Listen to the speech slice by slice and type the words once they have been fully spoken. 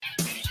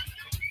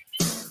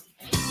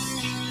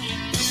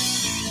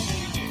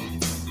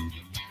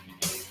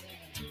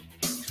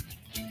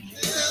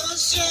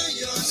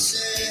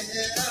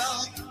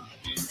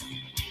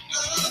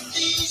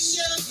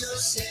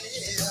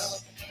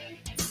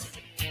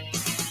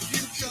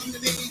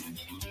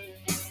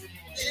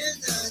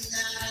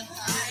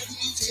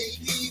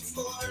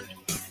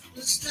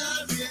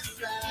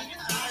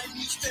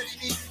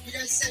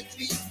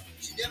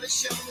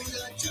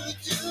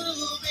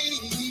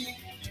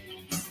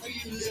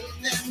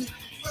men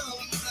from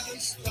the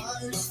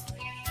stars.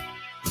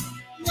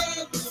 Why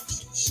won't you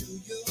show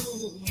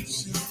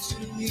yourself to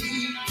me?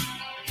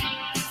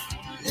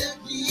 Let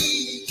me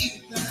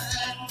keep my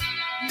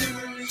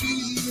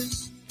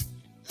memories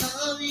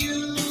of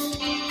you.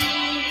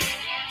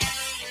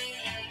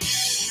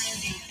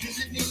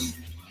 Visit me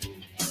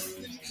in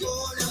the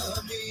corner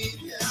of me,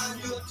 and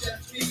you'll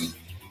touch me,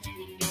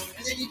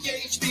 and then you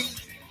cage me.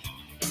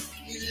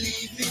 You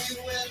leave me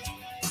with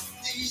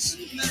these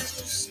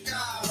metal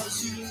scars,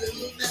 you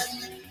little men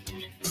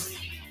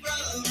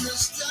from the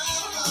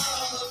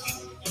stars.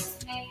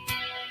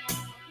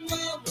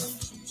 Why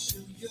won't you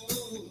show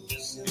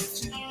yourself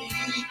to me?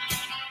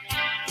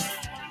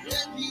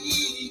 Let me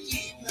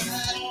keep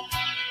my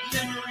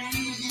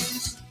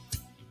memories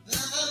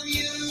of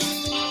you.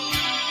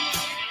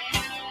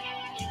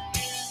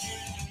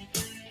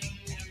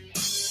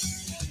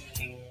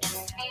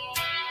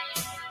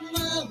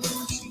 Why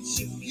won't you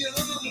show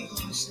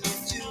yourself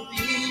to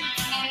me?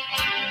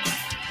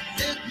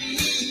 Let me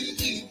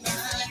keep my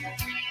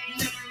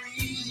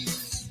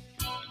memories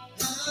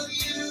of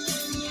you.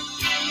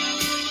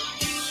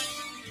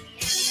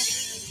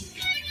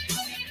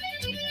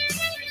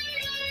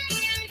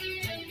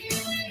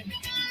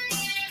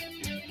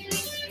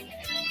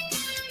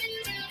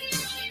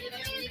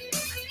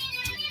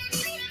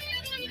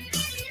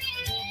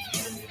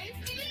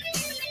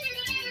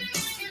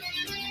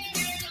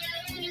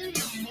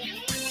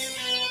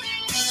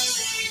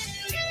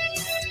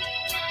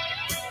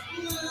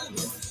 Why won't you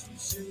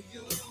show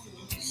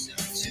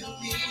yourself to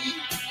me?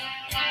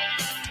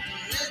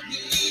 Let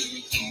me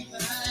keep my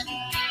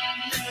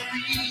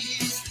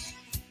memories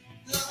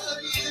of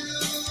you.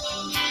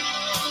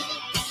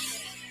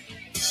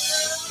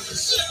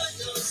 Show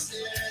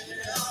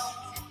yourself.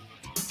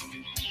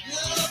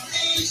 Oh,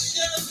 please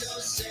show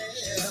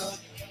yourself.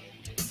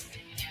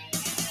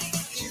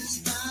 Is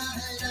my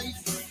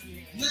life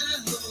my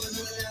whole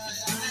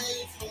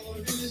life, or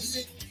is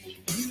it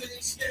you an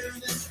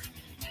experiment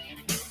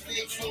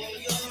made for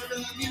your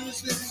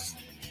amusement?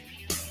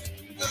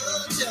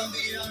 Oh, tell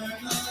me, are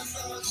my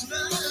thoughts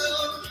my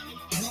own,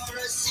 or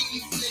a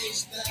sea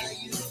placed by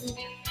you?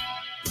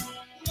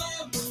 Why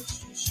won't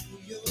you show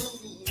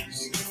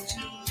yourself to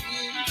me?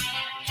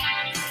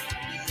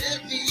 Let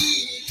me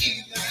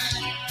keep my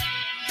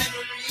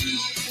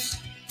memories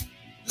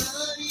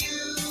of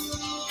you.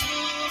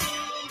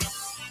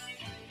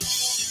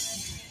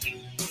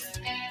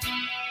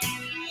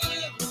 Why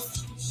won't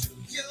you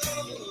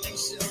show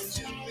yourself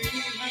to me?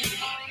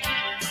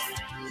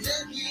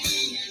 Let me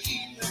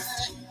keep my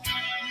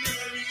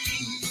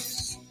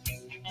memories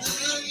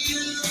of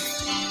you.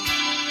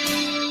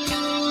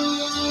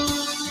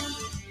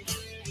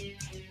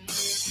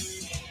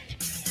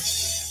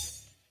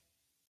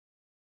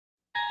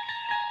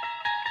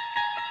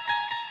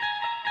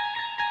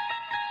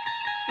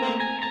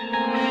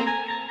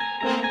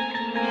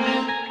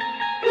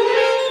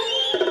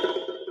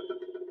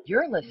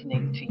 You're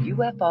listening to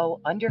UFO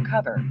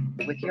Undercover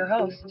with your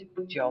host,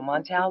 Joe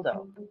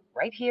Montaldo,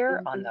 right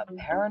here on the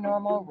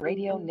Paranormal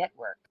Radio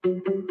Network.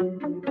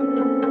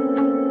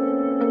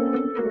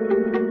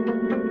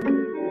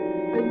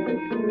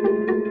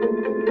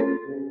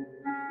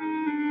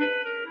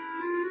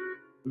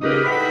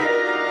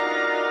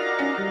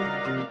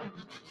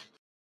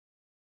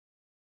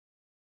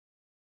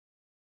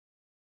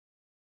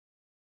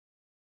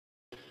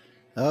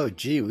 Oh,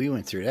 gee, we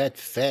went through that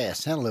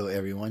fast. Hello,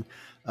 everyone.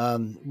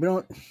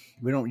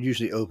 We don't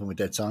usually open with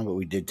that song, but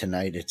we did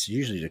tonight. It's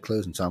usually the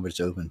closing song, but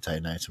it's open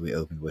tonight, so we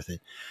opened with it.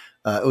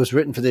 It was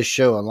written for this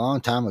show a long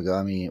time ago.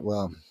 I mean,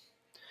 well,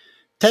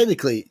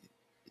 technically,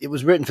 it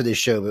was written for this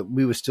show, but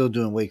we were still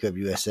doing Wake Up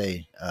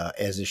USA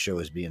as this show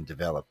was being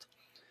developed.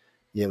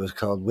 Yeah, it was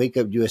called Wake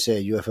Up USA,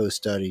 a UFO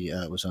study.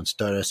 It was on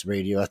Stardust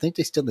Radio. I think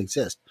they still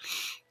exist.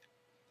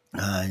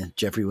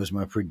 Jeffrey was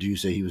my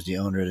producer. He was the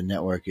owner of the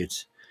network.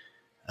 It's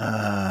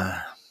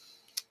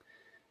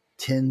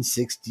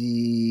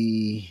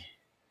 1060.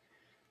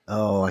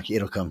 Oh,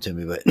 it'll come to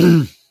me, but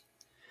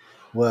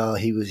well,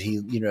 he,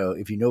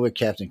 if you know where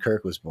Captain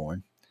Kirk was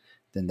born,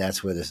 then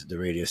that's where the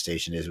radio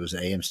station is. It was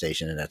an AM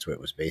station, and that's where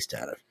it was based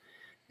out of.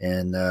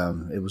 And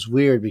it was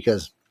weird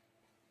because,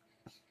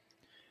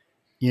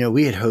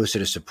 we had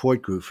hosted a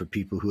support group for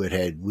people who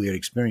had weird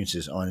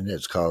experiences on it.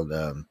 It's called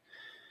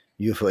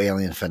UFO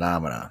Alien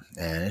Phenomena,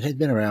 and it had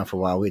been around for a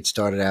while. We had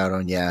started out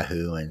on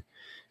Yahoo, and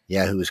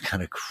Yahoo was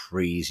kind of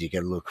crazy. It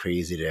got a little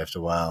crazy there after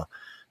a while,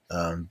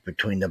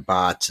 between the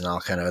bots and all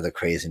kind of other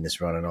craziness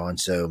running on.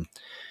 So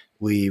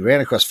we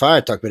ran across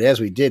Fire Talk, but as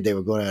we did, they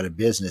were going out of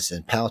business,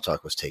 and Pal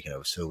Talk was taking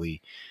over. So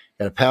we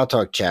got a Pal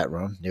Talk chat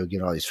room. They were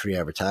giving all these free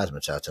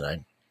advertisements out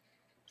tonight,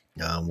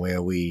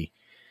 where we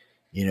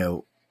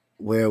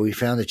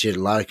found that you had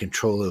a lot of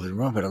control over the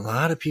room, but a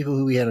lot of people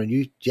who we had on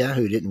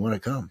Yahoo didn't want to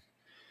come.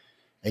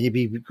 And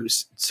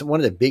one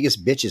of the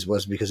biggest bitches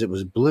was because it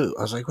was blue.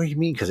 I was like, what do you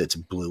mean because it's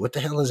blue? What the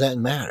hell does that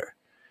matter?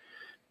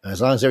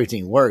 As long as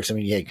everything works, I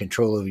mean, you had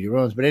control over your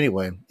rooms. But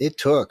anyway, it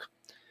took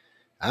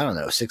I don't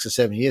know, 6 or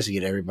 7 years to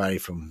get everybody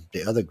from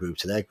the other group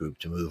to that group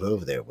to move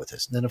over there with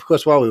us. And then, of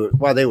course,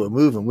 while they were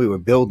moving, we were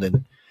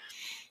building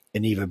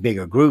an even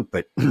bigger group.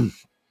 But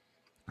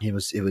it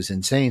was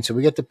insane. So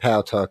we got the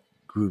Pal Talk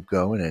group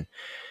going, and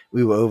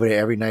we were over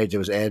there every night. There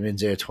was admins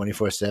there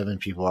 24/7.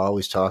 People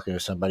always talking to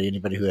somebody.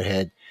 Anybody who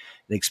had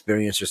an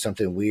experience or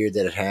something weird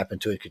that had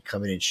happened to it could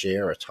come in and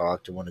share or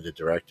talk to one of the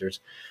directors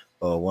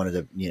or one of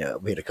the,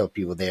 we had a couple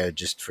people there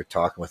just for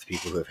talking with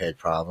people who have had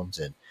problems.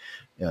 And,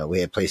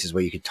 we had places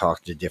where you could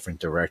talk to different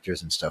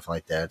directors and stuff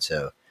like that.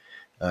 So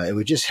it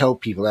would just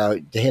help people out.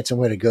 They had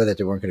somewhere to go that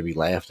they weren't going to be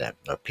laughed at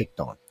or picked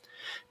on.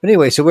 But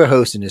anyway, so we're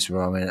hosting this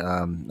room,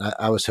 and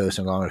I was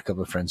hosting along with a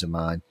couple of friends of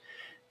mine,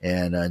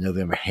 and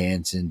November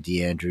Hansen,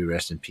 DeAndrew,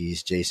 rest in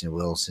peace, Jason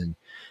Wilson,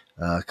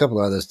 a couple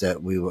of others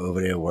that we were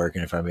over there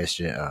working. If I missed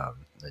you,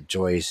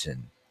 Joyce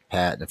and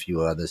Pat and a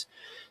few others,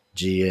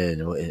 Gia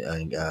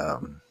and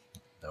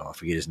I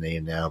forget his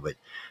name now, but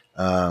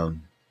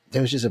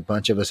there was just a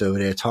bunch of us over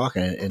there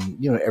talking,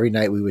 and every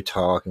night we would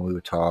talk and we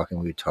would talk and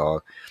we would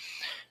talk,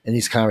 and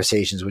these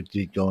conversations would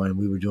be going.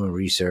 We were doing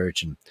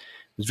research, and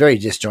it was very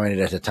disjointed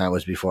at the time. It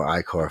was before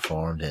ICOR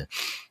formed, and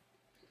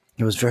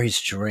it was very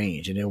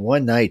strange. And then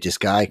one night, this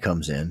guy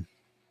comes in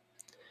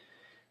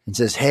and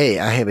says, "Hey,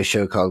 I have a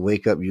show called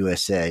Wake Up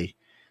USA,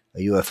 a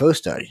UFO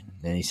study."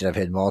 And he said, "I've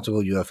had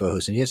multiple UFO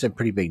hosts, and he had some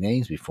pretty big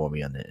names before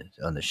me on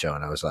the show."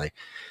 And I was like,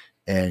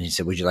 and he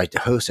said, "Would you like to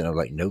host?" And I was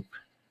like, "Nope."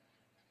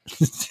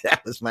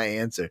 That was my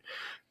answer.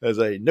 I was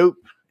like, "Nope."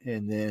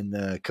 And then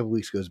a couple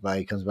weeks goes by.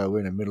 He comes by. We're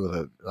in the middle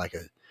of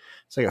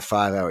it's like a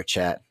 5-hour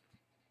chat.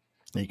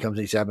 And he comes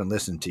and he said, "I've been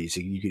listening to you. So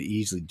you could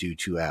easily do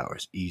 2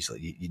 hours.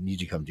 Easily. You need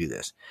to come do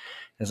this."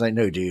 And it's like,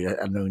 "No, dude,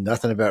 I know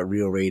nothing about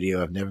real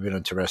radio. I've never been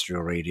on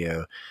terrestrial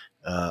radio,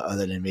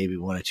 other than maybe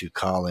 1 or 2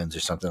 call-ins or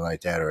something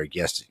like that, or a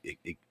guest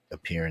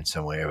appearance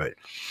somewhere." But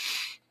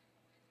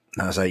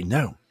I was like,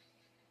 "No."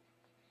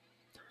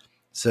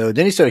 So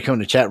then he started coming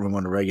to the chat room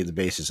on a regular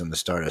basis on the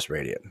Stardust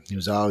Radio. He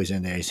was always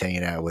in there. He's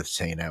hanging out with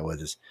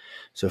us.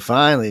 So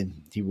finally,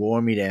 he wore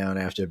me down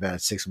after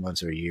about 6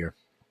 months or a year.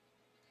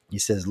 He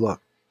says,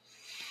 "Look,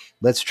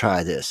 let's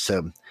try this."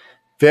 So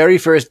very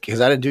first,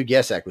 because I didn't do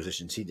guest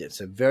acquisitions, he did.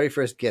 So very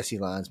first guest he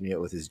lines me up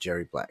with is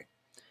Jerry Black.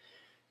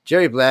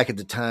 Jerry Black at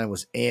the time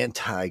was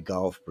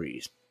anti-Golf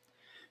Breeze.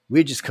 We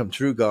had just come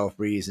through Golf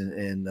Breeze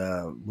and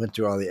went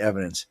through all the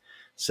evidence.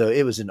 So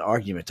it was an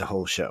argument the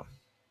whole show.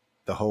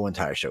 The whole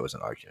entire show was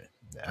an argument.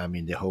 I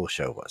mean, the whole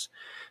show was.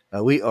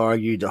 We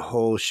argued the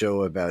whole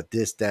show about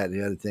this, that, and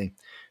the other thing.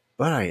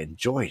 But I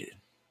enjoyed it.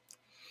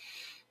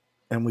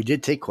 And we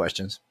did take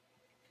questions.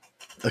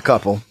 A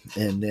couple.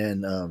 And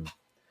then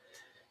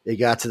it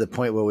got to the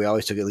point where we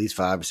always took at least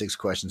 5 or 6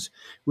 questions.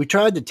 We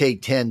tried to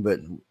take 10, but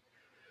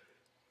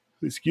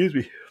excuse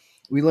me,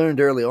 we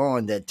learned early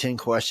on that 10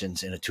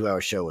 questions in a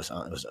 2-hour show was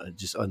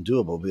just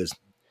undoable because,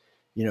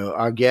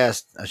 our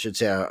guests, I should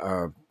say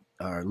our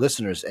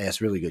listeners asked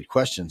really good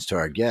questions to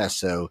our guests.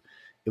 So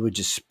it would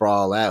just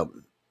sprawl out.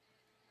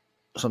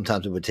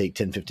 Sometimes it would take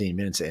 10, 15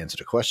 minutes to answer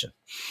the question.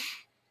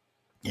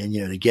 And,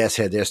 the guests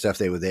had their stuff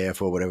they were there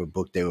for, whatever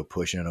book they were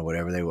pushing or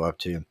whatever they were up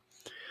to.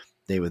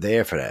 They were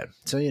there for that.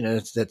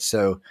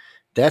 So,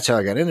 that's how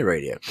I got into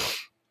radio.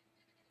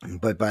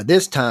 But by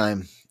this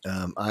time,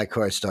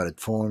 iCard started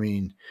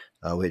forming.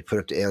 We had put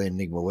up the Alien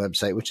Enigma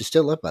website, which is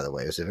still up, by the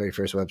way. It was the very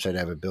first website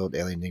I ever built,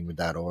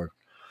 alienenigma.org.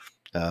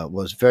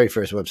 Was the very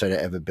first website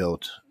I ever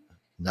built,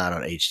 not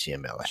on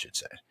HTML, I should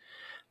say.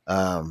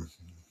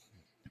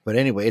 But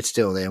anyway, it's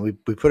still there. We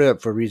put it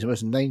up for a reason. It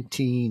was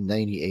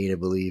 1998, I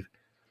believe.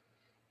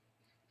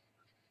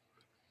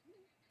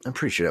 I'm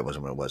pretty sure that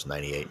wasn't when it was,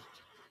 98.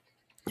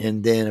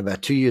 And then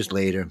about 2 years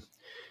later,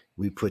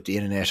 we put the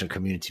International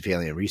Community for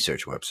Alien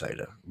Research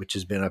website up, which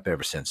has been up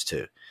ever since,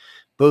 too.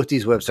 Both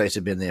these websites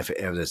have been there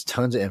forever. There's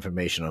tons of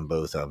information on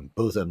both of them.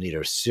 Both of them need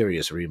a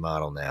serious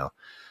remodel now.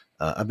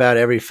 About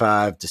every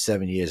 5 to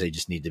 7 years, they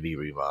just need to be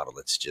remodeled.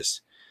 It's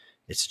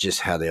just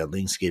how their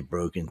links get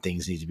broken.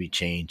 Things need to be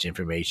changed.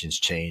 Information's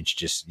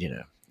changed.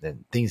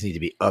 Then things need to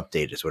be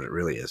updated is what it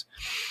really is.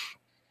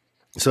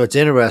 So it's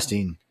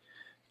interesting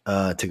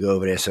to go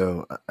over there.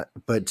 So,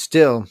 but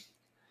still,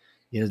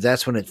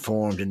 that's when it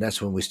formed, and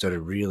that's when we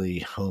started really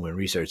homing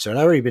research. So I'd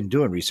already been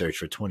doing research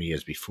for 20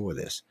 years before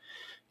this.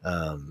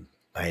 I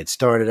had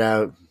started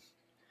out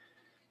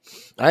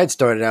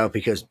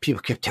because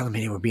people kept telling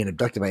me they were being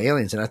abducted by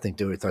aliens, and I think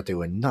they thought they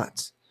were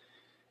nuts.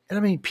 And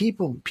I mean,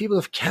 people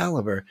of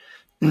caliber,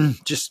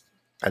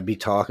 I'd be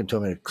talking to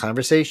them in a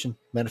conversation.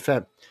 Matter of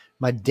fact,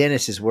 my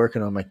dentist is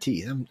working on my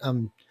teeth.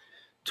 I'm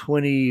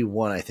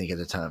 21, I think, at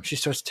the time. She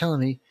starts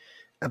telling me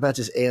about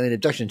this alien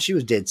abduction. She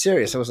was dead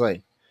serious. I was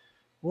like,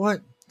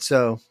 what?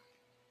 So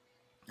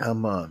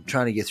I'm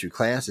trying to get through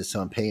classes,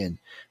 so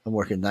I'm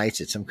working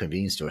nights at some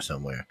convenience store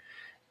somewhere.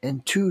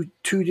 And two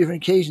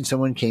different occasions,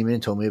 someone came in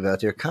and told me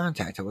about their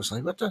contact. I was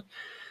like, what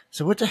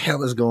the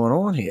hell is going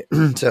on here?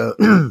 So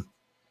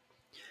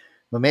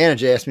my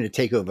manager asked me to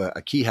take over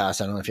a key house.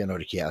 I don't know if you know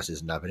what a key house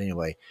is or not, but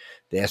anyway,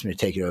 they asked me to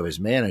take it over as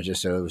manager.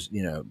 So it was,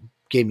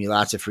 gave me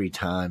lots of free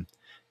time.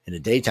 In the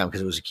daytime,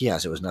 because it was a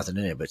kiosk, there was nothing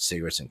in it but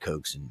cigarettes and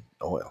cokes and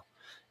oil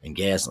and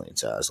gasoline.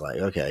 So I was like,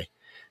 okay.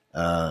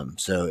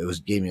 So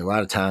it gave me a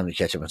lot of time to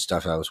catch up on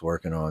stuff I was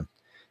working on.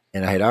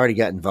 And I had already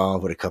got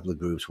involved with a couple of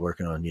groups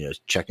working on,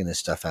 checking this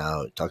stuff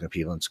out, talking to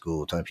people in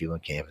school, talking to people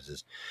on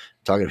campuses,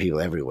 talking to people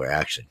everywhere,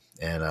 actually,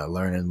 and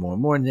learning more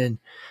and more. And then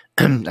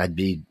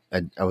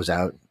I was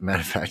out, matter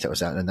of fact, I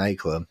was out in a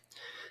nightclub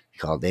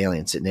called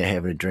Alien, sitting there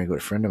having a drink with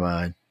a friend of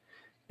mine.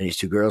 And these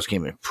two girls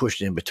came and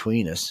pushed in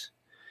between us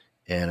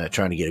and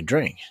trying to get a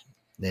drink.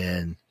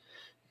 And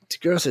the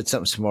girl said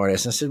something smart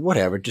ass. And I said,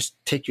 whatever, just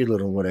take your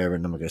little whatever.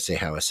 And I'm not going to say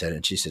how I said it.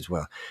 And she says,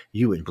 well,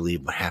 you wouldn't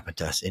believe what happened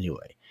to us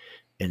anyway.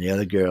 And the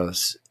other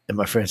girls, and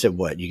my friend said,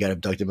 what, you got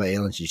abducted by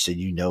aliens? She said,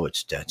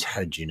 it's Dutch.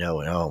 How did you know?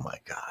 And oh my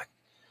God.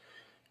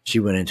 She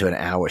went into an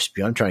hour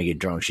spew. I'm trying to get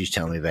drunk. She's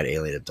telling me about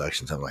alien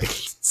abductions. I'm like,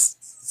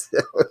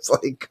 I was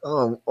like,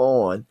 come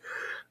on.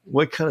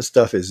 What kind of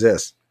stuff is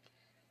this?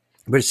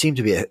 But it seemed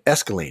to be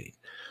escalating.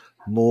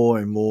 More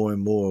and more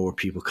and more were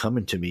people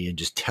coming to me and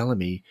just telling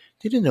me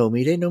they didn't know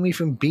me. They know me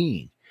from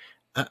Bean.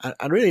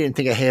 I really didn't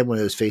think I had one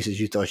of those faces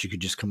you thought you could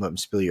just come up and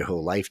spill your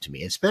whole life to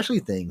me, especially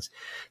things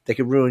that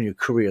could ruin your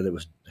career. There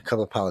was a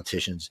couple of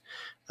politicians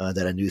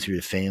that I knew through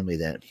the family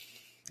that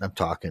I'm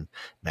talking.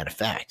 Matter of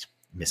fact,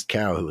 Miss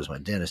Carol, who was my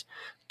dentist,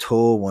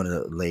 told one of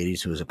the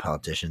ladies who was a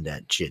politician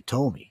that she had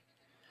told me,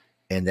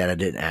 and that I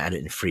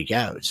didn't freak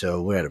out.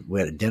 So we had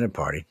a dinner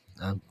party.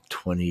 I'm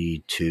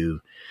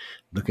 22,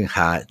 looking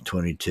hot,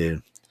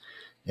 22,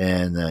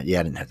 and I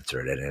didn't have to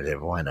throw that in there.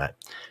 Why not?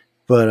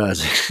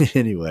 But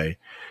anyway.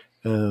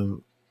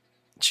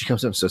 She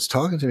comes up and starts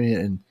talking to me,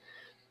 and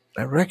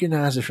I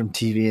recognize her from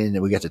TV, and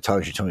we got to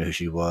talk. She told me who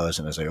she was,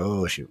 and I was like,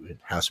 oh, she was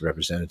House of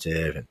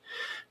Representative, and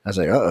I was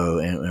like, uh-oh,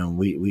 and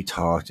we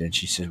talked, and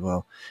she said,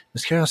 well,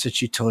 Miss Carol said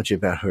she told you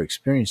about her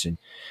experience,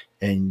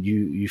 and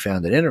you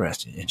found it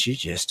interesting, and she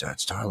just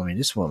starts telling me,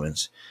 this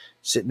woman's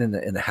sitting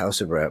in the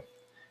House of Rep.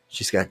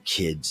 She's got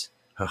kids.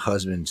 Her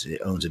husband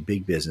owns a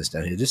big business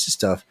down here. This is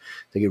stuff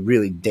that could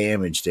really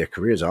damage their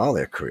careers, all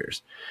their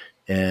careers,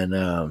 and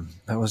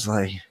I was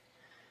like,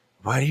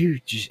 why do you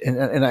just,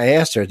 and I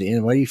asked her at the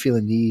end, why do you feel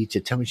a need to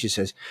tell me? She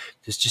says,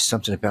 there's just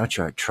something about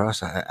you I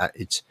trust.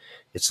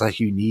 It's like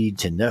you need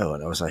to know.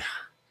 And I was like,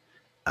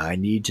 I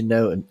need to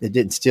know. And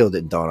it still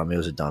didn't dawn on me. It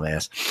was a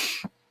dumbass.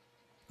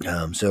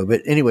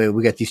 But anyway,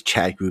 we got these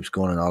chat groups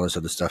going on, all this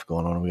other stuff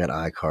going on. We got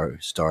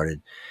iCar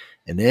started.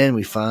 And then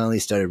we finally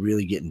started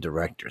really getting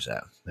directors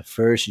out. The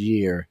first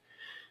year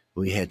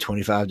we had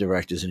 25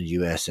 directors in the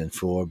U.S. and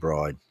 4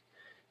 abroad.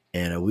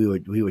 And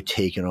we were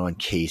taking on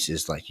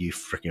cases like you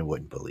freaking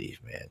wouldn't believe,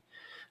 man.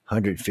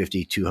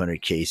 150,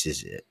 200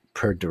 cases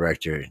per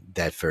director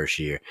that first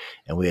year.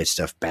 And we had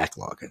stuff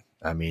backlogging.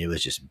 I mean, it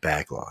was just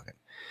backlogging.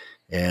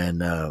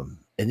 And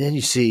then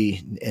you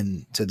see,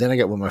 and so then I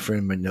got with my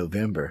friend in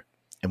November,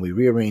 and we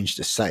rearranged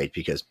the site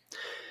because,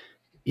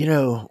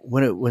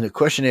 when the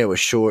questionnaire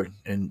was short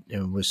and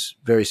was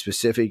very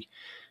specific,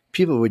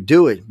 people would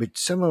do it, but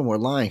some of them were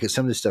lying because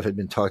some of this stuff had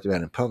been talked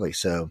about in public.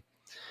 So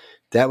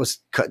that was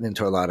cutting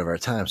into a lot of our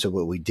time. So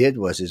what we did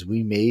was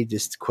we made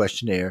this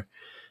questionnaire.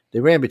 They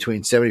ran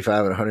between 75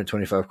 and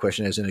 125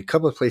 questionnaires. And a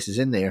couple of places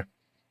in there,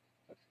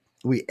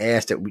 we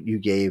asked that you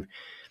gave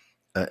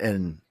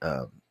a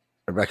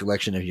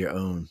recollection of your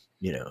own,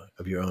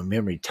 of your own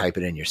memory, type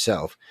it in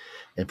yourself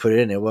and put it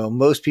in there. Well,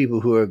 most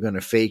people who are going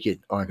to fake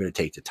it aren't going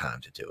to take the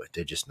time to do it.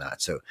 They're just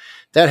not. So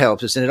that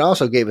helps us. And it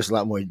also gave us a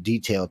lot more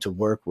detail to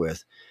work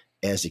with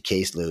as the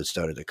caseload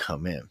started to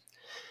come in.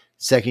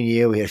 Second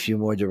year, we had a few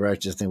more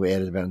directors. I think we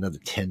added about another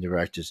 10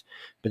 directors,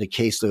 but the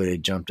caseload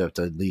had jumped up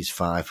to at least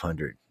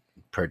 500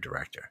 per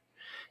director.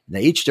 Now,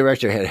 each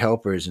director had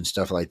helpers and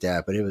stuff like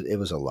that, but it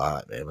was a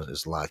lot. It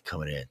was a lot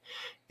coming in.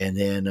 And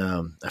then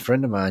a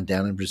friend of mine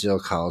down in Brazil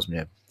calls me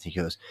up. He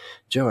goes,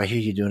 Joe, I hear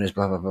you doing this,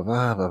 blah, blah, blah,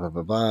 blah, blah, blah,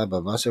 blah,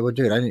 blah, blah. I said, well,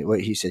 dude, I didn't.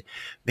 What? He said,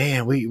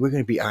 man, we're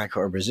going to be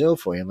iCar Brazil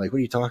for you. I'm like, what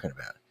are you talking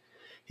about?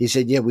 He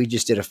said, yeah, we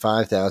just did a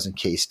 5,000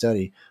 case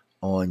study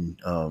on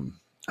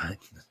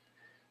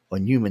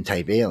human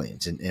type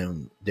aliens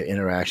and their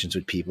interactions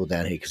with people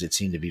down here, because it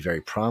seemed to be very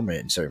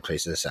prominent in certain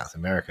places of South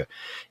America.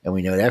 And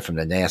we know that from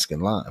the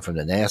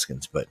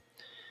Naskins, but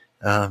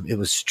it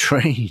was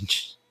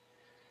strange.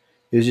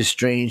 It was just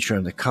strange for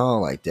him to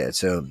call like that.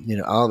 So,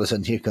 all of a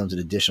sudden here comes an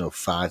additional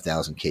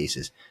 5,000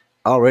 cases,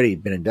 already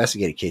been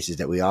investigated cases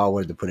that we all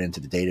wanted to put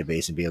into the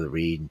database and be able to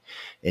read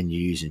and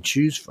use and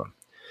choose from.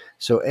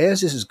 So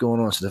as this is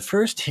going on, so the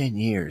first 10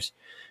 years,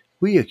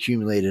 we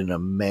accumulated a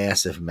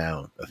massive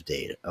amount of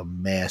data, a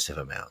massive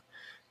amount.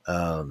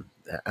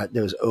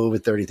 There was over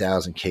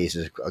 30,000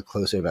 cases,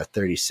 close to about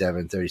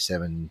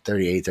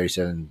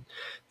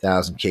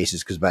 37,000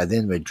 cases, because by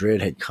then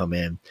Madrid had come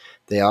in.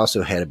 They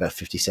also had about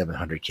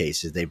 5,700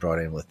 cases they brought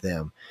in with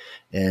them.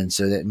 And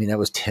so, that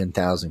was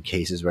 10,000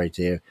 cases right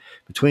there.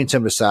 Between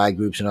some of the side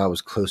groups and all, it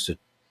was close to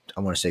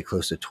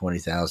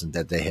 20,000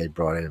 that they had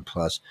brought in,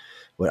 plus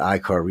what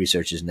iCar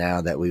research is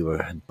now, that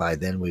by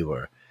then we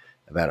were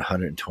about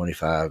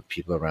 125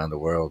 people around the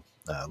world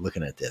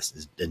looking at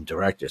this, and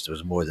directors. There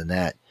was more than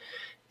that,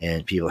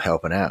 and people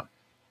helping out.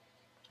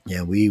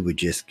 and we were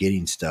just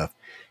getting stuff.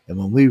 And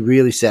when we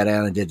really sat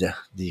down and did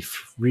the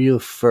real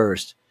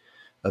first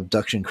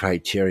abduction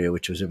criteria,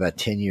 which was about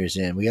 10 years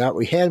in, we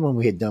had one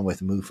we had done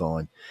with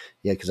MUFON.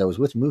 Yeah, because I was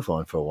with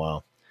MUFON for a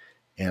while.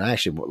 And I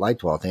actually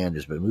liked Walt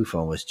Anders, but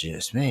MUFON was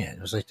just, man,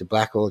 it was like the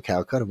black hole of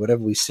Calcutta.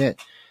 Whatever we sent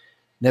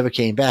never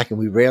came back, and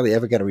we rarely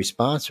ever got a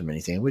response from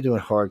anything. We're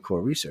doing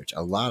hardcore research,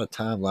 a lot of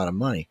time, a lot of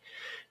money,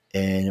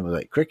 and it was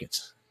like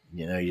crickets.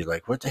 You're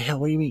like, what the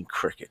hell? What do you mean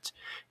crickets?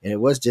 And it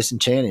was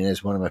disenchanting.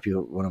 As one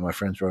of my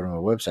friends wrote on my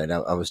website,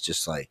 I was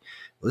just like,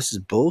 well, this is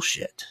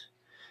bullshit.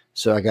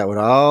 So I got with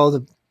all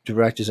the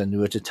directors I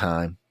knew at the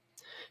time,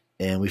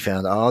 and we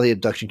found all the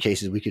abduction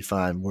cases we could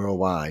find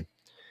worldwide,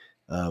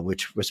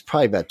 which was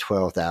probably about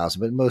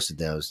 12,000, but most of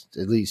those,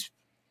 at least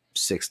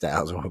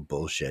 6,000, were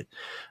bullshit.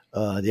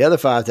 The other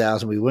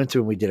 5,000, we went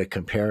through and we did a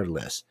comparative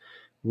list.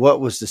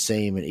 What was the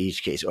same in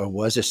each case, or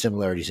was there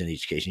similarities in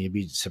each case? And you'd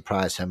be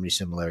surprised how many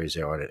similarities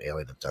there are to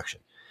alien abduction.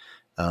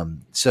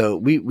 So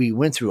we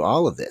went through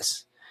all of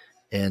this,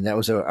 and that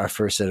was our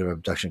first set of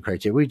abduction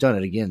criteria. We've done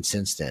it again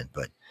since then,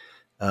 but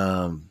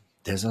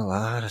there's a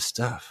lot of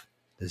stuff.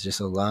 There's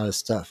just a lot of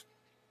stuff.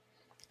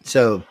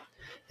 So,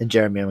 and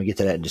Jeremy, I'm going to get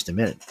to that in just a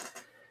minute.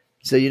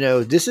 So,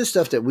 this is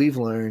stuff that we've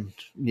learned,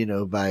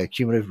 by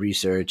cumulative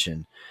research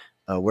and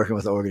working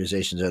with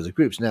organizations and other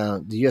groups.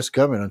 Now, the U.S.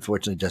 government,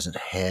 unfortunately, doesn't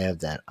have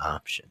that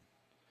option.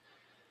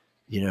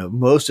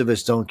 Most of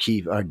us don't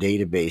keep our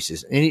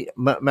databases.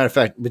 Matter of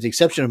fact, with the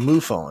exception of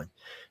MUFON,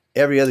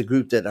 every other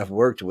group that I've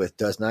worked with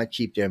does not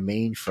keep their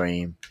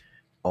mainframe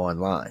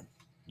online.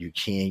 You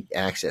can't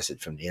access it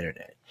from the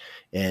internet.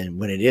 And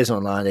when it is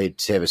online, they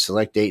have a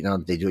select date. Now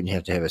they do it, and you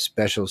have to have a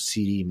special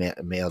CD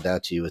mailed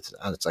out to you. It's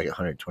like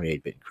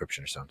 128-bit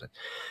encryption or something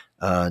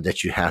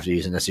that you have to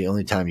use, and that's the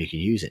only time you can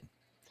use it.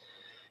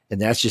 And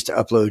that's just to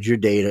upload your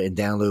data and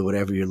download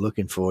whatever you're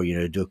looking for,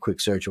 do a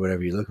quick search or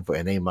whatever you're looking for,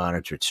 and they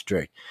monitor it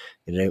strict.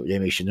 And they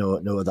make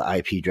sure no other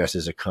IP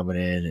addresses are coming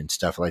in and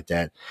stuff like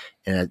that.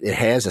 And it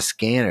has a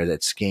scanner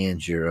that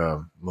scans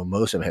your,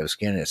 most of them have a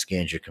scanner that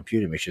scans your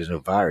computer, make sure there's no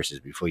viruses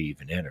before you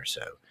even enter.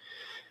 So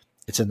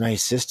it's a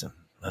nice system.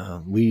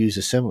 We use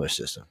a similar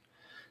system.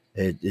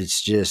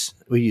 It's just,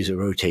 we use a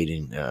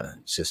rotating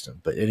system.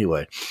 But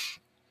anyway,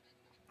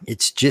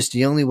 it's just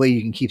the only way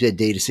you can keep that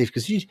data safe,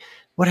 because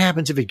what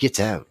happens if it gets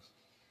out?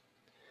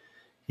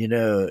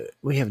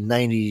 We have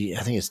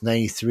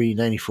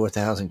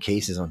 94,000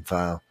 cases on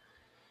file.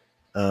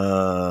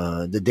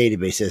 The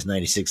database says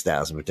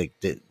 96,000, but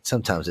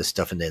sometimes there's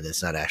stuff in there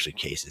that's not actually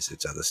cases,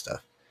 it's other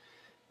stuff.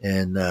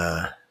 And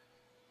there's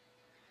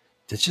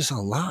just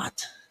a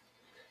lot.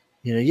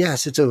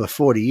 Yes, it's over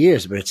 40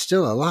 years, but it's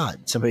still a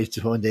lot. Somebody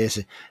one day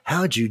said,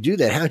 how'd you do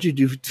that? How'd you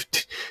do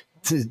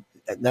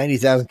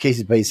 90,000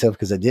 cases by yourself?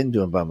 Because I didn't do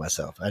them by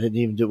myself. I didn't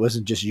even do it.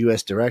 Wasn't just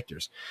U.S.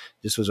 directors.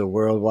 This was a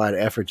worldwide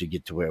effort to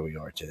get to where we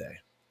are today.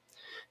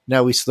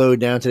 Now we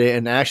slowed down today,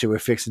 and actually we're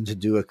fixing to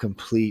do a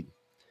complete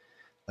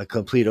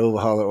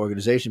overhaul of the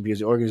organization, because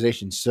the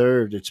organization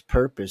served its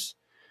purpose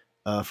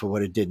for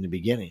what it did in the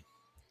beginning.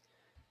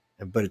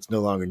 But it's no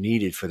longer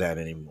needed for that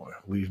anymore.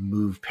 We've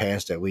moved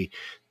past that.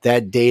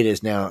 That data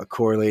is now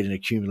correlated and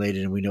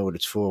accumulated, and we know what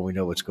it's for. We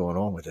know what's going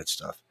on with that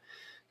stuff.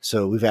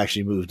 So we've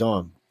actually moved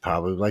on,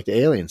 probably like the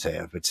aliens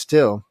have, but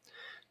still,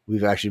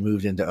 we've actually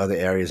moved into other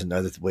areas and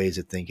other ways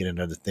of thinking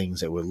and other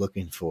things that we're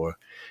looking for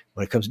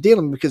when it comes to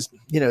dealing. Because,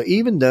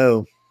 even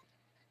though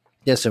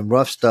there's some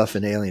rough stuff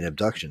in alien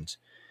abductions,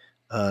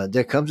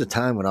 there comes a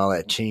time when all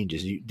that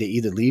changes. They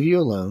either leave you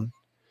alone,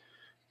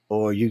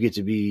 or you get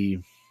to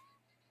be,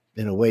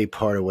 in a way,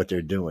 part of what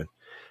they're doing.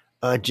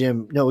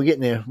 Jim, no, we're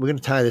getting there. We're going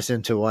to tie this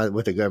into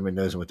what the government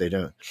knows and what they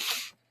don't.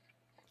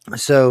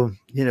 So,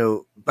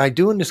 by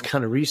doing this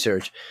kind of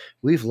research,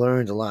 we've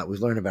learned a lot.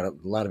 We've learned a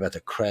lot about the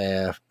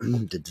craft,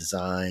 the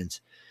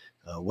designs,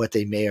 what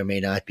they may or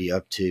may not be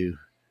up to,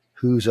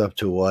 who's up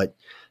to what,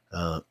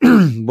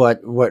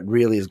 what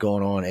really is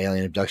going on in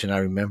alien abduction. I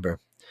remember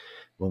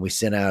when we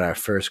sent out our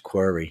first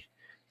query,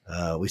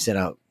 we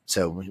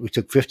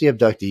took 50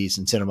 abductees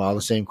and sent them all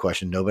the same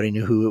question. Nobody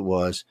knew who it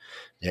was.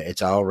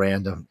 It's all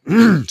random.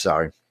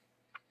 Sorry.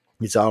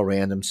 It's all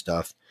random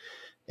stuff.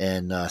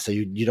 And so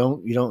you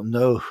don't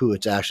know who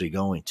it's actually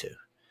going to.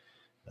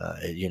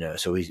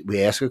 So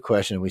we ask a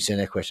question, and we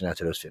send that question out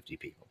to those 50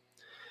 people.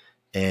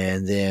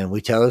 And then we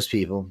tell those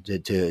people to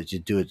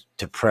do it,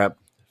 to prep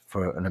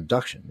for an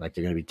abduction, like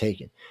they're going to be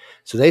taken.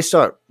 So they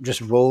start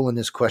just rolling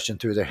this question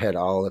through their head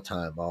all the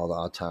time.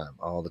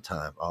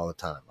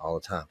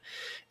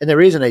 And the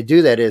reason they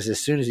do that is, as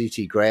soon as ET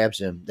grabs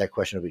them, that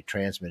question will be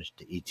transmitted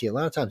to ET. A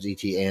lot of times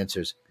ET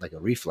answers like a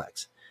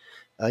reflex.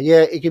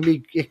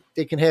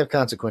 It can have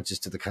consequences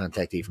to the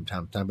contactee from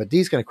time to time, but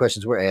these kind of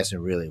questions we're asking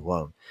really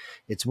won't.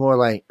 It's more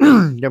like,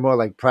 they're more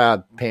like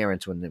proud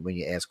parents when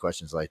you ask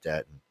questions like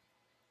that. And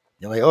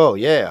you're like, oh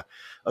yeah,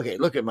 okay,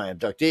 look at my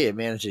abductee. I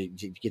managed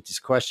to get this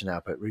question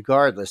out. But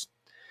regardless,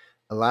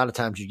 a lot of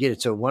times you get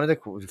it. So one of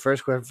the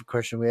first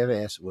question we ever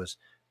asked was,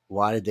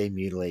 why did they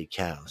mutilate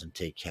cows and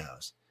take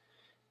cows?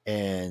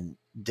 And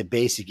the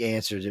basic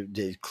answer,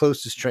 the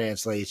closest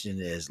translation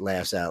is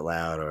laughs out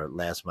loud or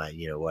laughs my,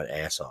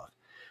 ass off.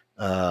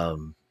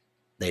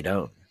 They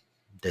don't.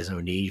 There's no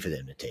need for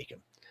them to take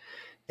them.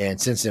 And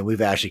since then,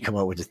 we've actually come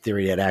up with a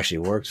theory that actually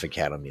works for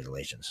cattle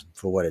mutilations,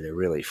 for what they're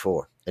really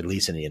for, at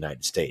least in the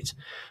United States.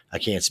 I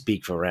can't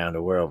speak for around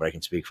the world, but I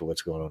can speak for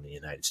what's going on in the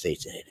United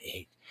States. And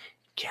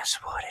guess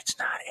what? It's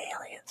not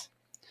aliens.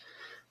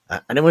 I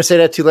didn't want to say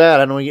that too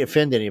loud. I don't want to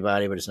offend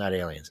anybody, but it's not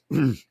aliens.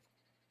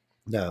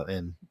 No,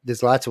 and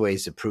there's lots of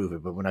ways to prove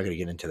it, but we're not going to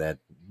get into that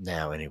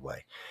now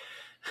anyway.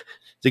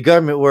 The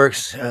government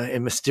works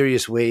in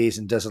mysterious ways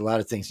and does a lot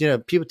of things.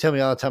 People tell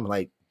me all the time,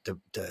 like the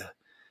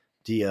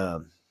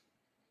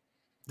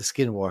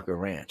Skinwalker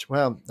Ranch.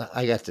 Well,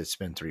 I got to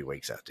spend 3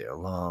 weeks out there a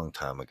long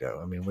time ago.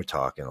 I mean, we're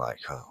talking like,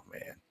 oh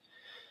man,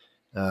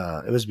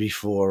 it was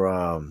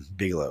before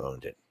Bigelow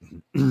owned it.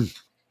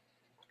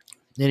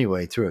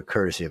 Anyway, through a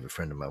courtesy of a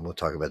friend of mine, we'll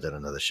talk about that on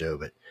another show.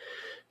 But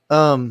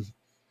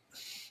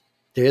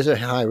there's a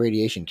high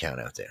radiation count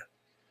out there.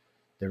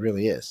 There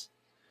really is.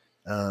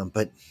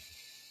 But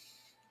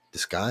the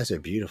skies are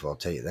beautiful, I'll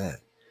tell you that.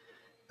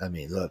 I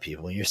mean, look,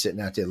 people, when you're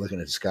sitting out there looking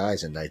at the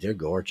skies at night, they're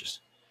gorgeous.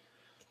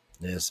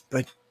 Yes,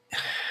 but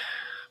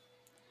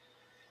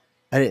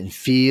I didn't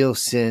feel,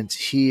 sense,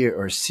 hear,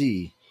 or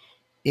see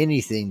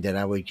anything that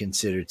I would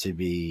consider to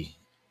be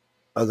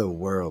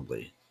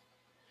otherworldly.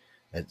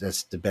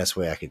 That's the best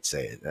way I could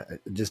say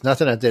it. There's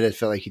nothing out there that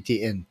felt like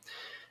it. And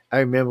I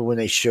remember when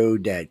they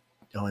showed that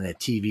on that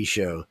TV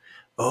show,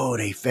 oh,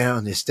 they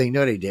found this thing.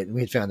 No, they didn't.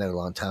 We had found that a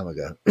long time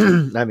ago.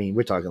 I mean,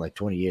 we're talking like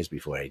 20 years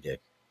before they did.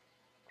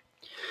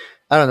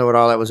 I don't know what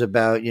all that was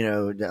about.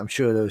 I'm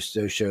sure those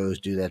shows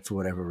do that for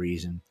whatever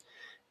reason.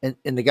 And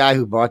the guy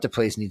who bought the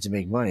place needs to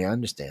make money. I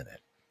understand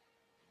that.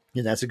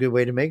 And that's a good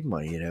way to make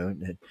money,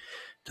 the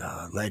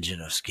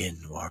legend of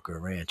Skinwalker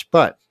Ranch.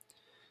 But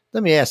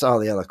let me ask all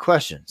the other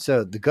questions.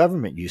 So the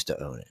government used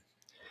to own it.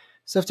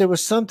 So if there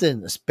was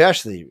something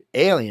especially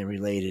alien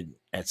related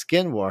at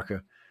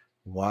Skinwalker,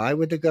 why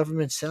would the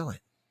government sell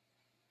it?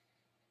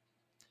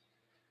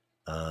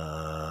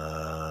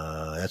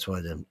 That's one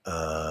of them.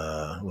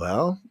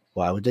 Well,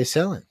 why would they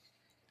sell it?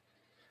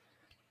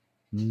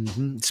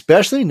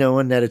 Especially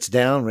knowing that it's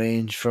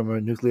downrange from a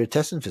nuclear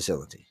testing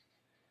facility.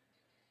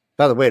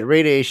 By the way, the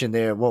radiation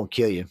there won't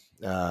kill you.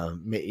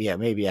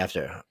 Maybe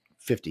after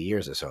 50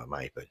 years or so it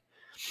might, but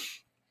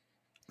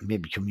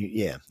maybe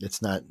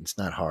it's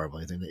not horrible.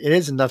 It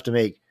is enough to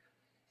make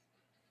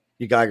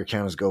your Geiger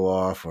counters go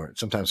off, or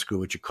sometimes screw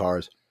with your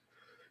cars.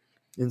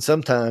 And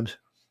sometimes,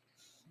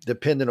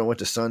 depending on what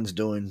the sun's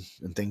doing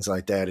and things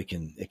like that, it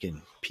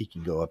can peak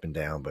and go up and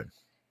down. But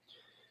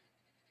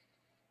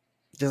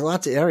there's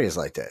lots of areas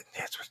like that.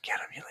 That's what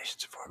cattle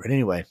mutilations are for. But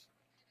anyway,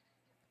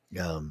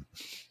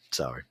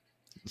 sorry,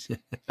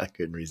 I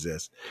couldn't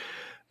resist.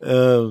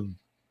 So,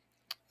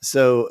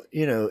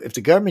 if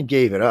the government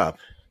gave it up,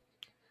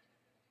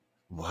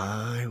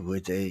 why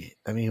would they?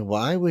 I mean,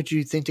 why would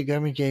you think the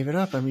government gave it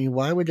up? I mean,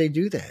 why would they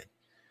do that?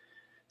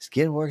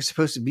 Skinwalker is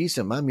supposed to be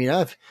something. I mean,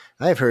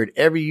 I've heard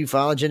every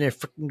ufology and their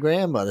freaking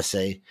grandmother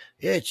say,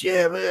 yeah.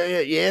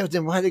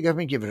 Then why did the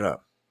government give it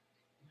up?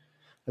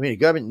 I mean, the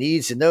government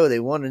needs to know. They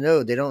want to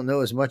know. They don't know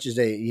as much as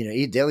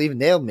they, they'll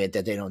admit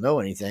that they don't know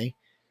anything.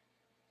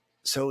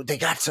 So they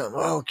got something.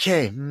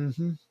 Okay.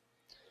 Mm-hmm.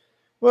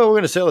 Well, we're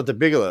going to sell it to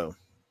Bigelow.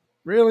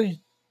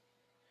 Really?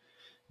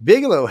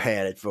 Bigelow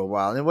had it for a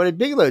while. And what did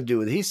Bigelow do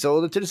with it? He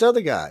sold it to this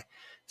other guy.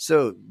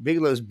 So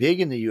Bigelow's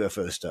big in the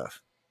UFO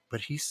stuff,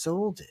 but he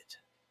sold it.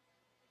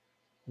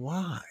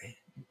 Why?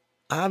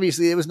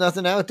 Obviously, there was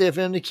nothing out there for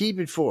him to keep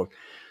it for.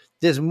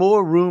 There's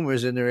more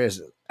rumors than there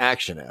is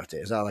action out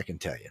there, is all I can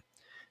tell you.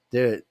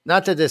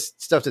 Not that there's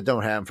stuff that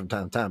don't happen from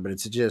time to time, but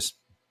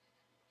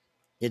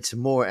it's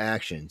more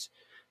actions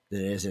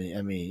than there is any.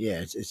 I mean,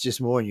 it's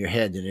just more in your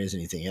head than there is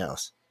anything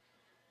else.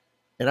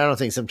 And I don't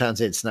think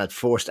sometimes it's not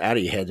forced out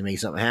of your head to make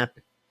something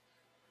happen.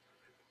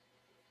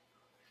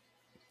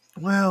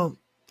 Well,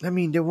 I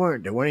mean, there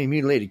weren't any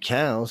mutilated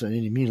cows and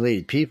any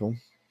mutilated people.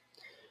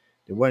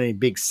 There weren't any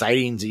big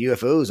sightings of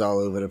UFOs all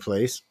over the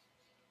place.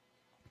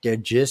 There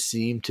just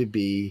seemed to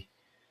be,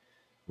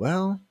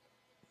 well,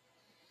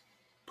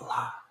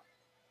 blah.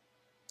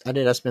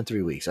 I spent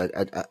 3 weeks. I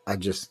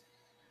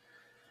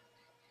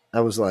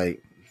was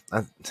like,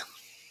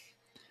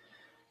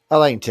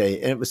 all I can tell you,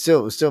 and it was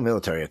still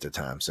military at the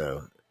time,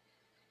 so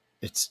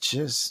it's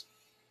just,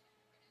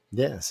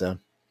 so,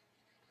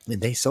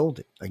 and they sold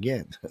it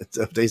again.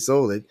 So if they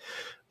sold it,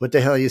 what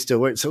the hell are you still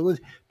working? So,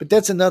 but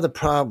that's another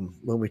problem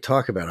when we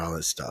talk about all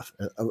this stuff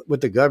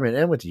with the government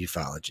and with the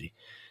ufology.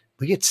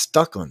 We get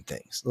stuck on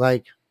things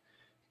like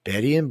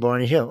Betty and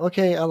Barney Hill.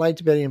 Okay, I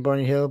liked Betty and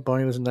Barney Hill.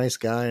 Barney was a nice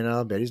guy and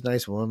all. Betty's a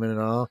nice woman and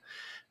all.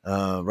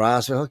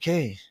 Roswell,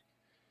 okay.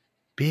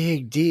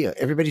 Big deal.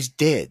 Everybody's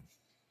dead.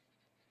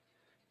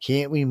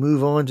 Can't we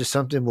move on to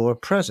something more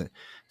present?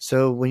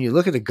 So when you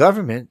look at the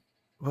government,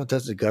 well,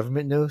 does the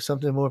government know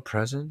something more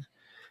present?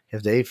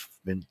 Have they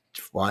been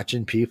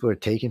watching people or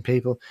taking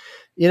people?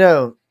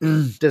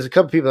 There's a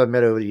couple people I've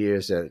met over the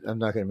years that I'm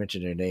not going to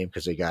mention their name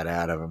because they got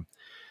out of them.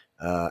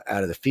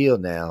 out of the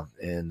field now.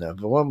 And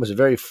the one was the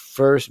very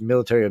first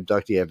military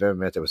abductee I've ever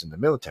met that was in the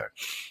military.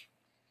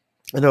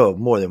 I know of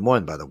more than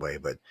one, by the way,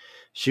 but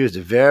she was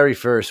the very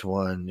first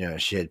one.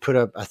 She had put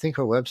up, I think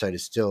her website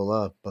is still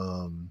up.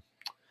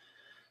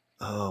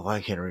 I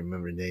can't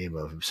remember the name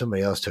of him.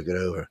 Somebody else took it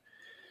over.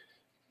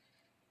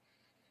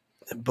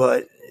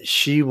 But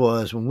she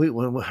was,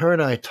 when her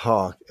and I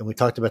talked, and we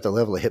talked about the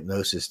level of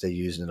hypnosis they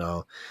used and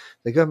all,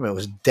 the government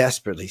was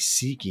desperately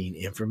seeking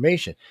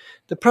information.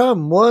 The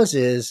problem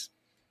is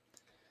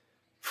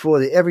for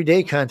the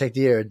everyday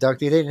contactee or abductee,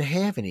 they didn't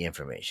have any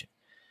information.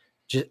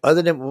 Just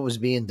other than what was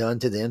being done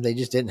to them, they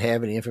just didn't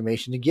have any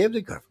information to give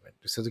the government.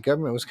 So the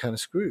government was kind of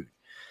screwed.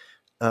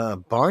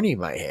 Barney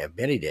might have,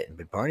 Benny didn't,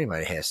 but Barney might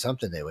have had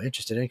something they were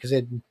interested in because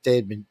they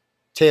had been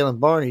tailing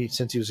Barney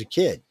since he was a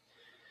kid.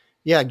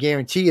 Yeah, I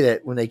guarantee you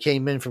that when they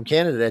came in from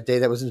Canada that day,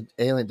 that was an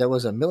alien. That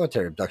was a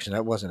military abduction.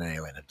 That wasn't an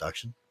alien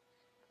abduction.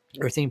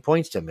 Everything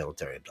points to a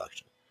military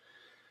abduction.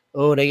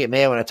 Oh, they get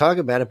mad when I talk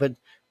about it, but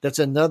that's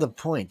another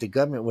point. The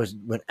government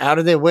went out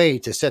of their way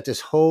to set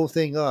this whole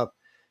thing up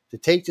to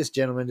take this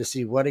gentleman to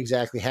see what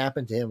exactly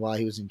happened to him while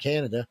he was in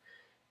Canada,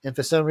 and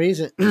for some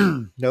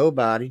reason,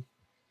 nobody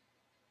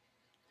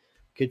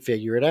could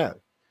figure it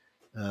out.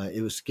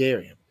 It was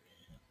scary.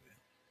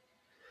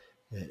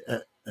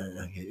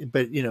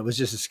 But it was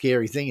just a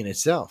scary thing in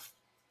itself.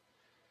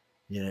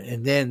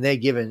 And then they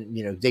couldn't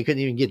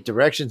even get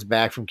directions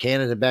back from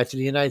Canada back to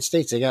the United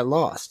States. They got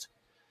lost.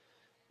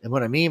 And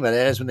what I mean by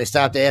that is when they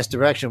stopped to ask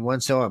direction,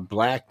 one saw a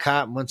black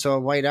cop and one saw a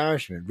white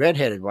Irishman,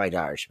 redheaded white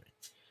Irishman.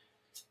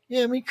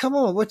 Yeah, I mean, come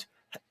on.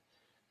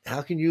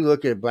 How can you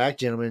look at a black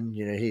gentleman?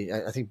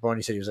 I think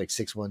Barney said he was like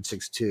 6'1",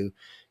 6'2",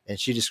 and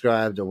she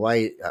described a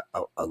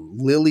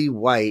lily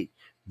white,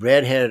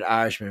 redheaded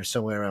Irishman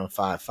somewhere around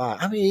 5'5".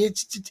 I mean,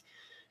 it's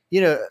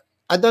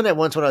I've done that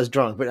once when I was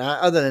drunk, but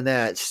other than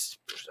that,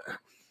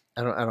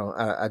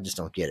 I just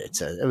don't get it.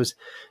 So it was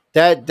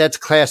that's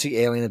classic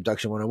alien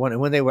abduction 101. And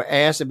when they were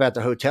asked about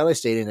the hotel they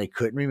stayed in, they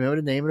couldn't remember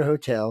the name of the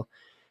hotel,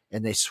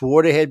 and they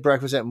swore they had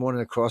breakfast that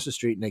morning across the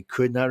street, and they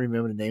could not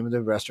remember the name of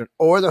the restaurant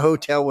or the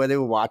hotel where they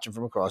were watching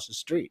from across the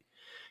street.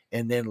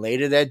 And then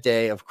later that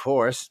day, of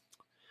course,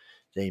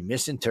 they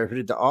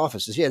misinterpreted the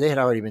offices. Yeah, they had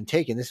already been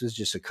taken. This was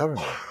just a cover.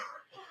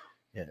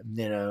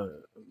 Yeah,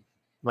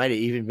 might have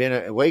even been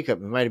a wake up.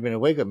 It might have been a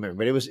wake up memory,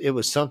 but it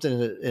was something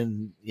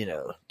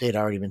that, they'd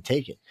already been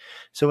taken.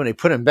 So when they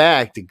put him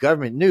back, the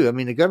government knew. I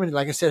mean, the government,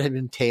 like I said, had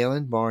been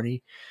tailing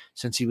Barney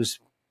since he was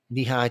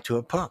knee high to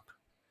a pup,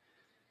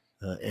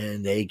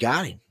 and they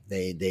got him.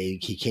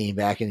 He came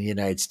back in the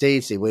United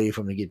States. They waited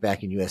for him to get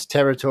back in U.S.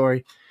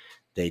 territory.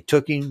 They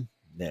took him.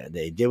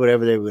 They did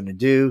whatever they were going to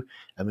do.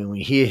 I mean, when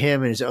you hear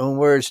him in his own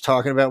words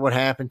talking about what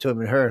happened to him,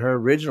 and her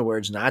original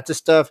words, not the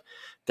stuff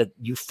that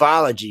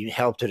ufology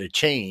helped her to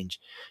change,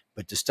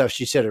 but the stuff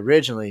she said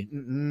originally,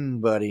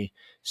 buddy,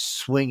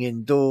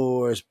 swinging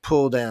doors,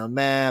 pull down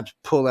maps,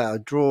 pull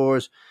out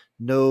drawers.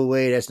 No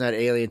way, that's not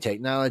alien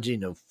technology.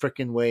 No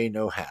freaking way,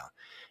 no how.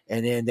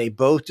 And then they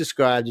both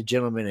described the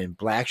gentleman in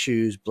black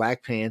shoes,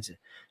 black pants,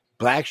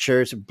 black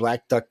shirts, and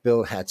black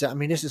duckbill hats. I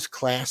mean, this is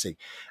classic.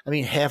 I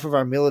mean, half of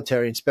our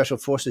military and special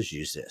forces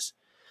use this.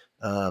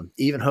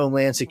 Even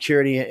Homeland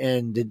Security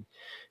and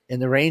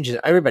the Rangers,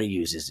 everybody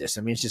uses this.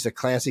 I mean, it's just a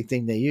classic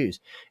thing they use.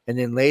 And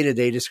then later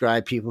they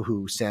described people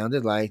who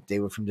sounded like they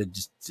were from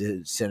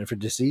the Center for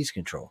Disease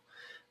Control.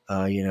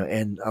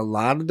 And a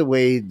lot of the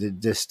way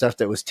the stuff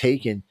that was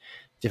taken,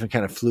 different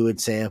kind of fluid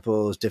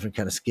samples, different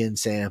kind of skin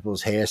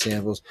samples, hair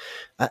samples.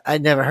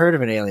 I'd never heard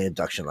of an alien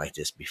abduction like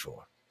this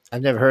before.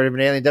 I've never heard of an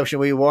alien abduction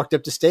where you walked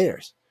up the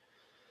stairs.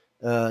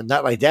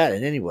 Not like that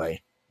in any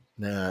way.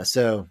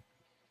 So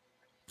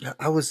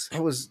I was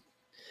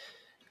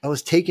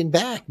taken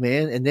back,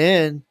 man. And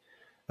then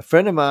a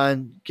friend of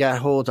mine got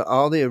hold of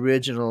all the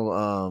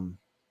original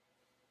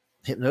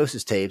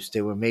hypnosis tapes.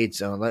 They were made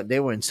they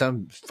were in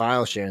some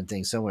file sharing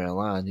thing somewhere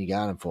online. He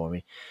got them for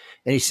me,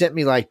 and he sent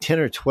me like 10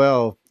 or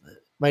 12,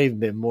 might even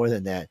been more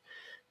than that,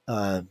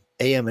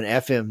 AM and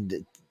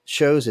FM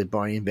shows that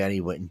Barney and Betty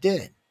went and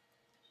did.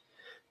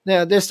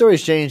 Now their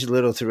stories changed a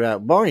little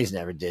throughout. Barney's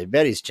never did.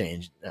 Betty's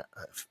changed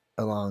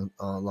along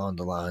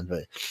the line,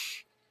 but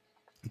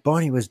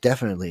Barney was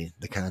definitely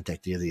the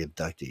contactee of the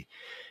abductee.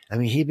 I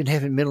mean, he'd been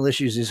having mental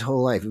issues his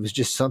whole life. It was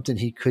just something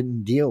he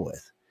couldn't deal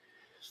with.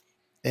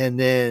 And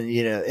then,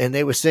 and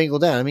they were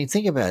singled out. I mean,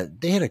 think about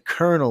it. They had a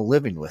colonel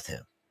living with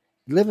him.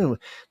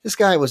 This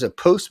guy was a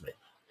postman.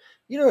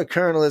 You know what a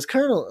colonel is? A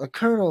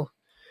colonel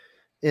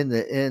in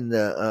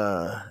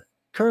the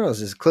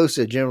colonels is as close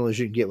to a general as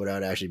you can get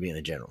without actually being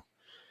a general.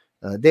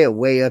 They're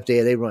way up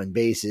there. They run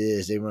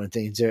bases. They run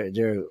things. They're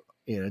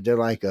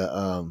like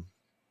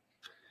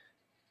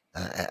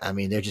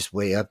they're just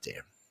way up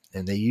there,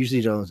 and they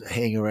usually don't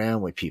hang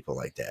around with people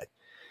like that.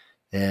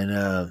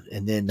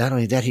 And then not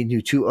only that, he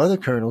knew two other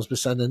colonels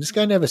besides them. This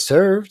guy never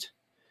served.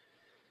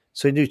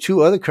 So he knew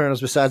two other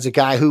colonels besides the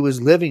guy who was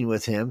living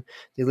with him.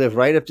 They lived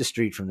right up the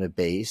street from the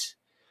base.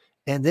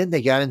 And then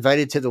they got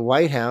invited to the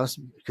White House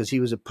because he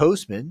was a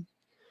postman.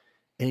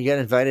 And he got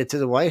invited to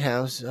the White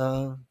House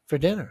for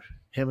dinner.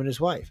 him and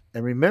his wife.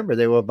 And remember,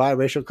 they were a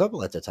biracial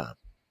couple at the time.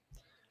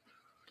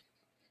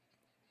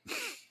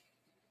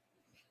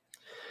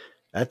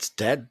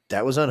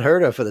 That was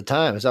unheard of for the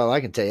time. That's all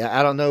I can tell you.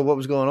 I don't know what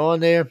was going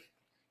on there,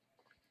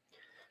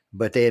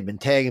 but they had been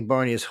tagging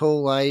Barney his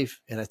whole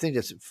life, and I think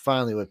that's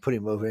finally what put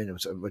him over and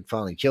what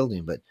finally killed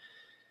him. But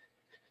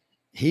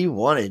he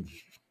wanted,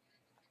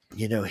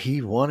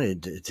 he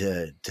wanted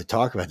to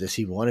talk about this.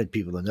 He wanted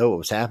people to know what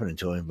was happening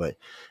to him.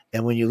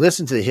 And when you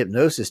listen to the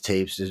hypnosis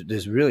tapes,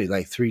 there's really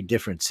like 3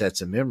 different sets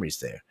of memories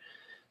there.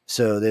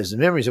 So there's the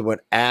memories of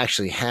what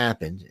actually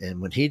happened, and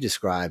when he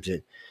describes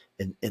it,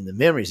 in the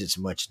memories, it's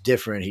much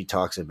different. He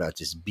talks about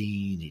this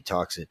being. He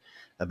talks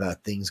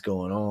about things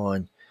going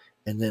on.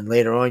 And then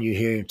later on, you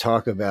hear him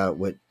talk about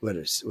what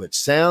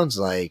sounds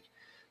like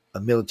a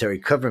military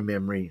cover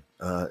memory,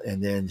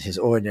 and then his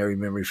ordinary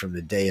memory from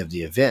the day of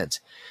the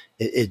event.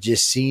 It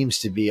just seems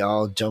to be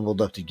all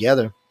jumbled up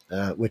together,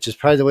 which is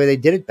probably the way they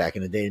did it back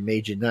in the day and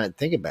made you not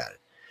think about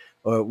it.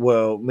 Or,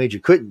 well, made you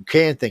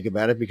can't think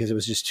about it because it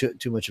was just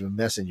too much of a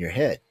mess in your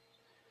head.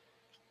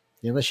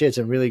 Unless you had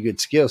some really good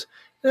skills.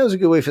 That was a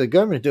good way for the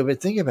government to do it,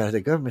 but think about it.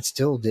 The government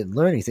still didn't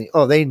learn anything.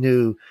 Oh, they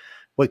knew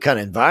what kind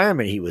of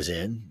environment he was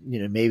in,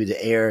 maybe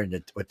the air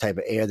and what type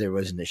of air there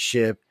was in the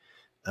ship.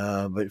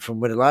 But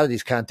from what a lot of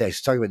these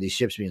contacts talk about these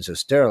ships being so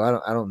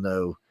sterile, I don't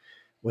know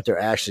what they're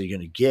actually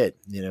going to get.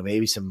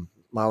 Maybe some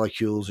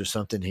molecules or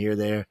something here or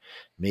there,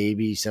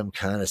 maybe some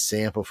kind of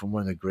sample from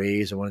one of the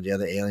graves or one of the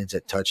other aliens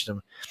that touched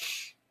them.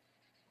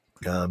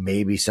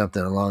 Maybe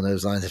something along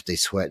those lines. If they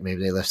sweat,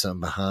 maybe they left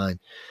something behind.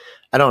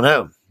 I don't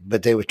know,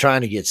 but they were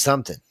trying to get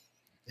something.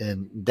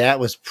 And that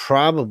was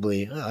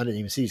probably, I didn't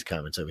even see these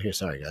comments over here.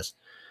 Sorry, guys.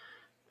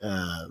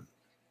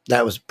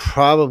 That was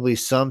probably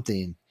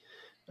something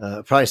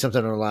on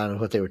the line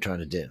of what they were trying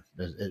to do.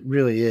 It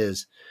really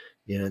is.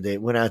 They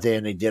went out there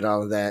and they did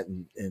all of that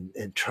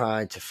and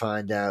tried to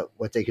find out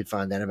what they could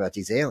find out about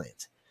these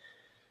aliens,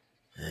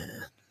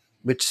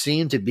 which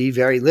seemed to be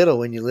very little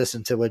when you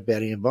listen to what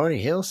Betty and Barney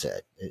Hill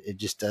said. It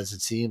just doesn't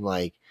seem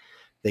like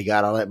they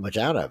got all that much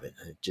out of it.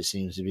 It just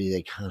seems to be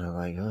they kind of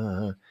like,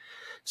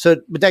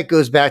 So, but that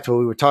goes back to what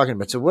we were talking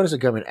about. So what does the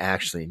government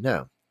actually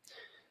know?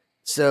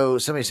 So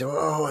somebody said,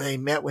 oh, they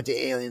met with the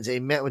aliens.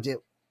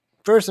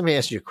 First, let me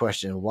ask you a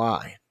question.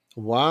 Why?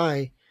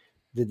 Why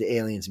did the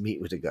aliens meet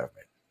with the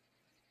government?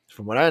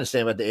 From what I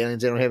understand about the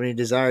aliens, they don't have any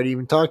desire to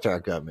even talk to our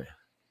government.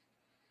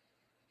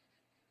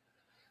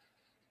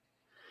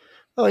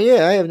 Oh,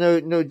 yeah, I have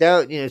no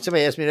doubt.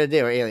 Somebody asked me the other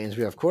day, are aliens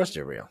real? Of course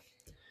they're real.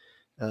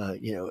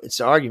 It's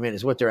the argument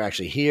is what they're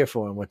actually here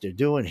for and what they're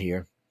doing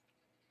here.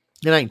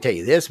 And I can tell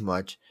you this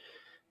much.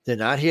 They're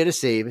not here to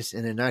save us,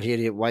 and they're not here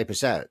to wipe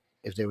us out.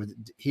 If they were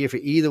here for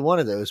either one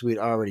of those, we'd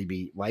already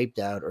be wiped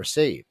out or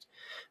saved.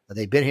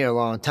 They've been here a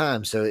long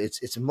time, so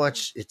it's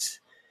much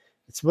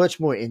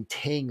more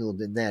entangled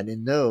than that.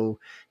 And no,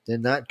 they're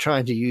not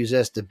trying to use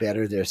us to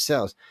better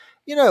themselves.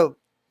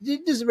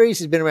 This race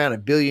has been around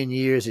 1 billion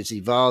years. It's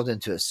evolved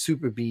into a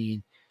super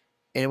being,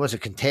 and it wants to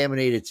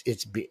contaminate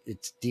its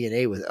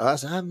DNA with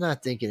us. I'm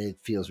not thinking it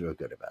feels real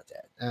good about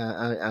that.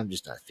 I'm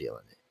just not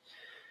feeling it.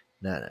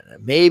 No.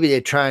 Maybe they're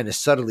trying to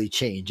subtly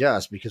change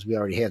us because we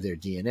already have their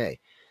DNA.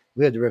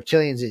 We have the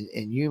reptilians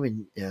and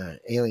human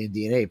alien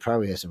DNA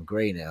probably have some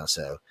gray now.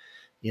 So,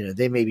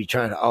 they may be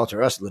trying to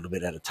alter us a little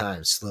bit at a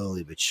time,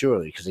 slowly but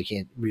surely, because they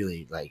can't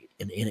really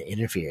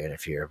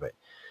interfere. But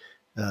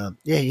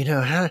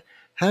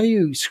how do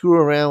you screw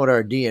around with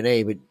our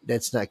DNA? But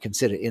that's not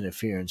considered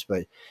interference.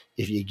 But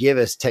if you give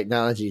us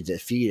technology to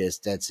feed us,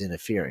 that's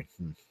interfering.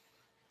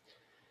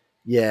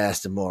 Yeah,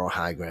 it's the moral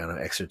high ground of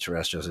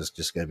extraterrestrials. It's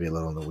just going to be a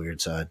little on the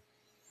weird side.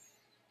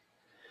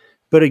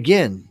 But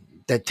again,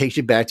 that takes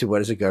you back to what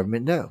does the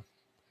government know?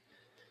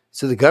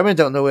 So the government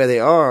don't know where they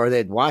are, or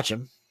they'd watch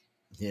them.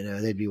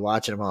 They'd be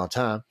watching them all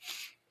the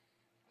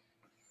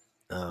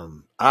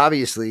time.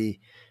 Obviously,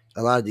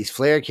 a lot of these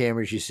flare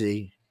cameras you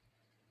see,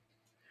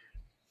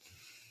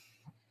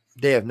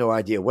 they have no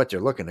idea what they're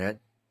looking at.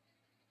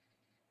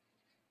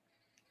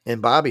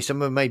 And Bobby, some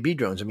of them might be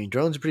drones. I mean,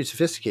 drones are pretty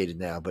sophisticated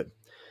now, but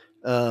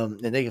and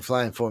they can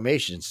fly in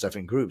formation and stuff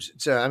in groups.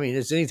 So, I mean,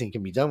 anything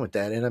can be done with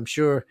that. And I'm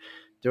sure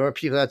there are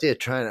people out there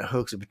trying to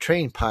hoax it, but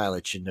trained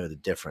pilots should know the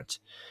difference.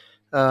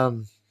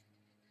 But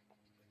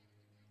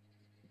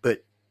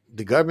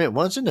the government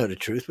wants to know the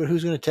truth, but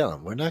who's going to tell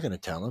them? We're not going to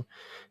tell them.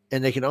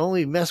 And they can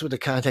only mess with the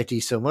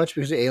contactees so much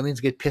because the aliens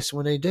get pissed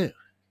when they do.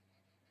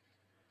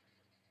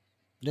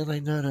 They're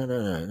like,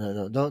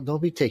 no.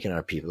 Don't be taking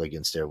our people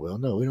against their will.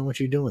 No, we don't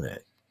want you doing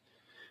that.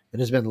 And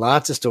there's been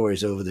lots of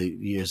stories over the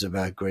years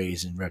about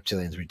Greys and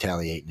reptilians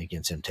retaliating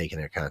against them taking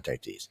their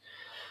contactees.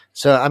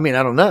 So, I mean,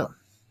 I don't know.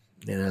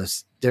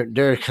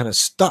 They're kind of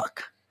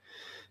stuck.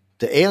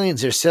 The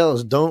aliens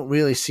themselves don't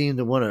really seem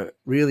to want to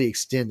really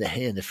extend the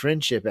hand of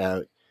friendship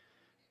out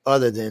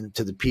other than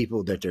to the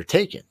people that they're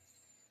taking.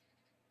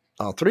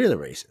 All 3 of the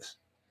races.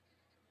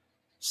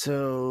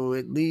 So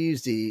it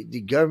leaves the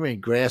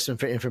government grasping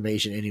for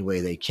information any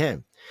way they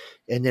can.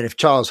 And then if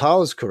Charles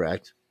Hall is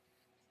correct,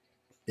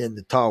 then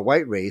the tall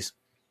white race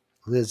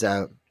lives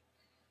out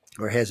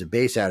or has a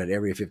base out at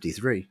Area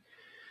 53.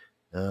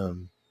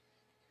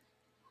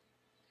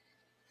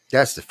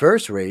 That's the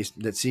first race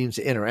that seems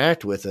to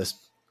interact with us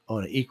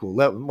on an equal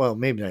level. Well,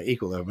 maybe not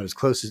equal level, but as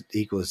close as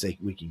equal as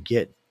we can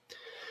get.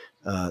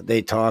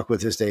 They talk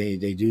with us. They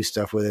do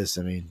stuff with us.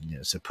 I mean,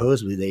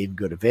 supposedly they even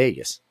go to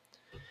Vegas.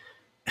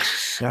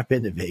 I've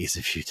been to Vegas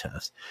a few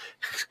times.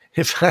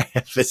 If I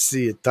ever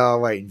see a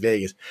tall white in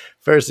Vegas,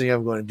 first thing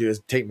I'm going to do is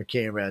take my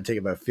camera out and take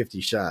about 50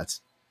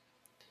 shots.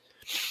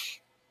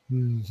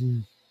 Mm-hmm.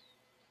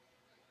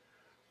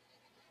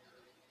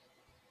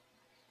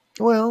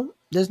 Well,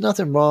 there's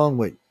nothing wrong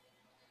with.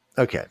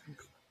 Okay,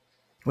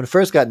 when I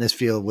first got in this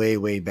field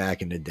way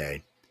back in the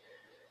day,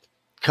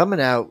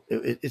 coming out,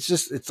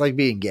 it's like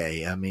being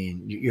gay. I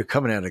mean, you're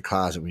coming out of the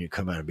closet when you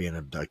come out of being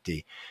an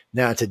abductee.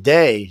 Now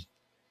today,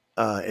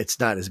 it's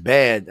not as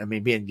bad. I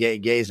mean, being gay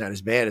is not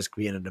as bad as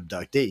being an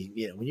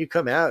abductee. When you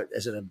come out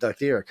as an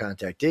abductee or a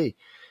contactee,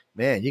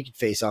 man, you can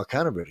face all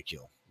kind of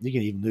ridicule. You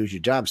can even lose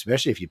your job,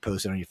 especially if you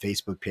post it on your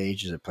Facebook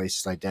pages or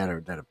places like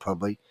that that are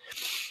public.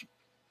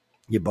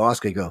 Your boss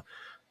could go,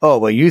 "Oh,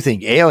 well, you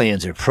think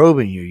aliens are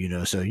probing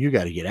you, so you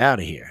got to get out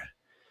of here."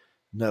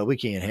 No, we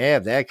can't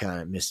have that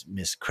kind of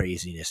miss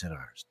craziness in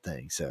our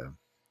thing. So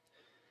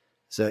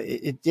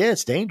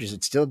it's dangerous.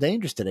 It's still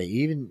dangerous today.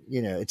 Even,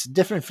 it's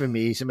different for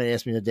me. Somebody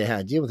asked me the day how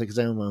I deal with it because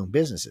I own my own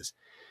businesses.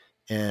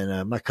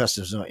 And my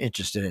customers are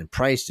interested in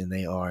price than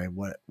they are in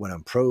what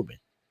I'm probing.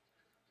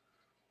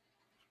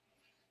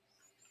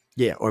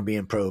 Yeah, or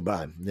being probed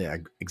by. Yeah,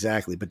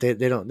 exactly. But they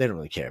don't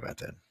really care about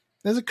that.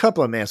 There's a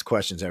couple of ask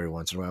questions every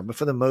once in a while, but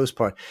for the most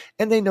part,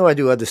 and they know I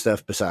do other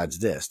stuff besides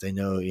this. They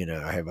know,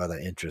 I have other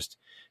interests,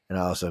 and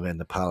I also am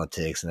into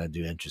politics, and I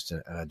do and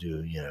I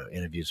do,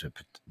 interviews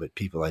with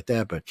people like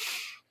that. But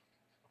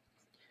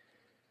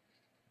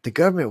the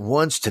government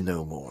wants to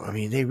know more. I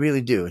mean, they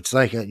really do. It's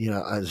like,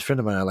 as a friend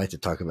of mine, I like to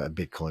talk about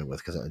Bitcoin with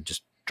because it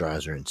just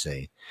drives her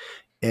insane.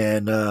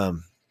 And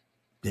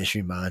this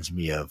reminds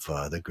me of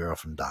the girl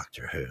from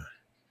Doctor Who.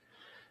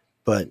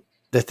 But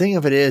the thing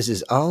of it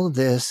is all of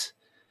this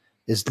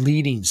is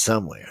leading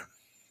somewhere.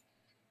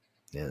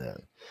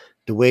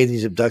 The way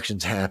these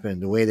abductions happen,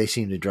 the way they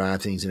seem to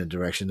drive things in a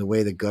direction, the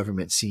way the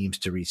government seems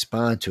to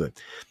respond to it.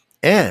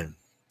 And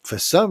for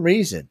some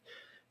reason,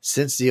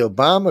 since the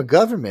Obama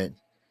government,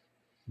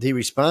 the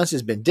response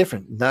has been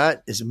different,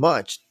 not as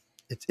much.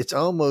 It's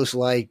almost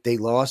like they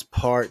lost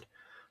part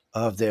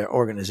of their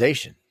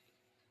organization.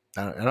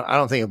 I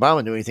don't think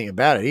Obama knew anything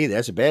about it either.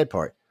 That's a bad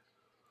part.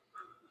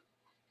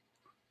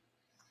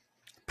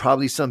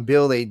 Probably some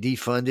bill they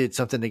defunded,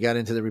 something they got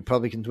into the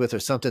Republicans with, or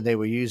something they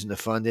were using to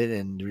fund it,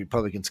 and the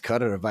Republicans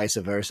cut it, or vice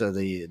versa.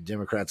 The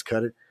Democrats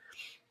cut it.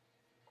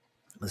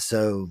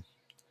 So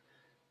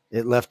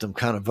it left them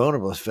kind of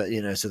vulnerable, so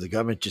the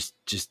government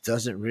just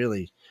doesn't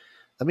really.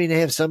 I mean, they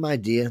have some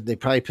idea. They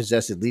probably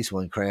possess at least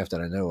one craft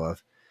that I know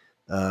of.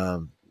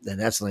 And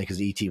that's only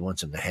because ET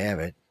wants them to have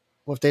it.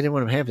 Well, if they didn't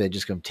want them to have it, they'd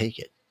just come take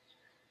it.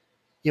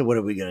 What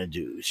are we going to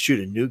do?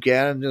 Shoot a nuke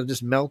at them? They'll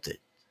just melt it.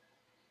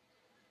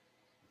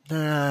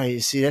 Nah,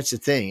 you see, that's the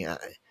thing.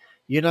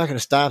 You're not going to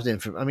stop them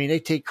from. I mean, they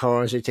take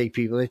cars, they take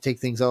people, they take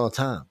things all the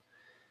time.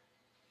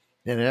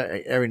 And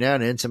every now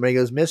and then, somebody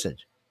goes missing.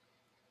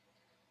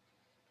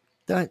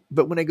 But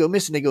when they go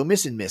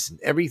missing, missing.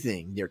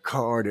 Everything, their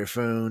car, their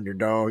phone, their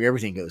dog,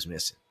 everything goes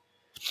missing.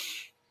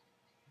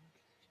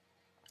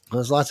 Well,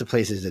 there's lots of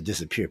places that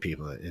disappear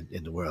people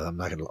in the world. I'm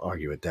not going to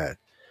argue with that.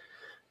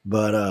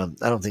 But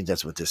I don't think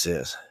that's what this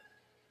is.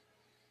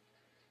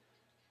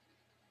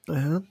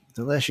 Well,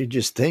 unless you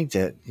just think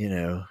that,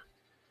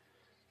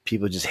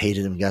 people just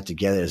hated them, got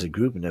together as a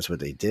group, and that's what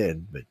they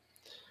did. But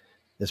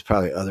there's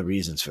probably other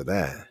reasons for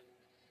that.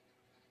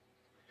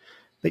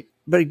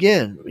 But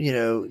again,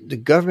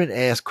 the government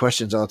asks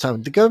questions all the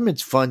time. The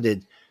government's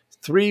funded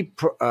 3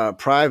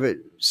 private,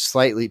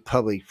 slightly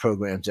public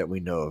programs that we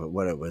know of.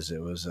 What it was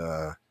what was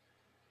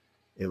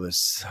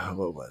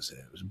it?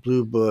 It was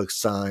Blue Book,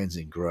 Signs,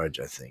 and Grudge,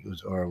 I think. It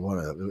was, or one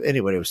of them.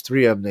 Anyway, it was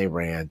 3 of them they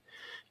ran.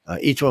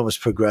 Each one was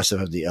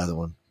progressive of the other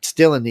one.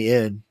 Still, in the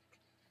end,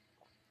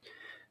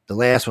 the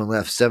last one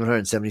left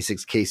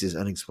 776 cases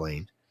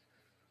unexplained.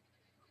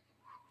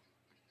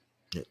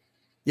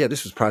 Yeah,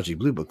 this was Project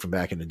Blue Book from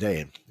back in the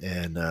day,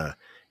 and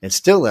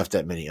still left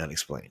that many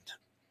unexplained.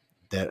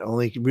 That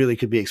only really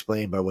could be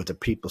explained by what the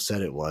people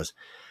said it was.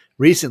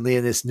 Recently,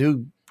 in this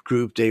new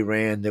group they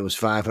ran, there was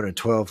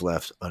 512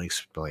 left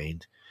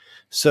unexplained.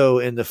 So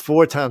in the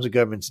 4 times the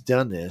government's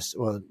done this,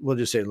 well, we'll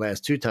just say the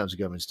last 2 times the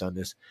government's done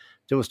this,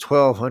 there was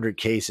 1,200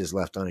 cases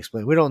left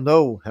unexplained. We don't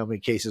know how many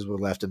cases were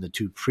left in the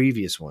 2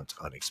 previous ones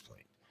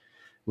unexplained.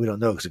 We don't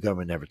know because the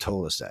government never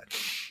told us that.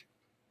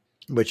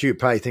 But you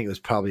probably think it was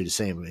probably the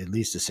same, at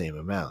least the same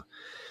amount.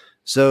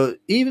 So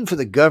even for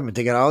the government,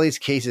 they got all these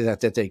cases out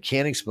that they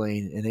can't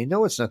explain, and they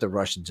know it's not the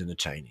Russians and the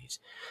Chinese.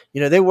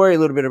 They worry a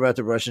little bit about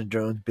the Russian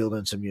drones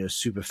building some,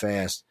 super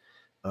fast,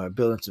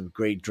 building some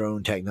great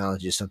drone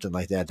technology or something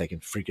like that can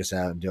freak us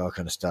out and do all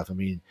kind of stuff. I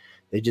mean,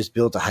 they just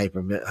built a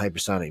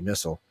hypersonic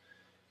missile.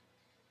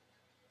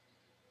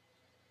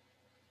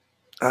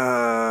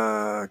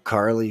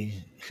 Carly,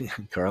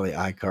 Carly,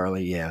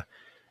 iCarly, yeah.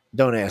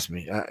 Don't ask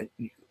me.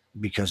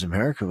 Because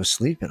America was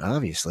sleeping,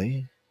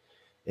 obviously.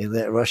 They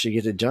let Russia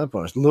get the jump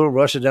on us. Little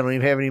Russia don't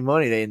even have any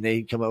money.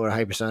 They come up with a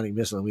hypersonic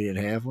missile and we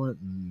didn't have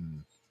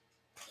one.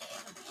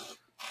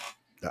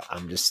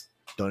 I'm just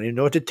don't even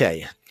know what to tell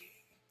you.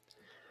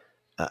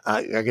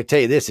 I could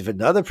tell you this: if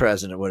another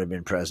president would have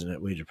been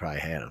president, we'd have probably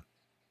had him.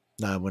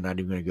 No, we're not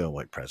even going to go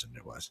what president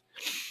it was.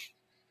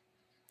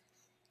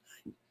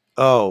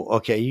 Oh,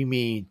 okay. You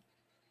mean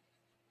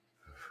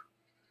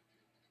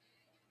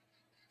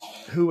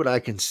who would I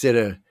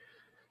consider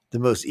the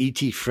most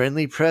ET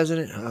friendly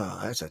president? Oh,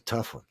 that's a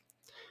tough one.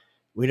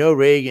 We know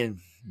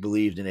Reagan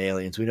believed in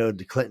aliens. We know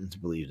the Clintons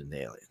believed in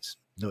aliens.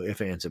 No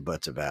ifs, ands, or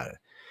buts about it.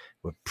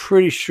 We're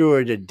pretty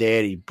sure that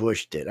Daddy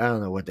Bush did. I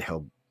don't know what the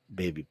hell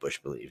Baby Bush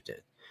believed in.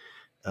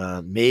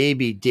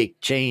 Maybe Dick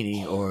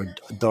Cheney or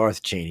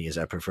Darth Cheney, as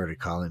I prefer to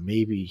call him.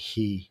 Maybe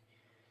he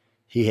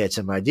had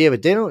some idea,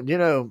 but they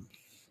don't.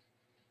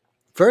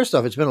 First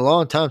off, it's been a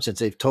long time since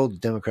they've told the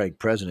Democratic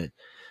president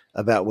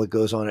about what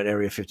goes on at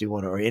Area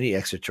 51 or any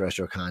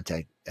extraterrestrial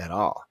contact at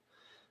all.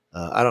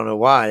 I don't know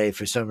why.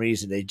 For some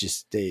reason, they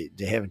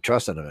haven't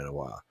trusted them in a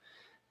while.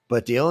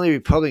 But the only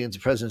Republicans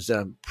and presidents that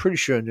I'm pretty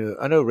sure knew,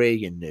 I know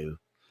Reagan knew,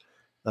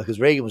 because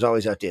Reagan was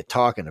always out there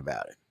talking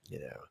about it.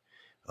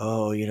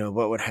 Oh,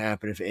 what would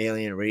happen if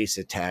alien race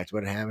attacked?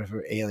 What would happen if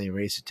an alien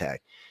race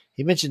attacked?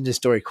 He mentioned this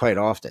story quite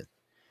often.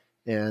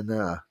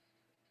 And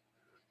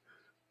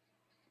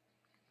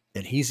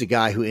he's the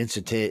guy who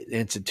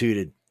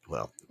instituted,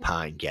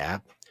 Pine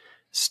Gap,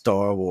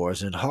 Star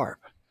Wars, and HARP.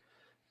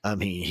 I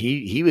mean,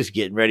 he was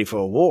getting ready for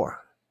a war,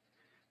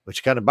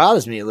 which kind of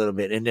bothers me a little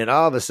bit. And then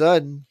all of a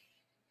sudden,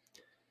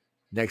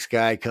 next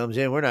guy comes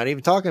in. We're not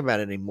even talking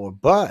about it anymore.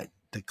 But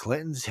the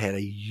Clintons had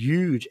a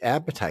huge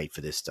appetite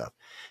for this stuff.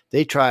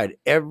 They tried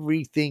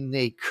everything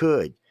they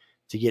could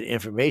to get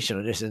information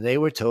on this, and they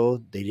were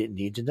told they didn't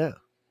need to know.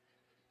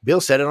 Bill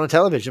said it on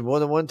television more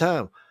than one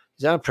time.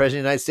 He said, I'm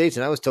president of the United States,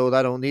 and I was told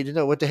I don't need to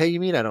know. What the hell you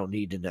mean I don't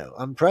need to know?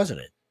 I'm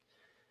president.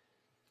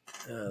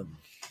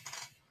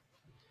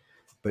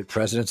 But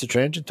presidents are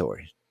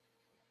transitory.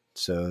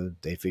 So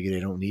they figure they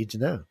don't need to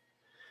know.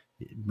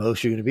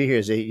 Most you're going to be here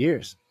is 8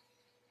 years,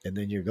 and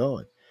then you're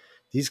going.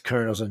 These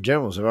colonels and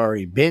generals have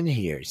already been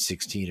here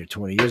 16 or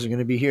 20 years. They're going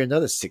to be here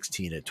another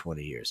 16 or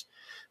 20 years.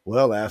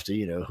 Well, after,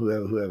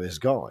 whoever is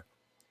gone.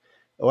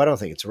 Oh, I don't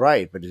think it's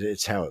right, but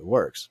it's how it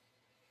works.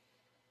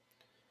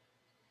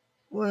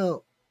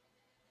 Well,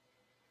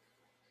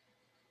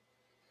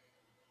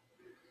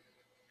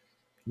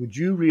 would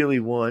you really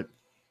want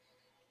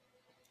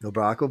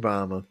Barack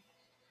Obama,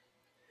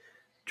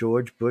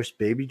 George Bush,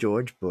 baby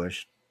George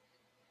Bush,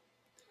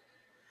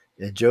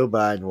 and Joe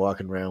Biden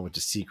walking around with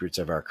the secrets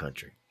of our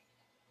country?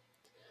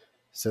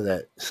 So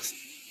that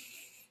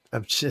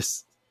I'm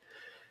just.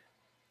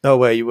 Oh,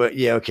 wait.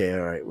 Yeah, okay,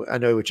 all right. I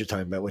know what you're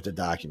talking about with the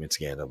document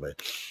scandal, but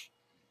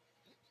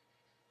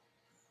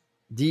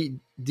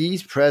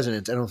these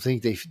presidents, I don't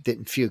think they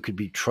didn't feel could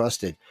be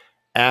trusted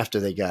after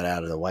they got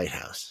out of the White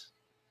House.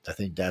 I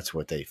think that's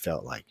what they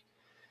felt like.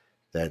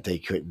 That they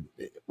couldn't.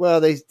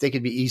 Well, they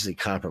could be easily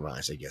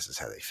compromised, I guess is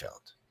how they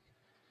felt.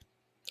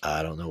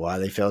 I don't know why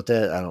they felt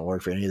that. I don't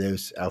work for any of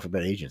those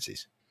alphabet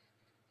agencies.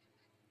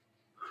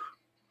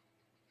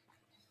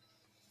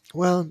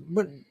 Well,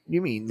 what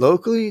you mean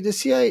locally? The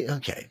CIA?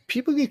 Okay,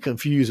 people get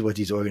confused what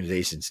these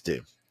organizations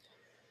do.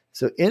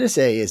 So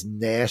NSA is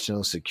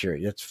national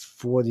security. That's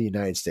for the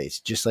United States,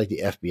 just like the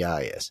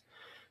FBI is.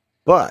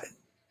 But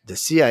the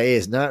CIA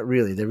is not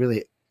really. They're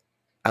really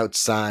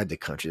outside the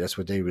country. That's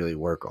what they really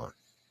work on.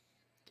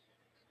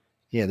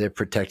 Yeah, they're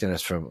protecting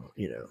us from,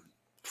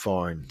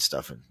 foreign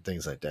stuff and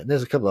things like that. And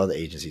there's a couple other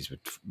agencies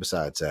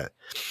besides that.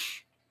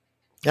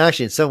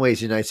 Actually, in some ways,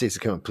 the United States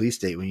become a police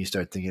state when you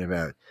start thinking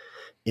about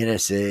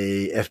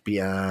NSA,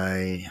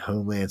 FBI,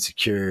 Homeland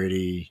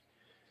Security,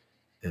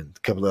 and a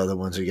couple of other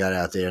ones we got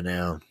out there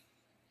now.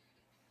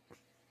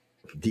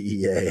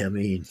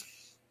 DEA,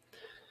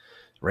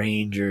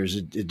 Rangers.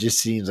 It just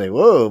seems like,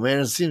 whoa, man.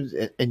 It seems,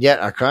 and yet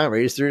our crime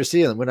rate is through the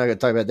ceiling. We're not going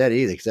to talk about that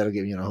either because that'll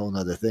give you a whole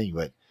other thing.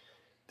 But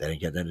that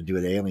ain't got nothing to do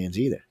with aliens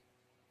either.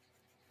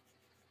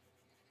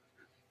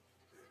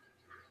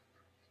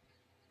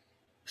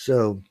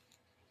 So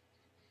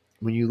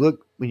when you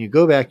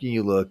go back and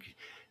you look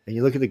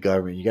at the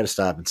government, you got to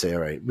stop and say, all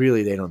right,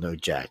 really, they don't know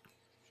jack.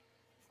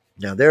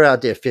 Now they're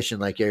out there fishing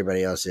like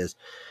everybody else is.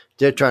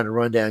 They're trying to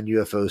run down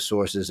UFO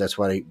sources. That's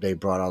why they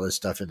brought all this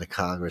stuff into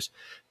Congress.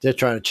 They're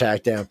trying to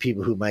track down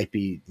people who might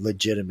be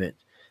legitimate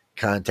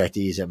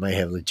contactees that might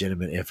have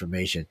legitimate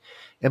information.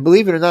 And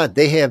believe it or not,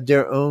 they have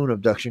their own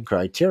abduction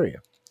criteria.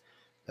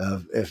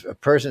 If a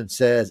person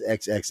says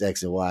X, X,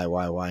 X, and Y,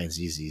 Y, Y, and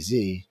Z, Z,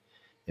 Z,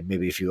 and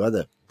maybe a few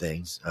other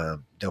things,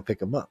 they'll pick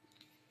them up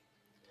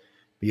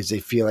because they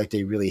feel like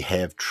they really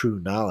have true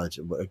knowledge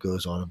of what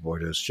goes on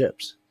aboard those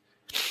ships.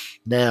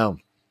 Now,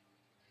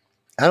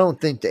 I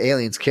don't think the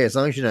aliens care. As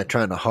long as you're not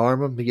trying to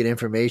harm them to get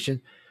information,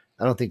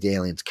 I don't think the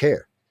aliens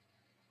care.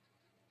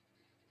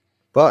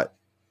 But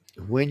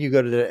when you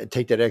go to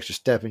take that extra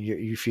step and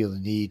you feel the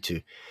need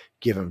to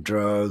give them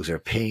drugs or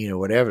pain or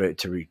whatever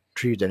to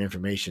retrieve that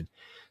information,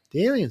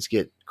 the aliens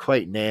get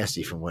quite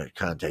nasty from what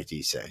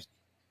contactees say.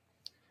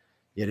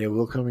 Yeah, they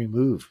will come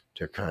remove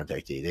their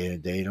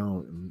contactee. They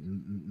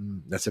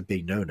don't. That's a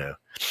big no. No.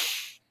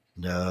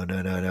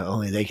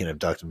 Only they can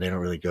abduct them. They don't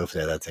really go for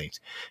that other things.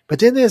 But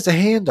then there's the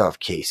handoff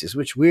cases,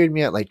 which weird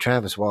me out, like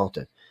Travis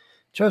Walton.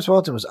 Travis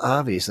Walton was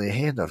obviously a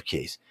handoff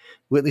case.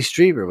 Whitley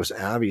Strieber was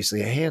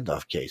obviously a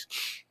handoff case.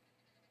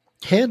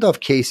 Handoff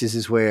cases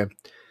is where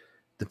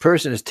the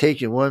person is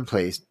taken one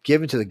place,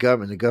 given to the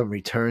government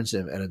returns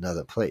them at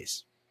another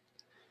place.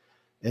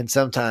 And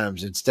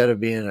sometimes, instead of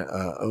being an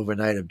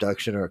overnight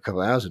abduction or a couple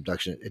hours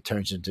abduction, it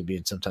turns into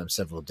being sometimes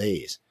several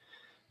days.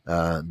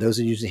 Those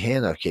are usually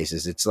handoff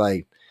cases. It's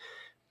like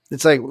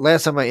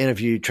last time I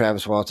interviewed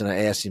Travis Walton,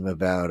 I asked him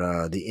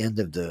about the end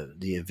of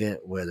the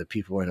event where the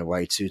people were in the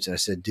white suits, and I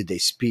said, "Did they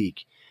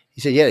speak?" He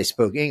said, "Yeah, they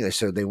spoke English,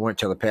 so they weren't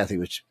telepathic,"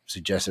 which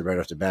suggested right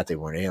off the bat they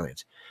weren't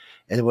aliens.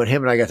 And when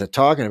him and I got to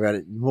talking about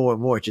it, more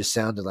and more, it just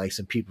sounded like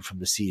some people from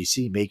the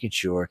CDC making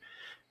sure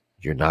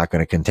you're not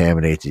going to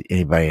contaminate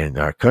anybody in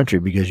our country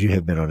because you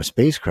have been on a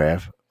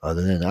spacecraft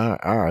other than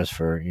ours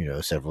for,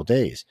 several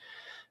days.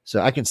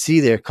 So I can see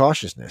their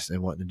cautiousness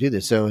and wanting to do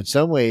this. So in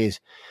some ways,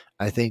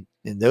 I think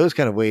in those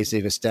kind of ways,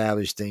 they've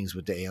established things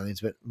with the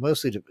aliens, but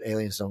mostly the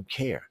aliens don't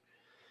care.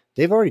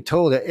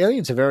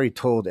 Aliens have already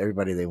told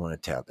everybody they want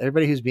to tell.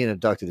 Everybody who's being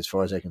abducted, as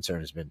far as I'm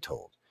concerned, has been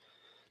told.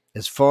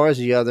 As far as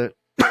the other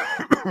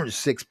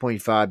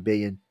 6.5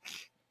 billion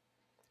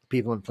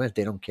people on the planet,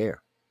 they don't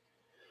care.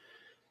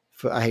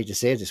 I hate to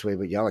say it this way,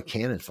 but y'all are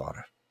cannon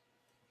fodder.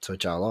 That's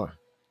what y'all are.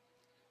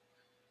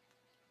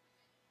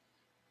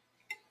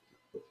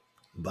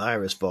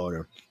 Virus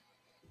fodder.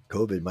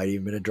 COVID might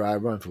even been a dry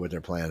run for what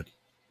they're planning.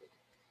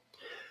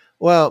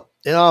 Well,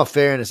 in all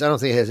fairness, I don't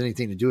think it has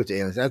anything to do with the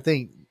aliens. I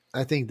think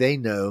they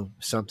know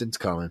something's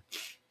coming.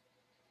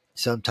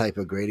 Some type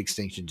of great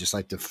extinction, just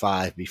like the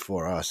 5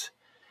 before us.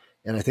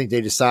 And I think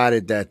they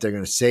decided that they're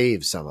going to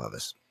save some of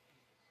us.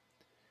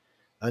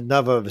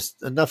 Enough of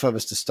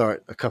us to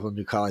start a couple of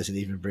new colonies and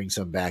even bring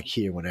some back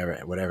here whenever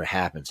whatever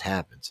happens.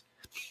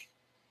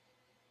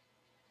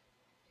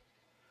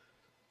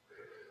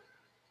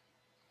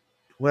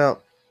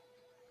 Well,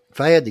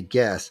 if I had to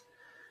guess,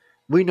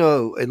 we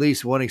know at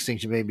least one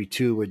extinction, maybe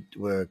 2,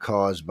 were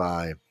caused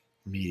by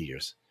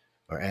meteors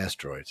or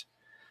asteroids.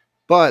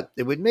 But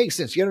it would make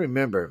sense. You got to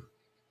remember,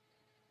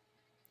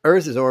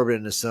 Earth is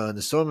orbiting the sun.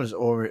 The sun is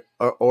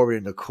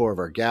orbiting the core of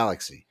our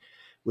galaxy,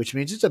 which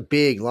means it's a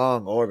big,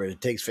 long orbit.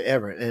 It takes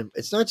forever. And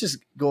it's not just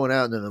going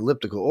out in an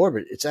elliptical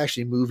orbit. It's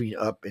actually moving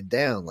up and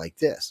down like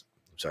this.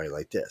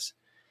 Like this.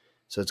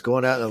 So it's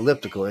going out in an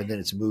elliptical, and then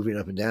it's moving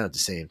up and down at the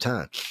same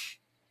time.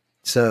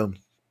 So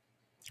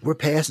we're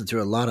passing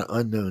through a lot of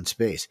unknown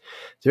space.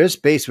 There's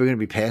space we're going to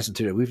be passing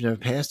through that we've never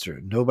passed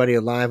through. Nobody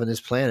alive on this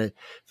planet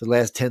for the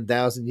last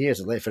 10,000 years,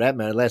 for that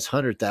matter, the last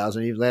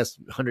 100,000, even the last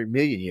 100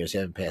 million years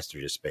haven't passed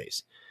through this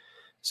space.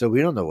 So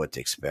we don't know what to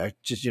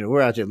expect. Just,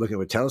 we're out there looking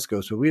with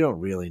telescopes, but we don't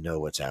really know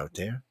what's out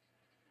there.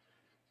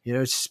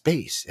 It's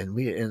space. And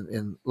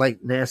and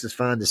like NASA's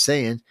fond of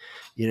saying,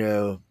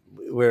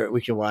 where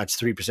we can watch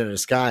 3% of the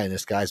sky, and the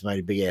sky's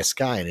mighty big ass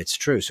sky, and it's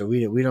true. So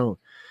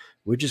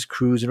we're just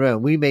cruising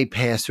around. We may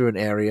pass through an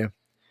area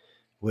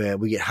where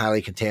we get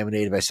highly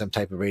contaminated by some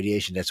type of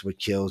radiation. That's what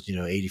kills,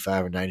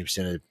 85 or 90%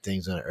 of the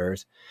things on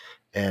Earth.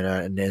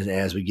 And then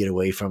as we get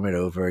away from it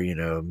over,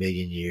 a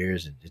million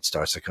years, and it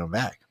starts to come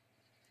back.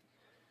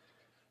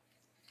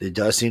 It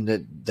does seem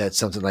that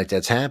something like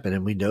that's happened.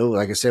 And we know,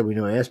 like I said, we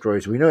know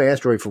asteroids. We know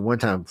asteroid for one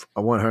time,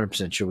 I'm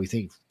 100% sure. We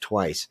think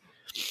twice.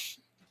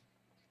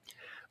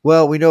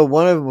 Well, we know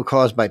one of them was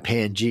caused by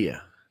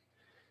Pangea.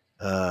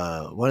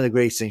 One of the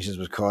great extinctions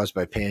was caused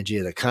by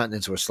Pangea. The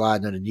continents were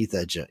sliding underneath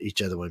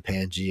each other when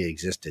Pangea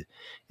existed.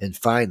 And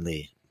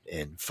finally,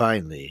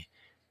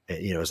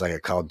 it was like a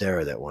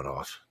caldera that went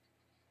off.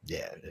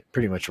 Yeah, it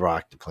pretty much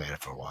rocked the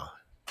planet for a while.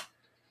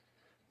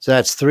 So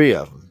that's 3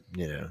 of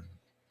them,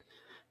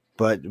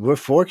 But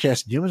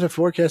humans are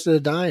forecasted to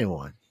die in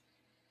one.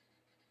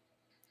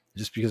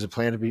 Just because the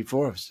planet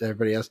before us,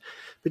 everybody else.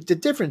 But the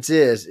difference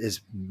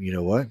is,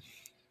 what?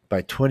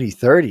 By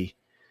 2030,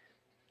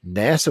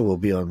 NASA will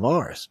be on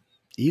Mars.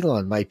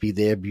 Elon might be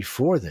there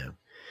before them.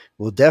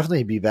 We'll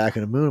definitely be back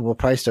on the moon. We'll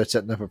probably start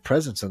setting up a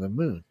presence on the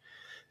moon.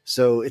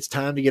 So it's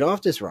time to get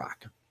off this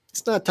rock.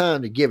 It's not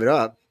time to give it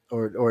up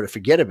or to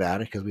forget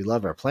about it because we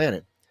love our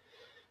planet.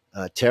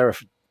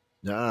 Terra's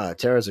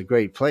a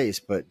great place,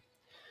 but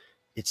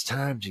it's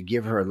time to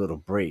give her a little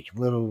break, a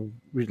little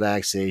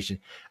relaxation.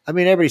 I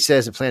mean, everybody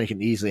says the planet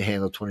can easily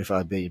handle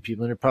 25 billion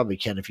people, and it probably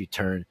can if you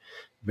turn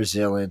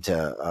Brazil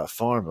into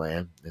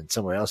farmland and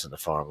somewhere else in the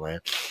farmland,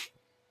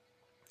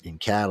 in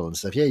cattle and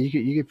stuff. Yeah,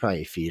 you could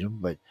probably feed them,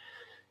 but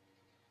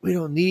we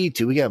don't need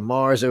to. We got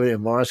Mars over there.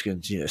 Mars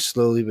can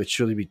slowly but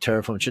surely be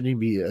terraformed. It shouldn't even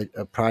be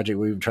a project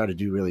we even try to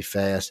do really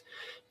fast.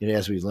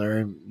 As we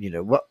learn,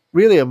 what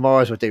really on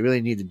Mars, what they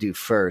really need to do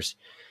first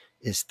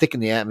is thicken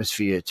the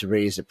atmosphere to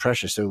raise the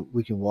pressure so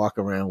we can walk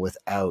around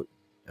without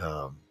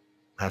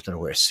have to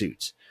wear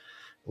suits.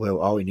 Well,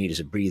 all we need is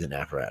a breathing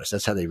apparatus.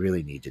 That's how they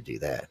really need to do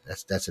that.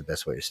 That's the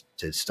best way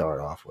to start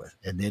off with,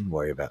 and then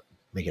worry about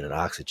making it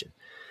oxygen.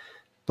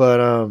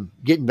 But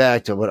getting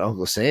back to what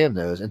Uncle Sam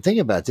knows, and think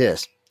about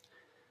this: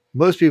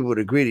 most people would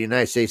agree the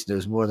United States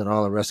knows more than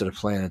all the rest of the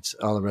planets,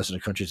 all the rest of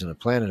the countries on the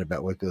planet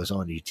about what goes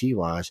on ET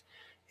wise,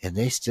 and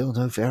they still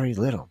know very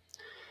little.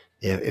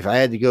 If I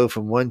had to go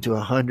from 1 to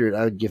 100,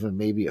 I would give them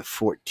maybe a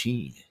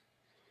 14.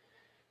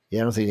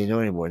 Yeah, I don't think they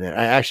know any more than that.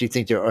 I actually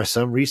think there are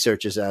some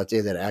researchers out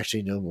there that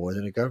actually know more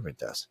than the government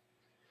does.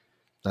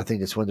 I think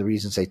that's one of the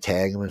reasons they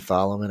tag them and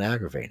follow them and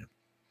aggravate them.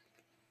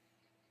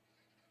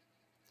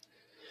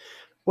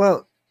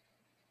 Well,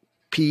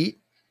 Pete,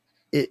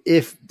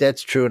 if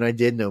that's true and I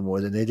did know more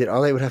than they did,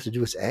 all I would have to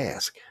do is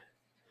ask.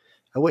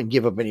 I wouldn't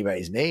give up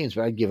anybody's names,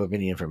 but I'd give up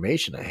any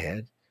information I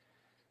had.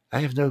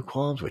 I have no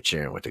qualms with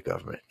sharing with the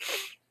government.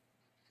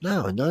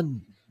 No,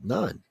 none.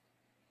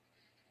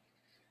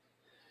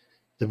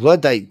 The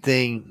Bloodite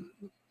thing,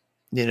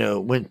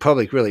 went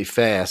public really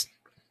fast,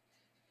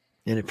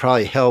 and it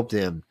probably helped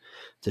them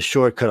to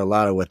shortcut a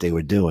lot of what they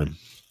were doing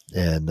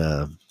and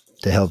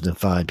to help them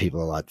find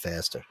people a lot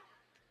faster.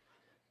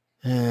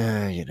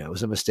 It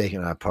was a mistake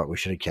on our part. We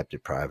should have kept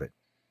it private.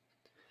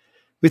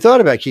 We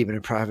thought about keeping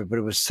it private, but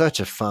it was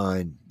such a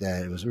fine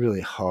that it was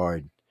really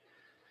hard.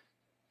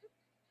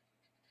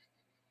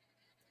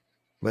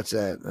 What's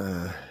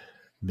that?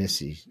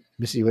 Missy,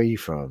 where are you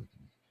from?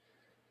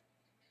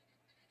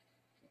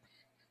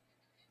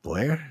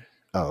 Where?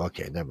 Oh,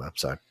 okay. Never mind. I'm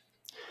sorry.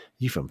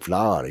 You from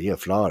Florida. You're a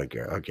Florida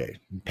girl. Okay.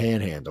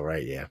 Panhandle,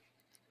 right?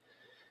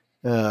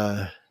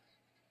 Yeah.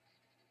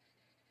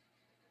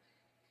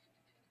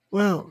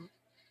 Well,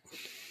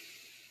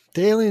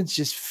 the aliens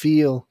just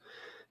feel,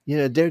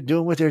 they're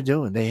doing what they're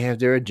doing. They have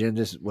their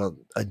agendas,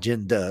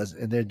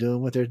 and they're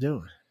doing what they're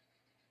doing.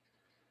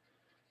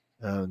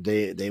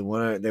 They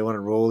want to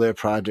roll their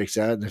projects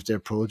out, and if their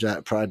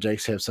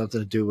projects have something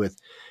to do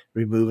with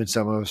removing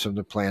some of us from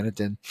the planet,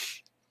 then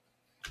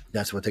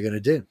that's what they're going to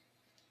do.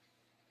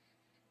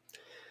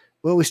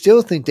 Well, we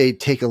still think they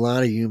take a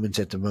lot of humans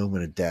at the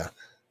moment of death.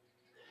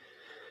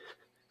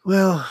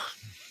 Well,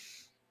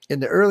 in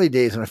the early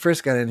days, when I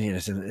first got in here,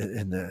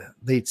 in the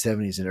late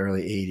 70s and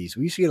early 80s,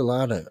 we used to get a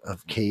lot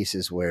of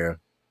cases where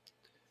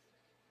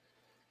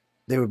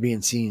they were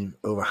being seen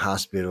over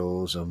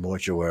hospitals or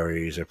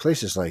mortuaries or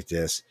places like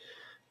this,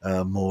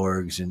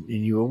 morgues, and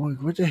you were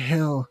wondering, what the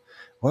hell?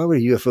 Why would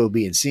a UFO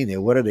being seen there?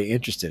 What are they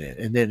interested in?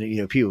 And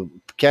then, people,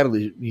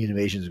 catalytic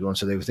innovations going,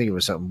 so they were thinking it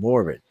was something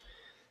morbid.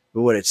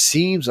 But what it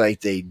seems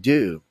like they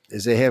do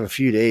is they have up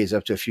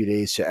to a few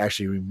days to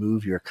actually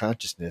remove your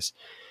consciousness,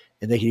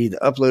 and they can either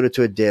upload it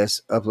to a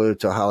disk, upload it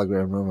to a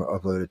hologram room, or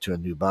upload it to a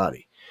new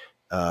body.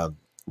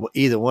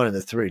 Either one of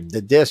the three.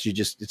 The disk,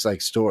 it's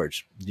like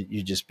storage.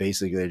 You just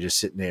basically, they're just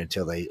sitting there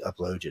until they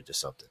upload you to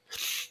something.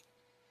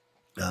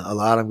 A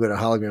lot of them go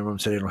to hologram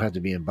rooms so they don't have to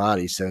be in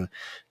bodies. So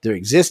they're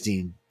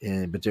existing,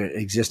 but they're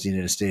existing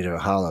in a state of a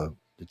hollow.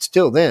 It's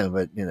still them,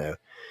 but, and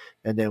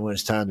then when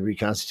it's time to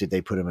reconstitute,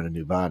 they put them in a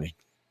new body.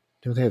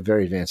 They have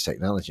very advanced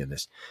technology in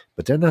this,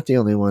 but they're not the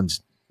only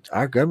ones.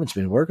 Our government's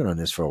been working on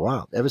this for a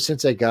while. Ever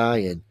since that guy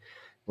in,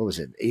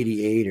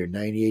 88 or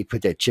 98,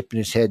 put that chip in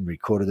his head and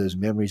recorded those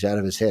memories out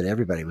of his head.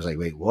 Everybody was like,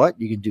 wait, what?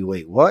 You can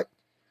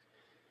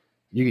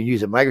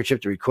use a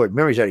microchip to record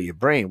memories out of your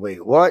brain.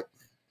 Wait, what?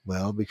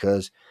 Well,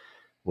 because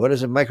what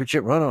does a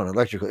microchip run on?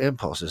 Electrical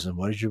impulses. And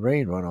what does your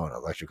brain run on?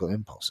 Electrical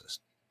impulses.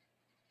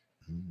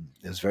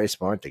 It was very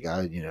smart. The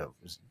guy,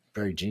 was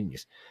very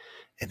genius.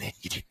 And then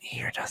you didn't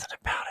hear nothing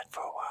about it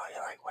for a while.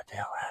 You're like, what the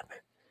hell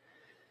happened?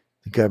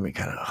 The government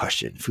kind of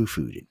hushed it and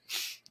foo-fooed it.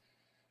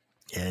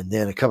 And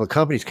then a couple of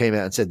companies came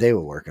out and said they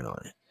were working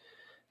on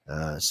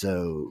it.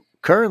 So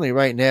currently,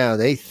 right now,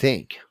 they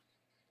think,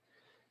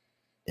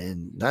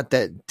 in not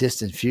that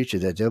distant future,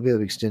 that they'll be able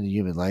to extend the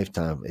human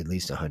lifetime at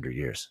least 100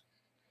 years.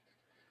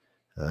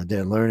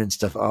 They're learning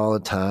stuff all the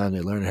time.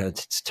 They're learning how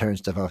to turn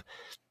stuff off.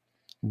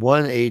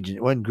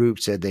 One group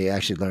said they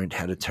actually learned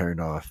how to turn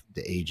off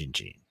the aging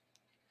gene.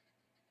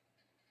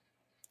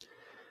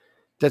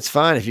 That's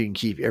fine if you can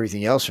keep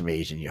everything else from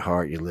aging, your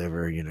heart, your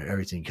liver,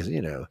 everything, because,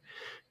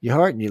 your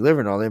heart and your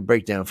liver and all that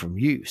break down from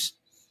use.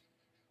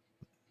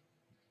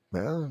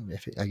 Well,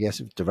 I guess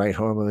if the right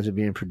hormones are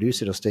being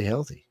produced, it'll stay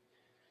healthy.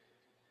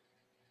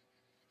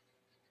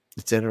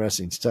 It's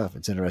interesting stuff.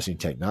 It's interesting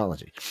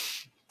technology.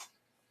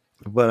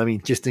 But,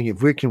 just think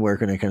if we can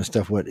work on that kind of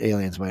stuff, what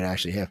aliens might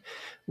actually have.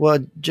 Well,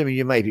 Jimmy,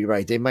 you might be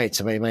right.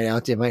 Somebody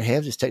out there might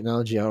have this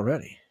technology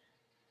already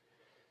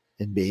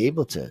and be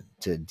able to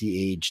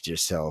de-age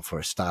themselves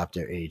or stop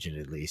their aging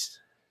at least.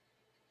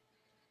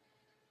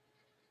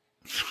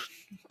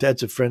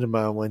 That's a friend of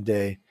mine one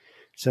day.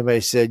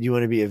 Somebody said, you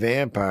want to be a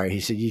vampire?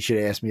 He said, you should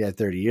have asked me that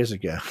 30 years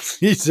ago.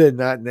 He said,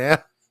 not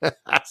now.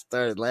 I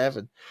started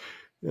laughing.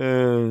 He's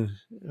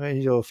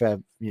an old fat,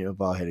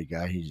 bald-headed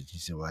guy. He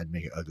said, well, I'd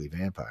make an ugly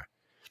vampire.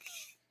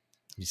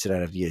 He said,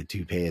 I'd have to get a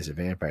toupee as a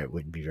vampire. It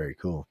wouldn't be very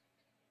cool.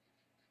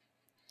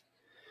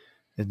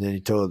 And then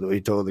he told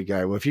the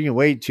guy, well, if you can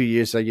wait 2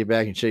 years till I get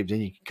back in shape, then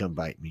you can come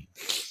bite me.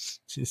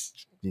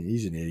 Just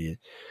He's an idiot.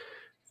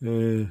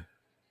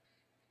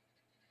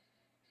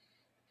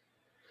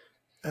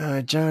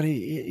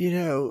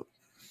 Johnny,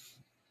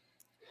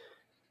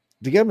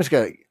 the government's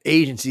got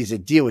agencies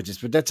that deal with this,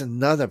 but that's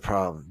another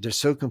problem. They're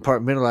so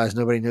compartmentalized,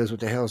 nobody knows what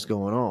the hell's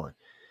going on.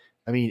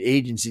 I mean,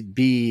 agency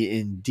B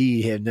and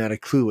D have not a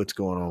clue what's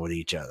going on with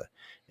each other.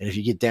 And if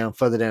you get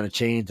further down the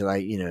chain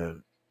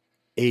to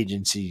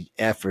agency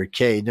F or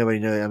K, nobody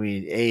knows. I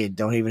mean, A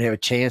don't even have a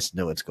chance to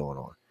know what's going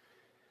on.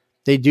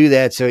 They do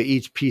that so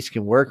each piece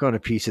can work on a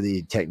piece of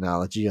the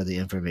technology or the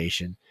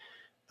information,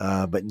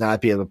 but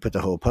not be able to put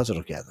the whole puzzle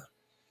together.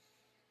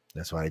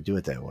 That's why I do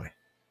it that way.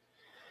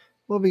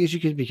 Well, because you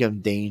can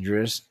become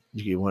dangerous.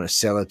 You want to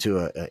sell it to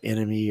an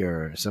enemy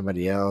or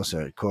somebody else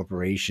or a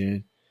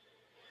corporation.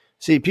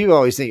 See, people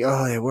always think,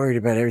 oh, they're worried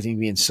about everything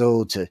being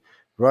sold to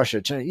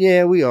Russia, China.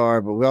 Yeah, we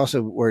are, but we're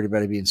also worried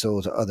about it being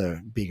sold to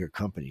other bigger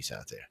companies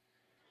out there.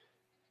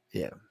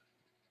 Yeah.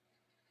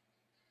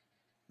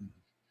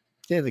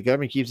 Yeah, the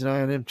government keeps an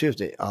eye on them too if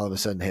they all of a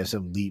sudden have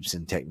some leaps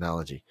in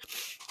technology.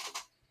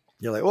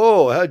 You're like,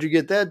 oh, how'd you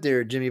get that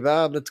there, Jimmy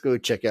Bob? Let's go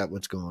check out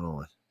what's going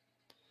on.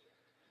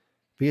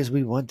 Because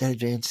we want that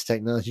advanced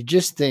technology.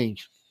 Just think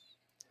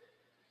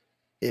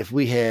if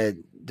we had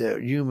the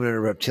human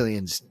or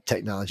reptilians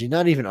technology,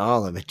 not even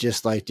all of it,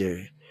 just like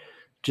their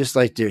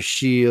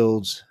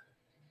shields,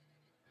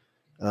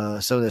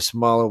 some of the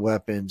smaller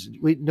weapons.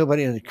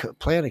 Nobody on the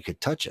planet could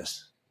touch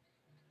us.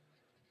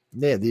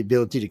 They have the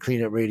ability to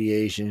clean up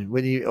radiation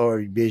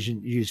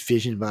use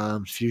fusion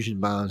bombs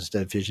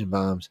instead of fission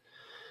bombs.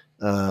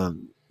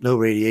 No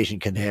radiation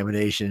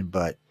contamination,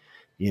 but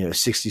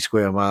 60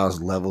 square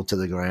miles level to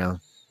the ground.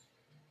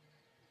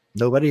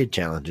 Nobody would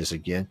challenge us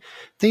again.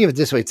 Think of it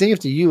this way. Think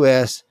if the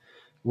U.S.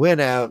 went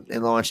out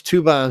and launched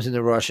 2 bombs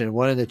into Russia and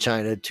 1 into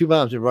China. 2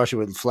 bombs in Russia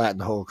would flatten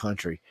the whole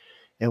country,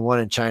 and 1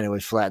 in China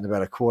would flatten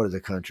about a quarter of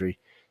the country.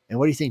 And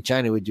what do you think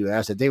China would do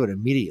after? They would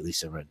immediately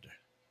surrender.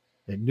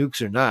 And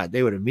nukes or not,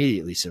 they would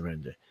immediately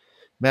surrender.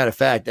 Matter of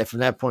fact, that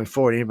from that point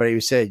forward, anybody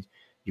who said,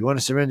 you want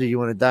to surrender, you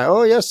want to die?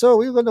 Oh, yes, so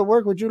we're going to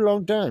work with you a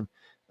long time.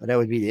 Well, that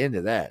would be the end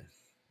of that.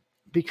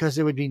 Because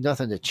there would be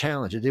nothing to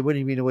challenge it. There wouldn't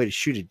even be a way to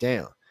shoot it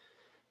down.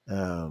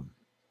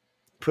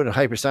 Put a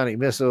hypersonic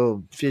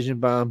missile, fission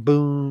bomb,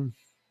 boom,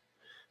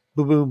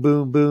 boom, boom,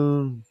 boom,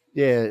 boom.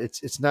 Yeah,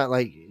 it's not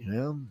like,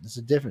 it's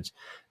a difference.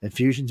 And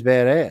fusion's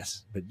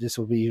badass, but this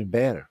will be even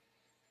better.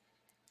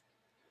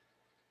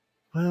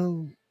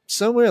 Well,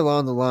 somewhere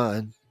along the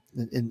line,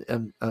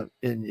 and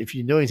if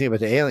you know anything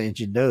about the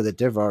aliens, you know that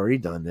they've already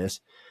done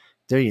this.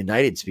 They're a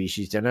united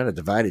species. They're not a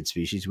divided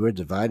species. We're a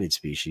divided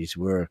species.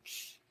 We're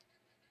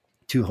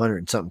 200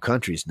 and something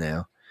countries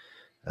now.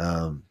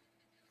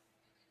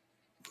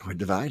 We're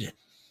divided.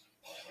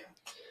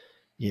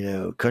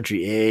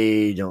 Country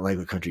A don't like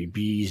what country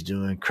B is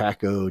doing.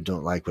 Krakow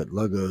don't like what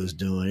Lugo's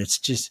doing. It's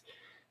just,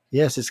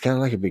 yes, it's kind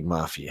of like a big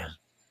mafia.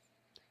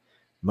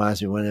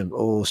 Reminds me of one of them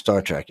old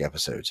Star Trek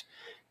episodes.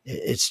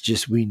 It's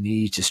just we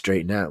need to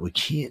straighten out. We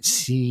can't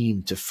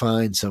seem to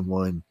find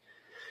someone.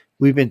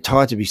 We've been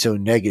taught to be so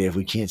negative.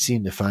 We can't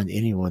seem to find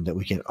anyone that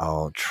we can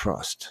all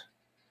trust.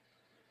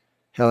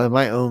 Hell, in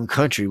my own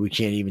country, we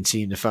can't even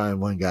seem to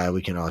find one guy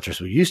we can all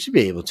trust. We used to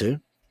be able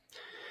to.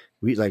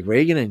 We like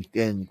Reagan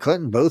and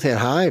Clinton both had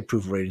high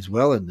approval ratings,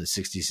 well in the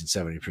 60s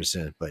and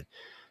 70%. But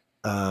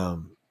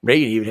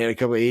Reagan even had a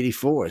couple of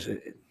 84s.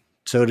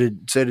 So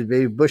did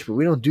Baby Bush, but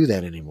we don't do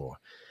that anymore.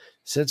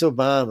 Since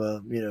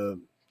Obama,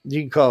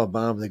 you can call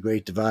Obama the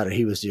Great Divider.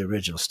 He was the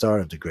original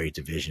start of the Great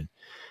Division.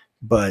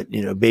 But,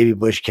 Baby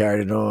Bush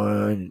carried it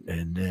on.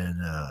 And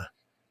then,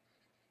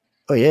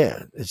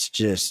 it's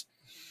just,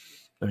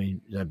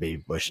 not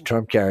Baby Bush.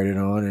 Trump carried it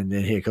on. And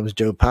then here comes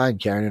Joe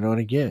Biden carrying it on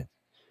again.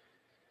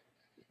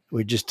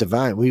 We're just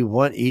divided. We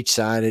want each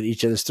side at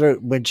each other's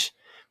throat, which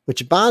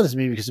bothers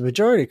me because the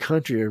majority of the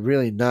country are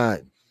really not,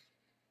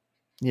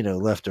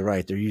 left or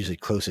right. They're usually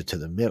closer to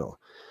the middle.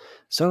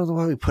 So I don't know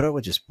why we put up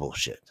with this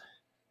bullshit.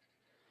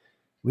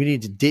 We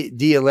need to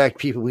de-elect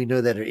people we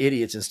know that are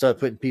idiots and start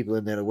putting people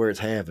in there where it's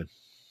happening.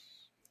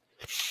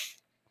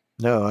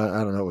 No,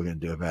 I don't know what we're going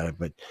to do about it,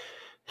 but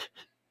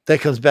that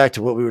comes back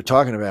to what we were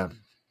talking about.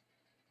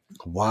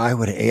 Why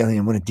would an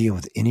alien want to deal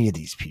with any of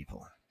these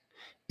people?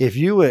 If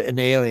you were an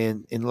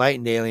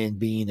enlightened alien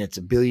being that's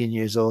 1 billion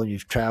years old, and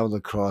you've traveled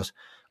across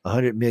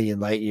 100 million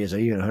light years or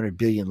even 100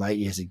 billion light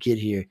years to get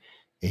here,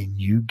 and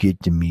you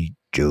get to meet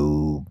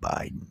Joe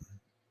Biden.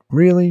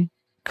 Really?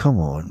 Come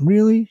on,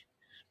 really?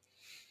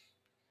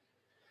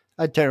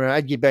 I'd turn around,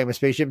 I'd get back in my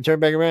spaceship and turn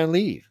back around and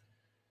leave.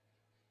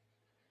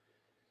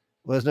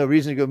 Well, there's no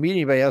reason to go meet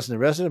anybody else in the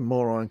rest of the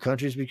moron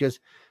countries because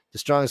the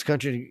strongest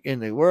country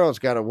in the world's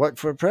got a what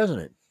for a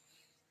president?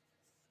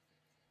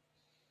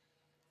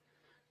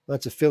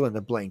 That's a fill in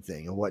the blank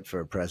thing. A what for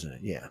a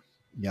president? Yeah.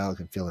 Y'all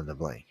can fill in the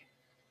blank.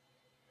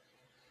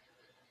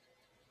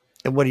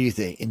 And what do you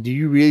think? And do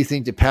you really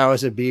think the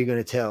powers that be are going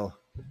to tell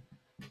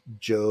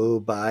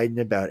Joe Biden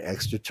about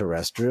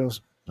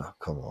extraterrestrials? Oh,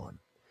 come on.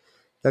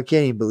 I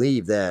can't even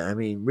believe that.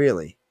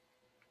 Really.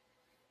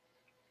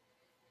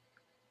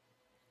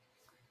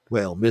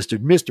 Well, Mr.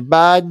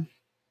 Biden,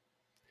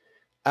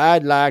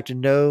 I'd like to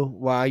know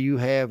why you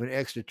have an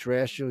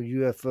extraterrestrial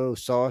UFO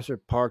saucer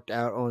parked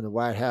out on the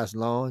White House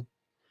lawn.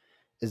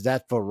 Is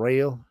that for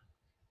real?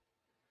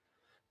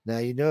 Now,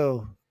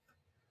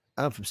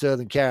 I'm from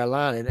Southern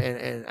Carolina,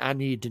 and I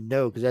need to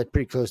know because that's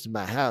pretty close to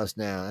my house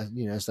now.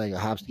 It's like a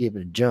hop, skip,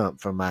 and a jump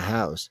from my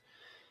house.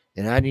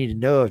 And I need to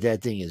know if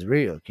that thing is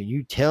real. Can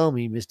you tell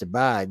me, Mr.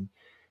 Biden,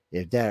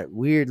 if that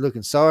weird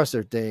looking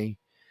saucer thing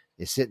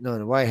is sitting on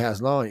the White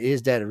House lawn?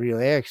 Is that a real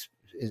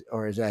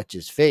or is that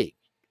just fake?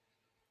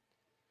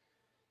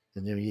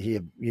 And then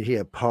you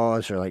hear a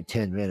pause for like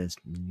 10 minutes.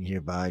 And you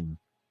hear Biden.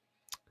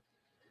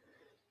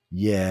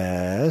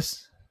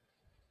 Yes.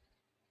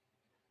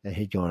 And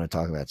he's going to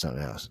talk about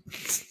something else.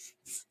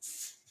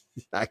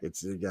 I can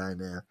see the guy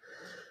now.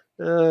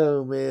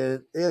 Oh,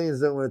 man.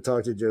 Aliens don't want to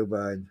talk to Joe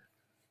Biden.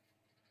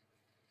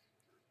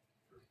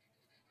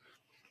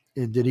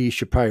 And Denise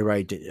should probably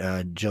write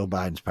that Joe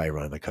Biden's probably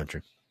running the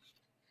country.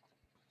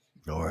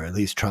 Or at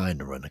least trying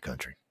to run the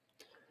country.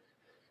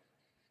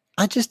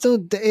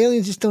 The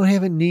aliens just don't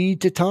have a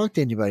need to talk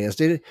to anybody else.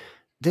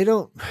 They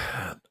don't,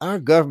 our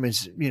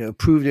governments,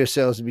 prove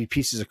themselves to be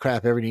pieces of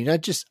crap every day.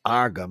 Not just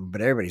our government,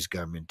 but everybody's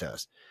government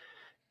does.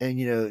 And,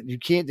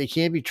 they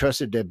can't be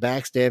trusted. They're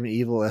backstabbing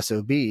evil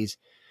SOBs.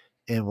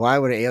 And why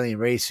would an alien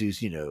race who's,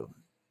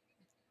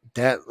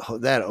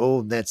 that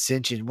old and that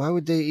sentient, why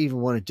would they even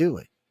want to do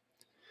it?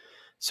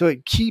 So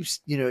it keeps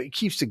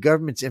the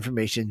government's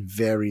information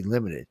very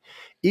limited.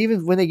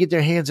 Even when they get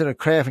their hands on a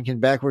craft and can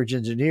backwards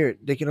engineer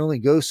it, they can only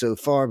go so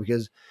far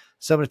because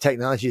some of the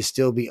technology is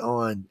still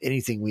beyond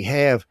anything we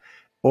have,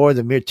 or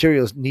the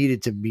materials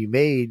needed to be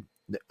made,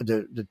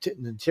 the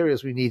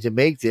materials we need to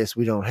make this,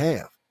 we don't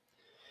have.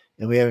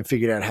 And we haven't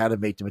figured out how to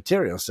make the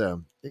material.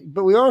 So,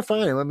 but we are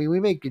fine. I mean, we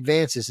make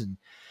advances in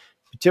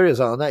materials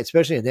all night,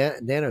 especially in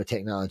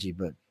nanotechnology,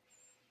 but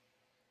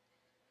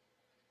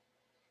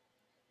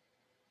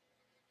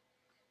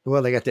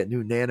well, they got that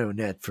new nano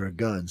net for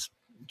guns,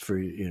 for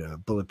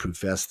bulletproof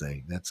vest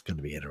thing. That's going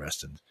to be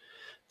interesting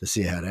to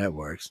see how that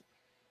works.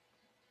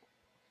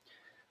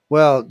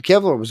 Well,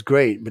 Kevlar was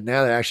great, but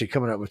now they're actually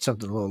coming up with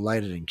something a little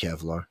lighter than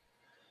Kevlar.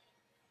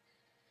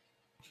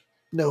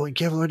 No, and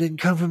Kevlar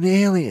didn't come from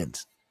the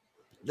aliens.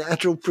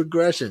 Natural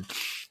progression.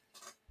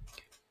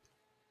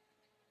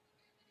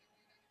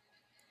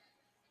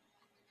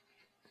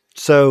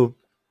 So,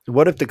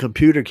 what if the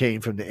computer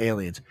came from the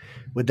aliens?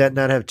 Would that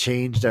not have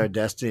changed our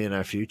destiny and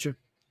our future?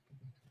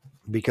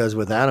 Because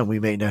without them,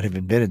 we may not have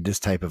invented this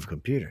type of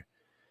computer.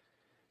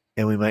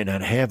 And we might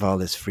not have all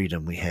this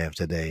freedom we have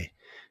today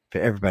for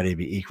everybody to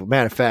be equal.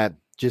 Matter of fact,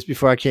 just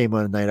before I came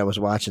on tonight, I was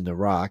watching The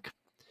Rock.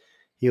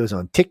 He was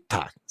on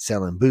TikTok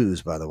selling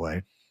booze, by the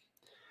way.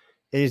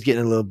 And he was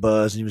getting a little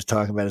buzz, and he was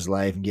talking about his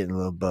life and getting a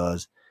little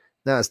buzz.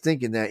 Now, I was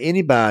thinking that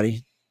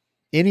anybody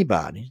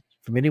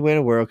from anywhere in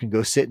the world can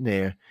go sit in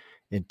there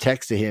and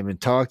text to him and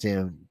talk to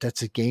him.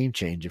 That's a game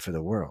changer for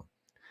the world.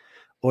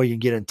 Or you can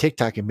get on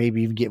TikTok and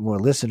maybe even get more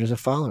listeners and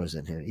followers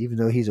than him, even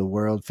though he's a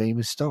world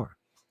famous star.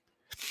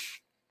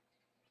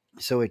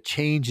 So it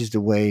changes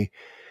the way,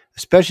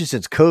 especially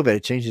since COVID,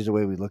 it changes the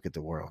way we look at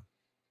the world.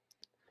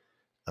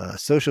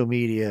 Social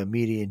media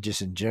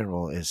just in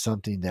general is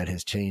something that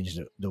has changed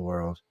the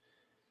world.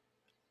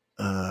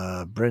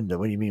 Brenda,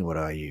 what do you mean what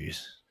I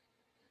use?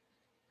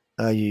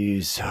 I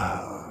use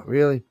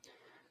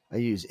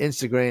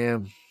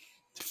Instagram,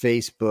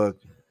 Facebook,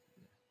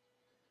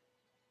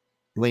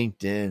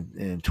 LinkedIn,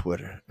 and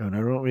Twitter. And I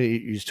don't really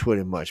use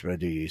Twitter much, but I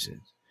do use it.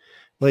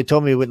 Well, they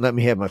told me it wouldn't let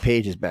me have my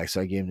pages back,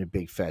 so I gave them the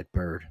big fat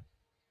bird.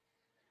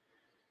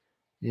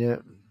 Yeah.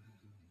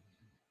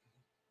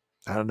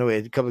 I don't know. We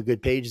had a couple of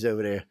good pages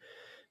over there.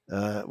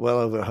 Well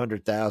over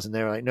 100,000.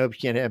 They were like, nope, you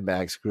can't have them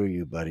back. Screw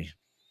you, buddy.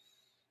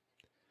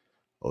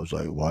 I was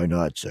like, why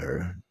not,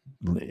 sir?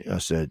 I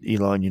said,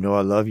 Elon,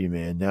 I love you,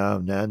 man. No,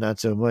 not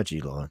so much,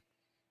 Elon.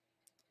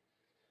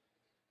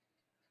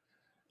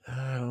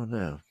 I don't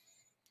know.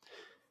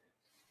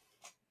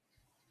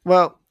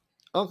 Well,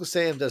 Uncle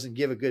Sam doesn't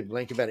give a good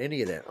blank about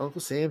any of that.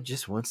 Uncle Sam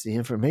just wants the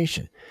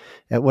information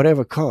at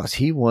whatever cost.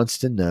 He wants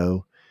to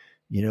know,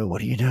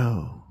 what do you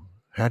know?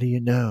 How do you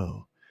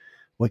know?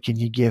 What can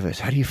you give us?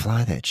 How do you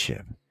fly that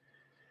ship?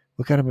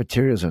 What kind of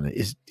materials on it?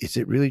 Is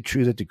it really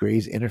true that the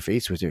Greys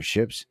interface with their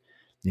ships,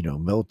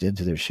 melt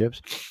into their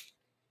ships?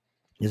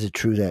 Is it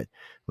true that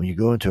when you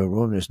go into a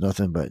room, there's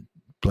nothing but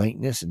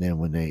blankness, and then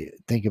when they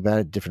think about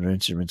it, different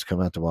instruments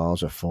come out the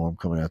walls or form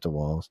coming out the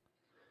walls?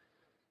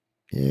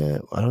 Yeah,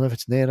 I don't know if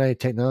it's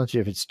nanotechnology,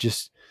 if it's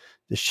just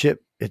the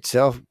ship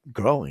itself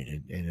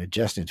growing and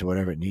adjusting to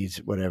whatever it needs,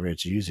 whatever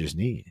its users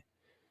need.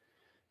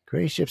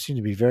 Gray ships seem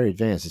to be very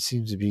advanced. It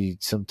seems to be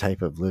some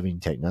type of living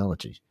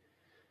technology.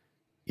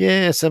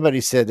 Yeah,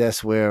 somebody said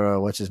that's where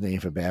what's his name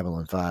for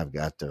Babylon 5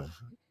 got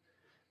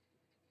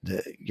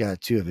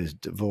got two of his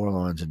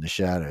Vorlons in the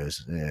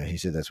shadows. Yeah, he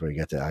said that's where he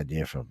got the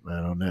idea from.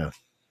 I don't know.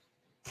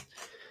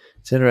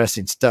 It's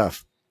interesting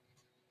stuff.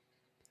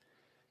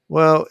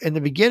 Well, in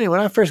the beginning,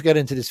 when I first got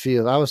into this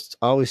field, I was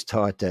always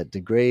taught that the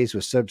Greys were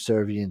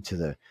subservient to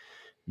the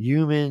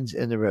humans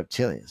and the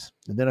reptilians.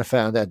 And then I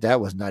found out that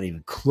was not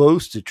even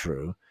close to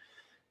true.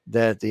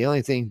 that the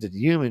only thing that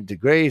the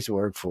Greys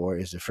work for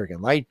is the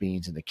freaking light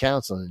beams, and the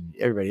council and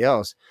everybody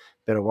else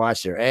better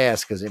watch their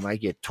ass because they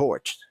might get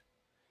torched.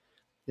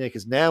 Yeah,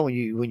 because now when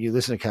you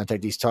listen to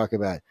Contact, he's talk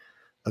about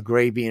a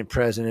Grey being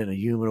present and a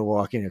human will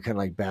walk in and kind of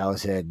like bow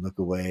his head and look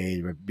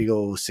away. A big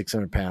old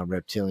 600-pound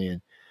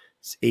reptilian,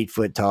 8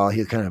 foot tall.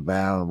 He'll kind of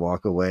bow and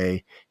walk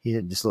away. He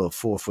had this little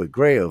 4-foot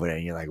Grey over there,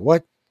 and you're like,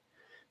 what?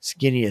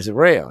 Skinny as a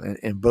rail.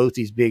 And both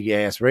these big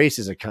ass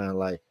races are kind of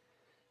like,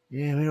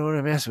 yeah, we don't want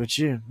to mess with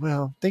you.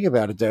 Well, think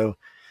about it though.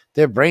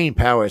 Their brain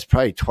power is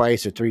probably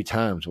twice or 3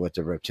 times what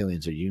the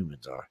reptilians or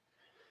humans are.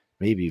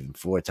 Maybe even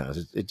 4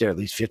 times. They're at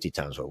least 50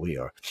 times what we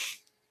are.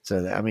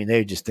 So, I mean,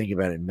 they just think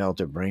about it and melt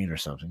their brain or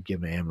something.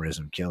 Give them an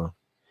aneurysm, kill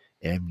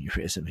them.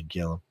 Aneurysm and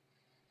kill them.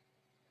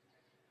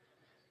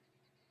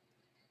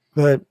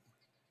 But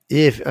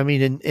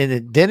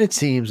then it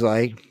seems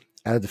like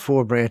out of the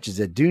 4 branches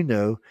that do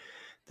know,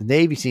 the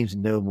Navy seems to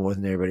know more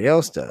than everybody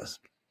else does.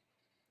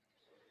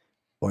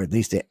 Or at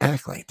least they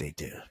act like they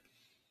do.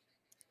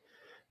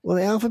 Well,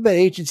 the alphabet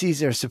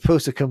agencies are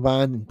supposed to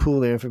combine and pool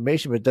their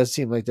information, but it does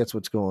seem like that's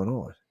what's going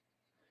on.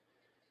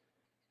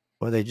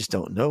 Or they just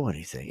don't know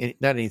anything.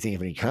 Not anything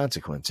of any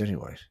consequence,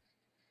 anyway.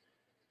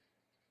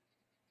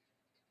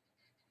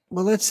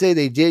 Well, let's say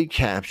they did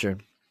capture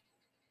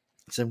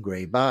some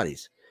Grey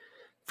bodies.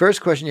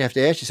 First question you have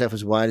to ask yourself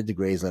is, why did the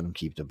Greys let them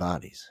keep the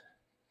bodies?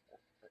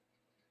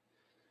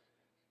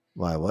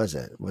 Why was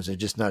that? Was there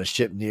just not a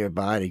ship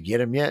nearby to get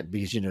them yet?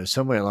 Because,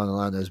 somewhere along the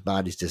line, those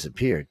bodies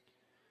disappeared.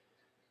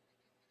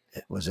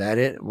 Was that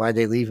it? Why'd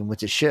they leave them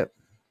with the ship?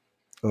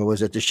 Or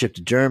was it the ship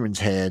the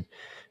Germans had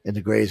and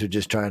the Greys were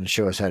just trying to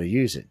show us how to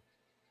use it?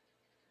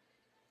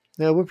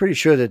 Now, we're pretty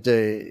sure that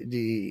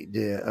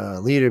the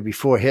leader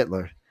before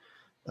Hitler,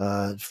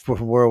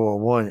 from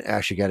World War I,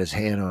 actually got his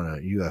hand on a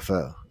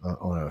UFO,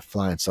 on a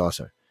flying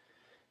saucer.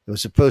 It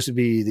was supposed to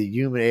be the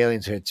human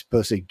aliens had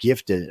supposed to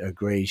gifted a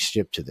Grey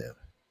ship to them.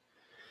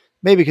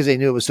 Maybe because they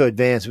knew it was so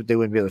advanced, they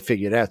wouldn't be able to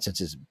figure it out since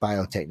it's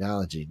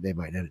biotechnology. They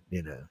might not,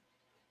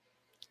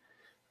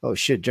 Oh,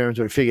 shit, Germans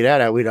would have figured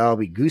that out. We'd all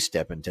be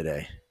goose-stepping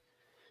today.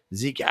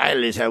 Zeke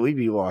Island is how we'd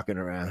be walking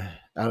around.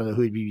 I don't know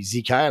who we'd be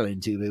Zeke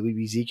Island to, but we'd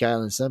be Zeke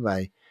Island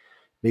somebody.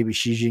 Maybe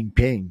Xi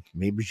Jinping.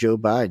 Maybe Joe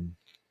Biden.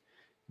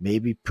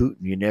 Maybe Putin.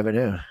 You never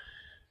know.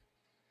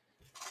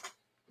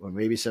 Or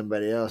maybe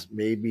somebody else.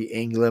 Maybe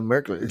Angela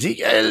Merkel.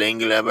 Zeke Island,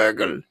 Angela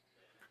Merkel.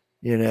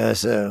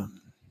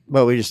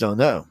 Well, we just don't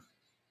know.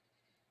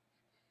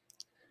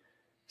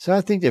 So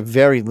I think they're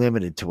very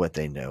limited to what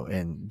they know.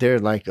 And they're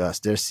like us.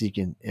 They're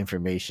seeking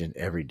information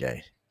every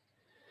day.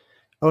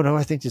 Oh, no,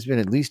 I think there's been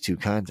at least 2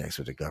 contacts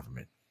with the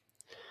government.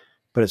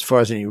 But as far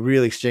as any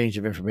real exchange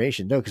of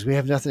information, no, because we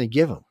have nothing to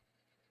give them.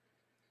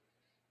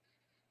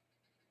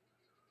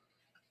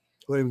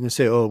 What are we going to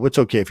say? Oh, it's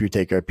okay if you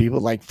take our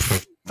people? Like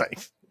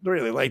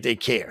really, like they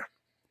care.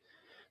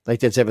 Like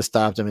that's ever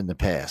stopped them in the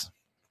past.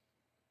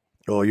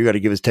 Oh, you got to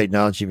give us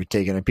technology if you're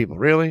taking our people.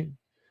 Really?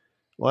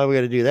 Why we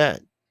got to do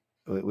that?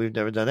 We've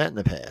never done that in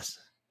the past.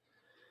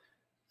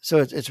 So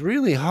it's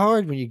really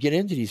hard when you get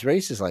into these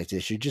races like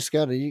this. You just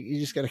got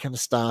to kind of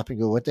stop and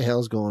go, what the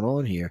hell's going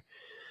on here?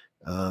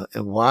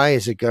 And why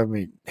is the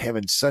government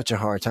having such a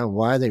hard time?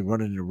 Why are they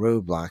running into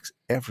roadblocks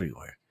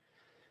everywhere?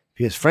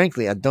 Because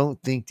frankly, I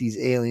don't think these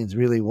aliens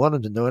really want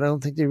them to know. And I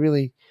don't think they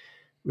really,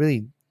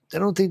 I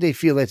don't think they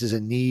feel that there's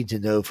a need to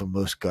know from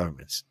most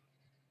governments.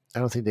 I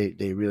don't think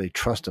they really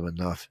trust them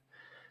enough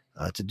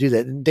to do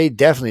that. And they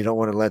definitely don't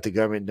want to let the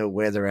government know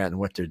where they're at and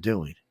what they're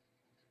doing.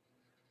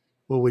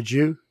 Well, would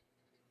you?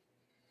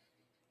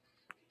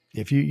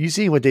 If you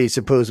see what they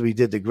supposedly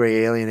did, the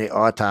Grey alien, they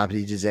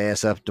autopsied his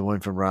ass up, the one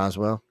from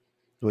Roswell.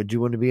 Would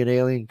you want to be an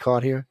alien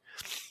caught here?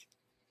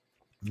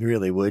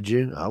 Really, would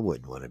you? I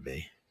wouldn't want to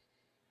be.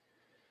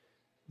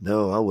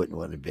 No, I wouldn't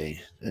want to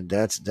be. And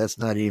that's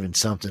not even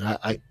something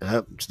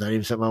it's not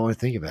even something I want to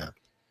think about.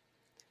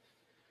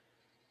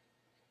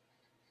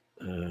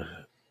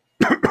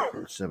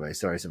 Somebody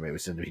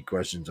was sending me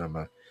questions on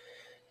my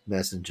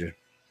messenger.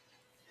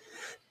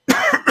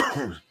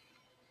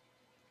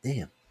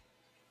 Damn.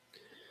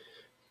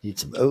 Need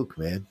some oak,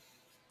 man.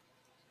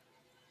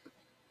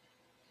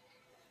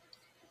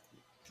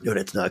 No,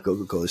 that's not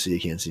Coca-Cola, so you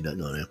can't see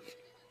nothing on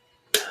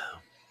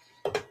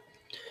it.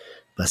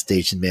 My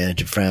station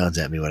manager frowns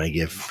at me when I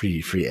give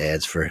free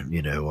ads for,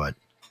 what?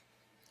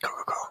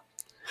 Coca-Cola.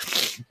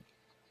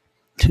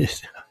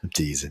 I'm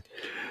teasing.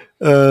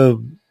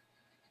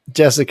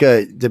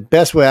 Jessica, the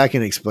best way I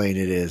can explain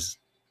it is,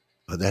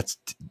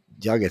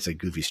 y'all got some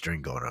goofy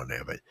string going on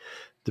there, but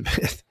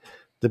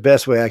the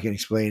best way I can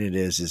explain it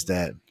is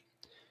that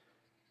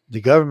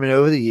the government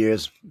over the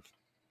years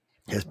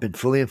has been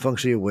fully and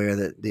functionally aware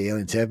that the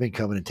aliens have been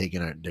coming and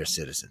taking their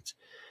citizens.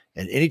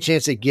 And any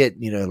chance they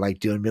get, like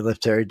doing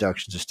military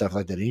abductions or stuff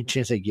like that, any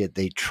chance they get,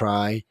 they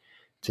try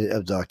to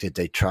abduct it.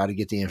 They try to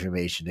get the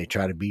information. They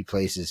try to be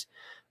places.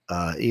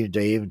 They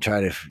even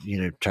try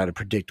to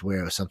predict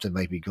where something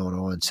might be going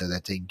on so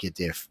that they can get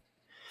there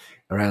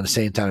around the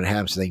same time it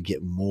happens, so they can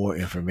get more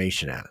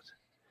information out.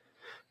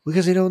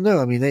 Because they don't know.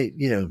 I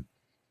mean,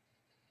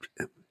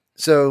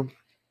 so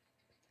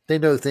They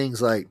know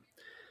things like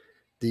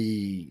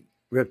the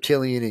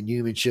reptilian and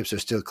human ships are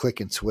still click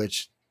and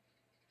switch.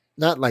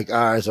 Not like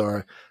ours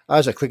are.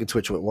 Ours are click and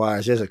switch with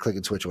wires. There's a click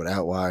and switch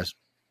without wires.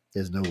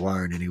 There's no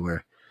wiring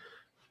anywhere.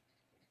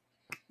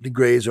 The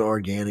grays are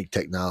organic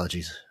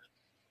technologies.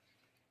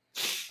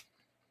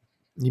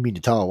 You mean the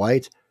tall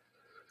whites?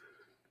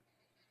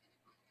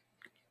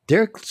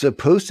 They're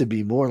supposed to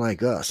be more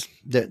like us.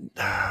 That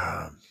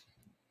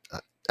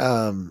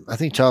I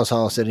think Charles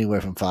Hall said anywhere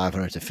from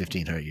 500 to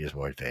 1,500 years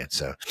more advanced.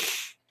 So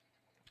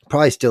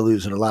probably still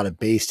losing a lot of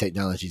base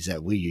technologies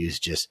that we use,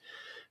 just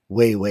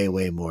way, way,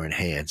 way more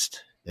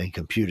enhanced, and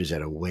computers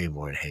that are way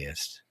more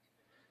enhanced.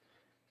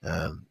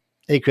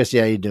 Hey, Christy,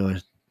 how you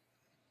doing?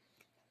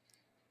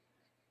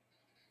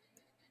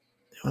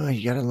 Well,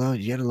 you gotta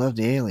love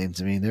the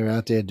aliens. I mean, they're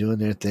out there doing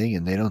their thing,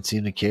 and they don't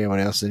seem to care what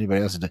else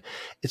anybody else is doing.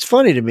 It's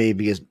funny to me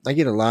because I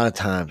get a lot of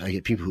times I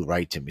get people who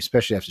write to me,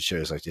 especially after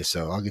shows like this.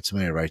 So I'll get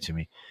somebody to write to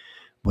me.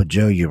 Well,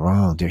 Joe, you're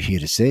wrong. They're here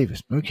to save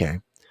us.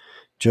 Okay.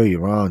 Joe, you're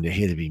wrong. They're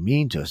here to be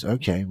mean to us.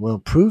 Okay. Well,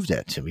 prove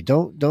that to me.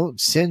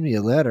 Don't send me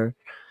a letter.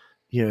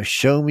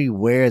 Show me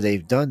where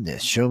they've done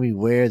this. Show me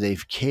where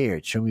they've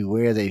cared. Show me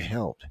where they've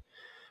helped,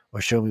 or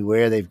show me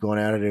where they've gone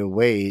out of their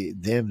way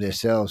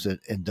themselves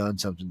and done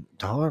something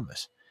to harm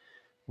us.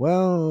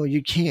 Well,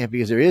 you can't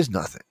because there is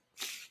nothing.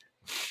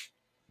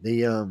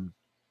 When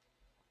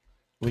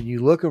you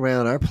look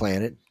around our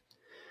planet,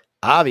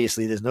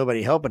 obviously there's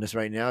nobody helping us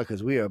right now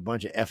because we are a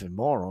bunch of effing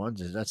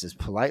morons, and that's as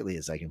politely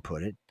as I can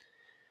put it.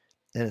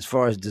 And as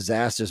far as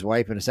disasters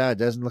wiping us out, it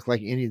doesn't look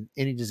like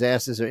any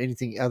disasters or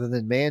anything other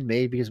than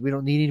man-made because we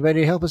don't need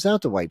anybody to help us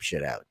out to wipe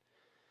shit out.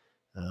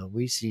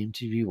 We seem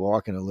to be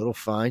walking a little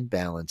fine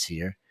balance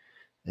here,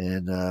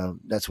 and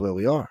that's where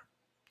we are.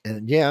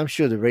 And yeah, I'm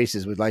sure the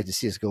races would like to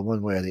see us go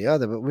one way or the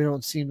other, but we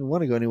don't seem to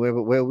want to go anywhere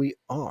but where we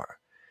are.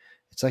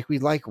 It's like we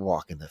like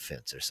walking the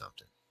fence or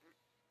something.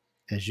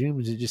 As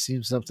humans, it just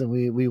seems something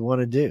we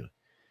want to do.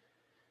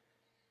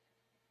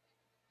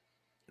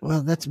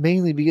 Well, that's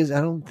mainly because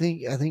I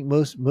think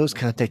most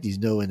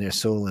contactees know in their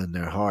soul and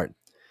their heart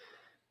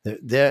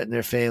that and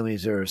their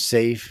families are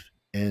safe,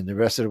 and the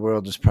rest of the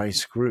world is probably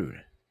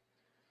screwed.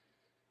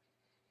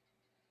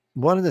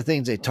 One of the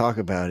things they talk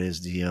about is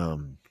the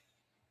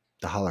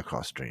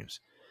Holocaust dreams.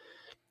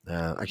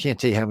 I can't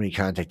tell you how many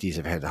contactees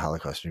have had the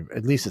Holocaust dream.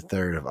 At least a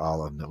third of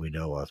all of them that we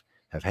know of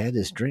have had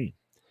this dream.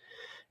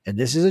 And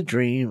this is a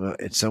dream.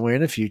 It's somewhere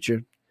in the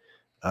future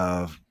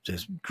of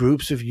just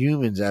groups of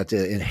humans out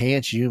there,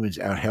 enhanced humans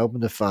out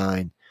helping to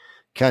find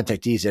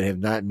contactees that have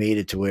not made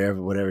it to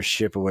whatever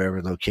ship or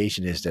wherever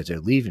location is that they're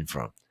leaving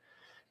from.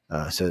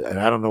 And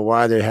I don't know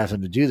why they're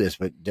having to do this,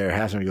 but they're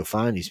having to go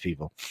find these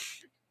people.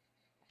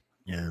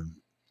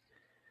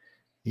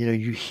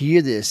 You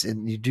hear this,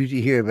 and you do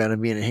hear about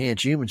them being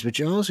enhanced humans, but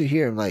you also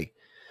hear them like,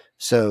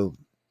 so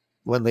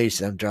one lady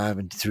said, I'm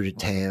driving through the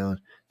town,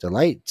 the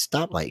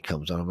stoplight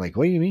comes on. I'm like,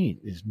 what do you mean?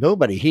 There's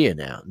nobody here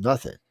now,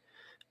 nothing.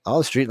 All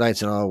the street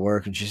lights and all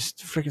work, and just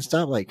the freaking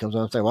stoplight comes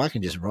on. I'm like, well, I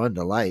can just run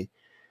the light.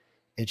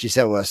 And she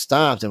said, well, I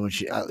stopped, and when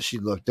she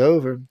looked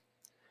over,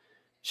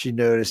 she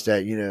noticed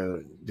that,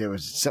 there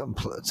was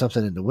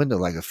something in the window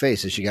like a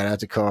face. So she got out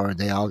the car, and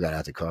they all got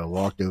out the car and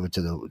walked over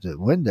to the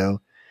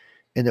window.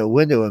 And the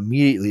window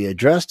immediately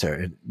addressed her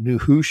and knew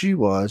who she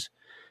was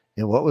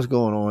and what was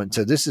going on.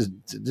 So this is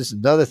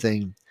another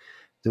thing.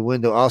 The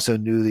window also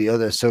knew the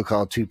other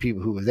so-called two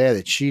people who were there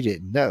that she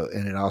didn't know,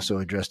 and it also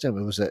addressed them.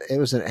 It was an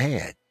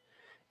ad.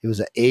 It was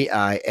an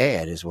AI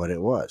ad, is what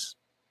it was.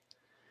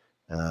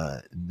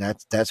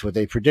 That's what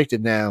they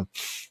predicted. Now,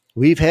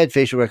 we've had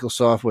facial recognition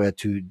software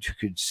to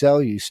could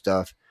sell you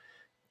stuff,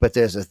 but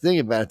there's a thing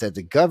about it that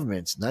the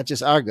governments, not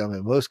just our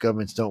government, most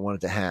governments don't want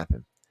it to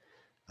happen.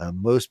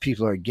 Most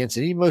people are against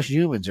it. Even most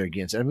humans are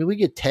against it. I mean, we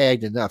get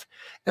tagged enough.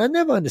 And I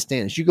never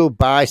understand this. You go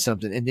buy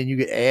something and then you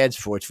get ads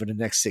for it for the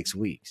next 6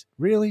 weeks.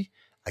 Really?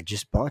 I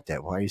just bought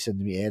that. Why are you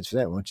sending me ads for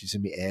that? Why don't you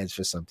send me ads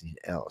for something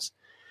else?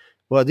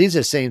 Well, these are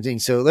the same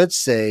things. So let's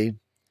say,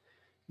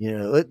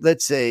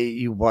 let's say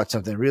you bought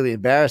something really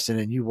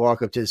embarrassing and you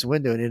walk up to this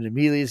window and it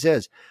immediately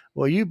says,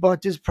 well, you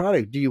bought this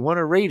product. Do you want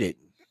to rate it?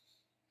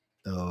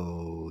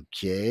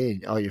 Okay.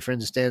 And all your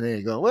friends are standing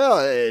there going,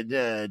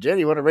 well, Jenny,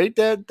 you want to rate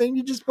that thing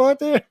you just bought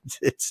there?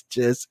 It's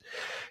just,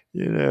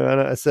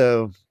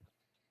 so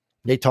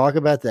they talk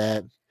about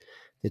that.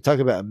 They talk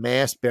about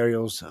mass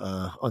burials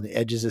on the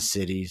edges of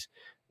cities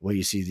where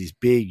you see these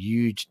big,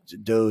 huge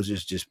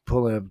dozers just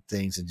pulling up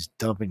things and just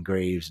dumping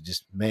graves,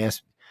 just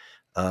mass.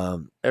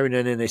 Every now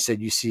and then they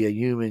said you see a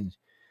human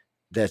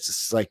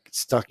that's like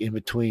stuck in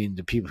between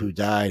the people who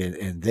died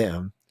and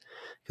them,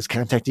 because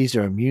contactees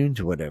are immune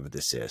to whatever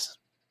this is.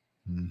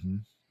 Mm-hmm.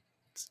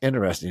 It's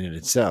interesting in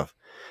itself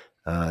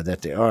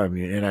that they are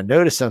immune. And I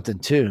noticed something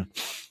too.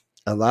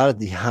 A lot of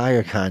the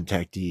higher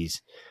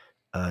contactees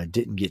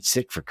didn't get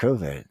sick for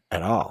COVID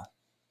at all.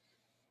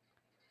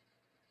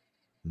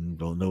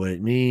 Don't know what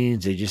it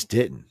means. They just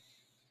didn't.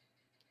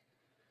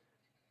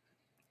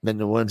 Then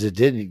the ones that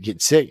didn't get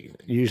sick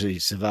usually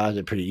survived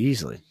it pretty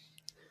easily.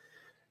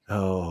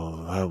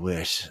 Oh, I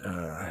wish.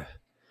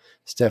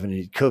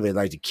 Stephanie, COVID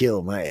like to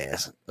kill my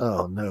ass.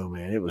 Oh no,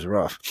 man, it was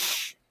rough.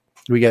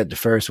 We got the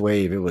first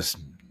wave. It was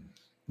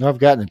no, I've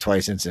gotten it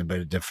twice since then,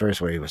 but the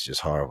first wave was just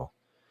horrible.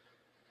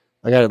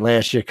 I got it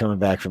last year coming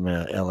back from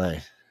LA.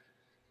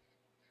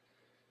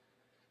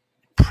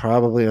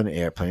 Probably on the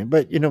airplane,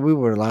 but we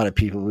were a lot of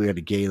people. We had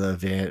a gala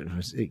event.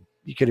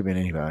 You could have been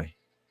anybody.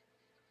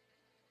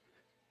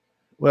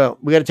 Well,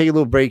 we got to take a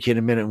little break here in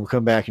a minute, and we'll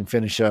come back and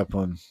finish up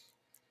on.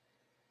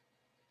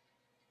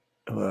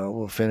 Well,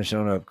 we'll finish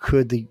on up.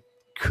 Could the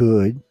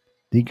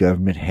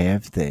government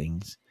have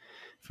things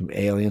from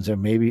aliens, or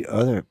maybe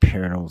other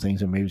paranormal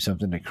things, or maybe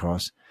something that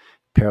cross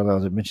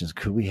parallel dimensions?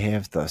 Could we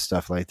have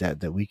stuff like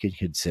that we could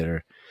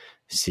consider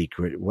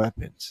secret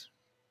weapons,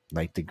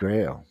 like the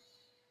Grail,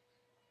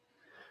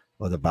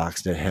 or the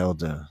box that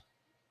held the?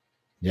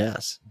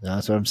 Yes,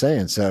 that's what I'm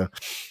saying. So,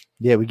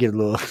 yeah, we get a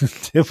little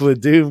Temple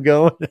of Doom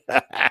going.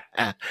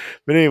 But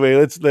anyway,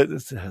 let's no,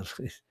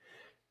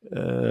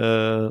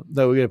 we're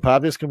gonna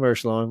pop this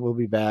commercial on. We'll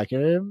be back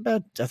in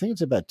I think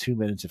it's about 2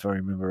 minutes if I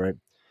remember right.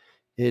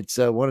 It's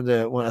I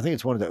think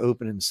it's one of the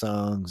opening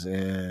songs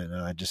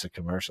and just a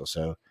commercial.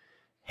 So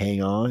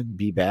hang on,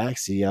 be back.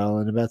 See y'all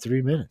in about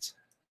 3 minutes.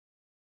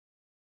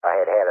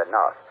 I had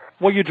enough.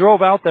 Well, you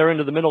drove out there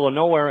into the middle of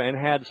nowhere and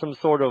had some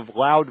sort of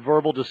loud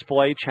verbal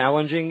display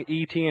challenging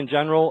ET in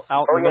general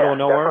out in the middle of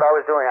nowhere? That's what I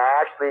was doing.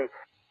 I actually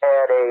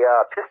had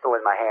a pistol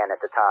in my hand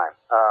at the time.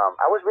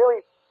 I was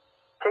really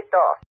ticked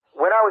off.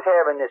 When I was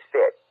having this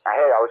fit,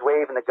 I was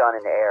waving the gun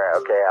in the air,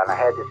 okay, and I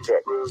had this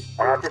fit.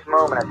 And at this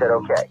moment, I said,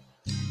 okay.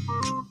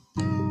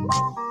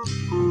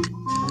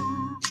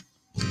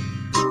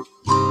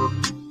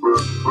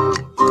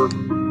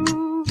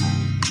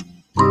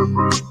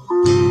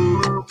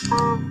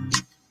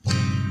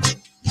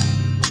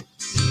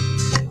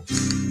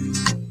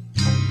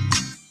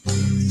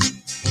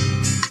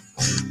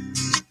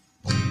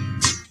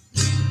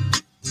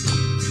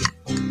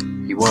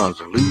 He was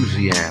a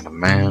Louisiana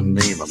man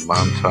named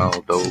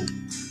Montaldo.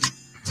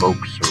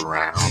 Folks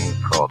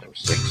around called him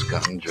Six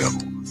Gun Joe.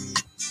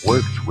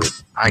 Worked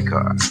with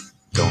ICAR,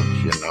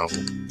 don't you know?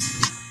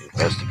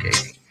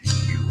 Investigating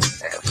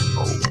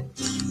UFOs.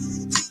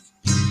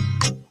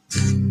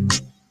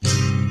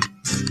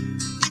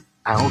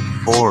 Out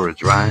for a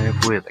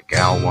drive with a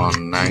gal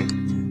one night,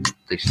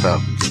 they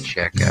stopped to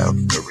check out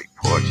the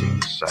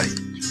reporting site.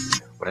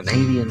 When an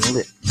alien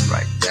lit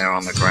right there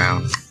on the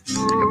ground, he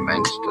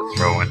commenced to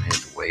throwing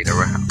his weight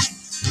around.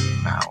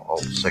 Now,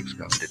 old Six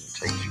Gun didn't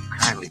take too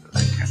kindly to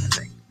that kind of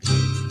thing,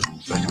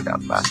 especially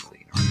without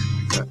Vaseline or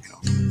anything like that,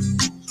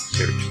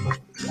 Seriously.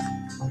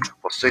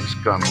 Well, Six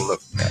Gun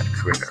looked that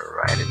critter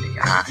right in the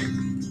eye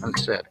and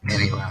said,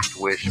 "Any last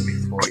wish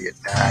before you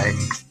die,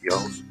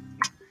 yo?"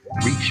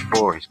 Reached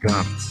for his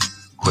gun,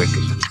 quick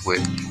as a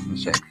twitch, and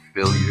said,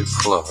 "Fill your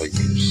claw, you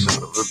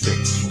son of a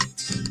bitch."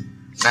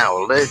 Now a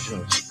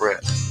legend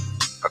spread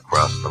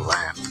across the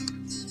land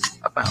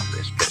about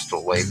this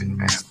pistol-waving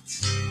man.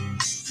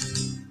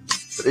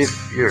 But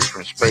if you're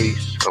from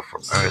space or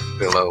from Earth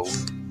below,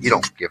 you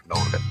don't give no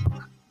lip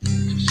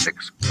to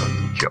Six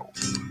Gun Joe.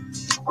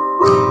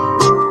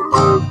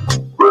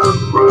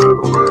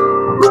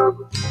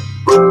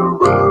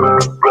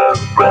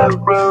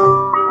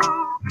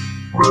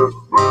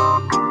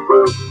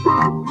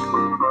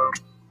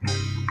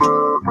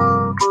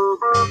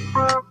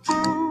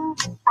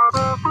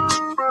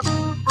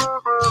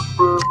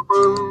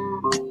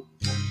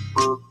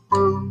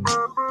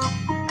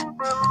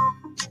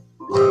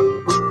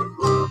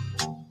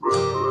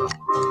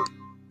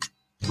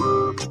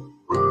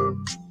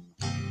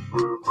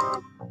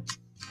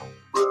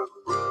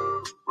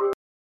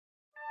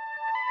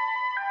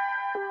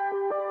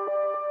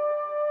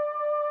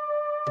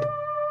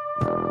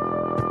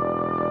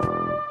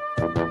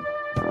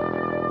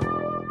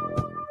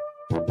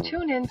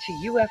 Tune in to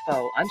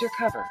UFO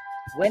Undercover,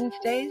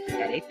 Wednesdays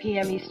at 8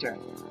 p.m. Eastern,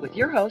 with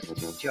your host,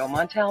 Joe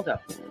Montaldo,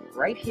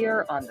 right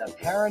here on the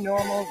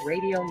Paranormal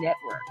Radio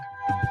Network.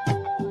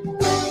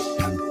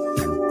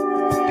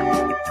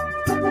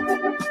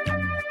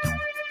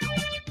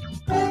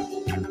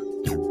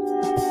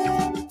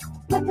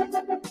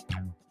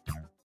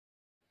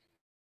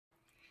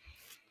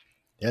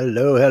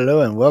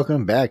 Hello, and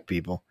welcome back,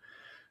 people.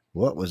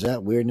 What was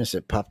that weirdness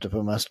that popped up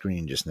on my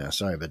screen just now?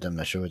 Sorry, but I'm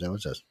not sure what that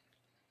was.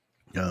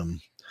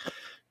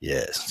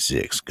 Yes,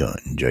 Six Gun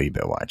Joe. You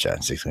better watch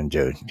out. 6 Gun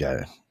Joe got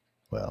it.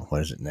 Well,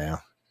 what is it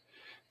now?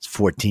 It's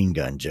 14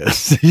 Gun Joe.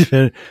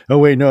 Oh,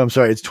 wait, no, I'm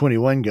sorry. It's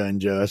 21 Gun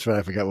Joe. That's right.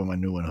 I forgot what my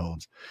new one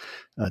holds.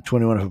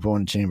 21 if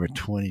upon the chamber,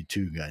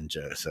 22 Gun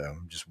Joe. So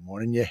I'm just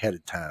warning you ahead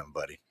of time,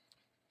 buddy.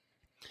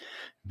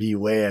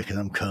 Beware, because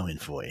I'm coming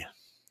for you.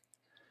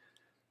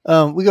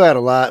 We go out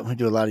a lot. We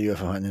do a lot of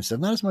UFO hunting and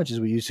stuff. Not as much as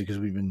we used to because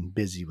we've been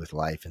busy with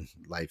life and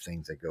life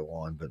things that go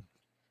on, but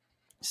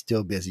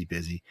still busy.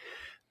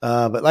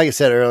 But like I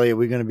said earlier,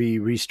 we're going to be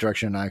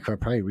restructuring iCar,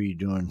 probably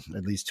redoing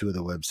at least 2 of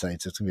the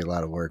websites. It's going to be a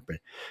lot of work. But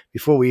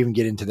before we even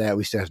get into that,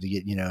 we still have to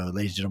get,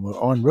 ladies and gentlemen,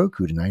 on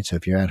Roku tonight. So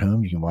if you're at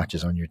home, you can watch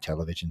us on your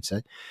television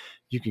set.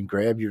 You can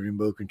grab your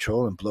remote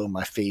control and blow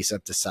my face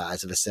up the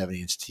size of a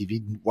 70-inch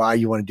TV. Why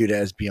you want to do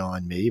that is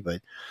beyond me.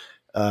 But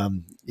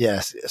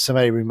yes,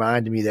 somebody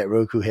reminded me that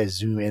Roku has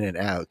zoom in and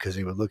out because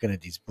they were looking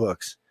at these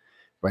books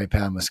right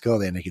behind my skull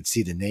there, and they could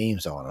see the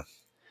names on them.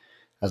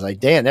 I was like,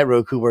 damn, that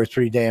Roku works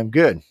pretty damn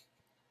good.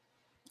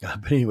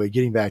 But anyway,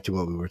 getting back to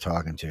what we were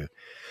talking to.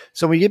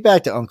 So when we get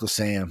back to Uncle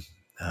Sam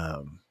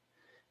and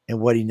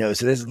what he knows,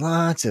 so there's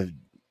lots and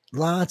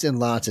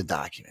lots of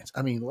documents.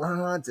 I mean,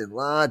 lots and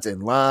lots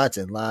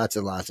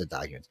of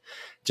documents.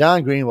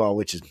 John Greenwald,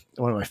 which is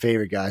one of my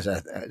favorite guys.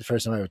 The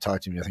first time I ever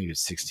talked to him, I think he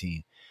was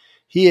 16.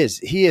 He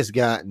has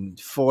gotten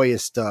FOIA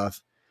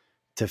stuff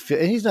to fit,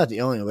 and he's not the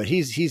only one, but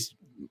he's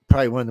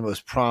probably one of the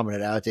most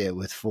prominent out there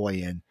with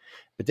FOIA.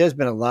 But there's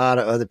been a lot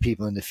of other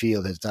people in the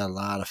field that's done a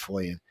lot of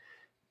FOIA.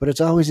 But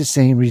it's always the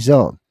same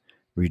result.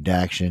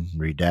 Redaction.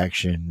 So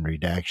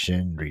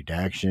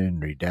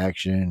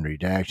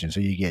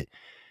you get,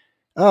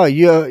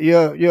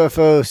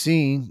 UFO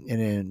seen, and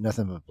then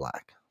nothing but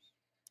black.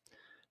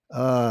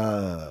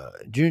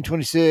 June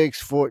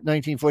 26,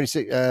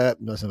 1946,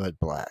 nothing but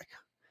black.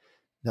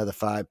 Another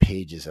 5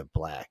 pages of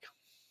black.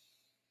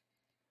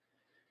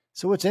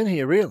 So what's in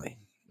here, really?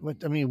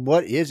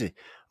 What is it?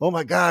 Oh,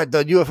 my God,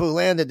 the UFO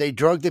landed. They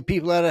drugged the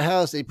people out of the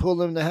house. They pulled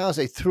them in the house.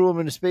 They threw them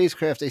in the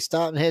spacecraft. They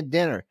stopped and had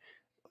dinner.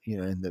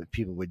 And the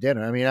people with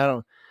dinner. I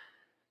don't.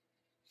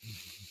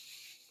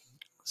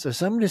 So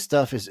some of this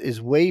stuff is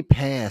way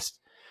past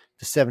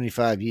the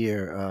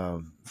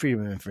 75-year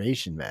Freedom of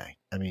Information Act.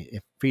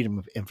 Freedom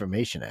of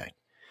Information Act.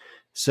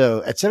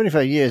 So at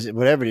 75 years,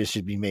 whatever it is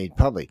should be made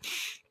public.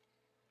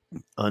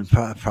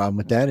 Problem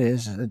with that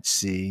is, let's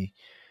see.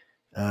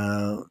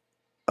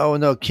 Oh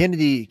no,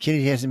 Kennedy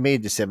hasn't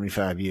made the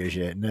 75 years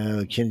yet.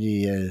 No,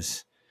 Kennedy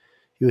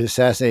he was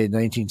assassinated in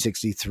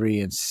 1963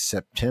 in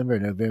September,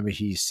 November.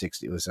 He's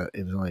 60. It was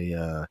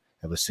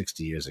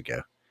 60 years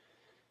ago.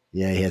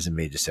 Yeah, he hasn't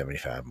made the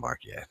 75 mark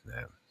yet.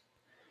 No.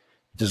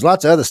 There's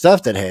lots of other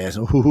stuff that has.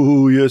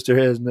 Oh, yes, there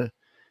has. No. What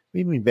do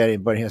you mean Betty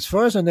and Barney Hill? As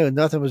far as I know,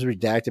 nothing was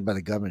redacted by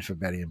the government for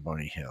Betty and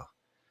Barney Hill.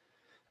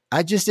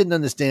 I just didn't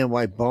understand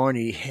why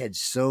Barney had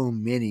so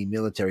many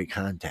military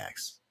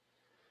contacts.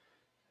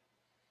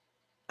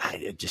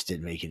 It just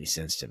didn't make any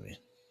sense to me.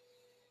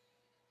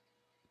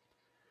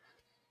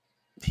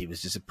 He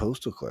was just a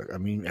postal clerk.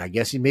 I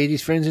guess he made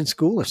his friends in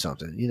school or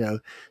something.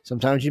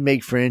 Sometimes you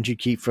make friends you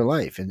keep for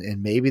life.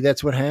 And maybe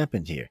that's what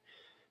happened here.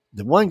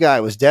 The one guy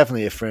was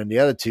definitely a friend. The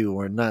other two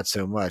were not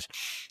so much.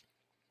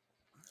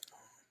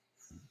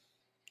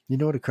 You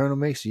know what a colonel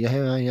makes? You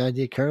have any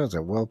idea? Colonels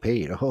are well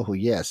paid. Oh,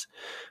 yes.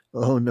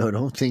 Oh, no,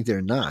 don't think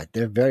they're not.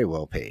 They're very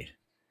well paid.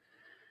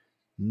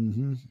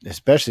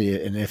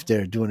 Especially, and if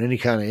they're doing any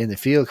kind of in the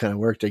field kind of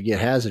work, they get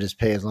hazardous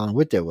pay along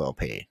with their well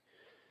paid.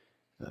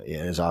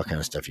 There's all kind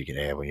of stuff you can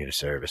have when you're in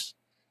service.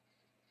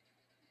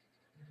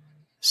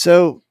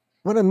 So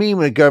what I mean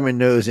when the government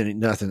knows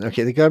nothing,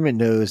 okay, the government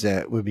knows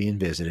that we're being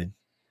visited.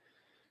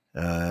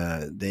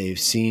 They've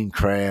seen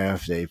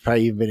craft. They've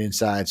probably even been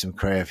inside some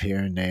craft here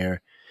and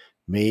there.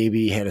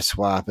 Maybe had a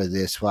swap of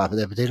this, swap of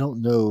that, but they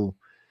don't know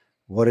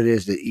what it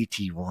is that ET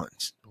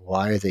wants.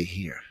 Why are they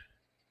here?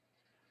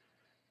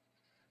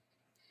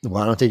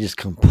 Why don't they just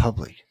come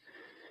public?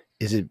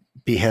 Is it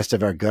behest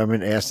of our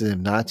government asking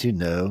them not to?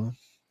 No.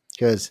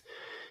 Because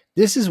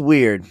this is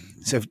weird.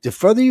 So the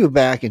further you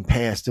back in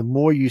past, the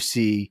more you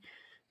see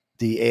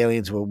the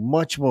aliens were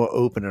much more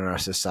open in our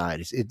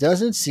societies. It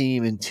doesn't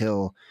seem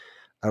until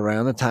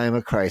around the time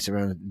of Christ,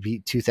 around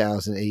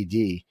 2000 AD,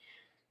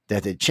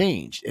 that it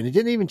changed. And it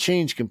didn't even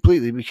change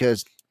completely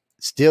because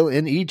still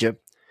in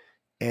Egypt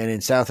and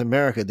in South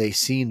America, they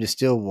seem to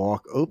still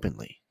walk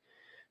openly.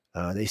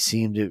 They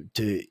seem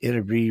to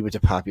interbreed with the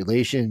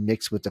population,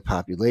 mix with the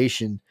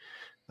population.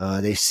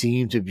 They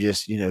seem to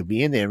just,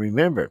 be in there.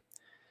 Remember,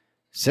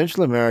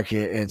 Central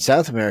America and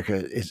South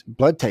America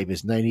blood type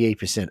is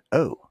 98%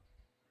 O.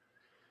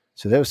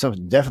 So there was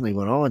something definitely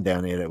went on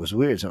down there that was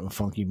weird. Something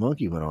funky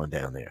monkey went on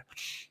down there.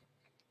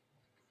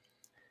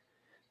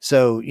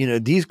 So,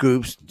 these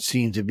groups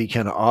seem to be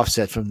kind of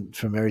offset from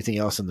everything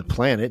else on the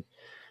planet.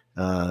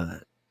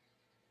 What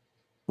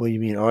do you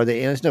mean? Are they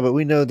aliens? No, but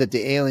we know that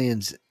the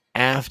aliens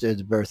after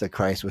the birth of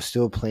Christ were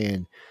still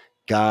playing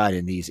God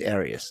in these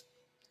areas.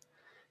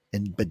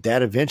 But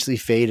that eventually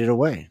faded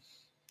away.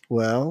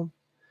 Well,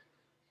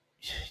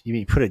 you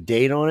mean put a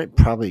date on it?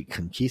 Probably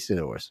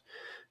conquistadors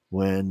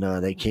when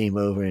they came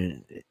over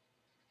and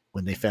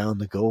when they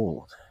found the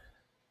gold.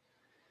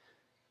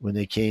 When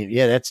they came,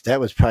 that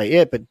was probably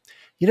it. But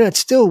it's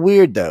still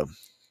weird though,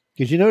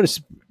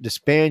 because the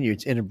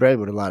Spaniards interbred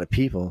with a lot of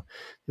people.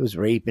 There was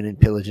raping and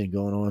pillaging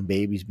going on,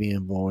 babies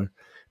being born,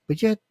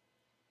 but yet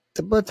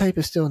the blood type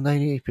is still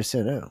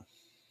 98% O.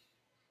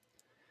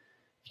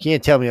 You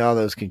can't tell me all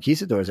those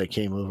conquistadors that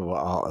came over were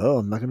all O.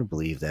 I'm not going to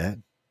believe that.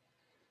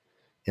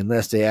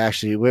 Unless they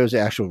actually, where was the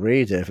actual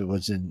raids? If it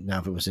was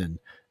in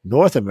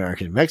North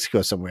America,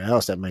 Mexico, somewhere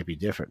else, that might be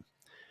different.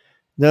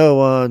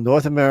 No,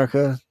 North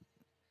America,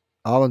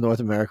 all of North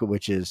America,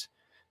 which is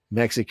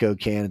Mexico,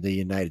 Canada,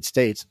 United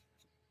States.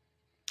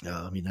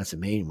 I mean, that's the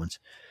main ones.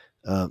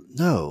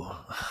 No,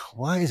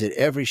 why is it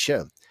every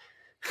show?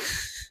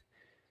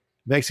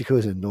 Mexico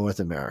is in North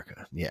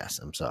America. Yes,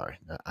 I'm sorry.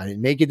 I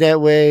didn't make it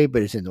that way,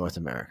 but it's in North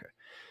America.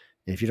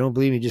 And if you don't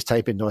believe me, just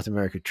type in North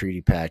America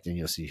Treaty Pact and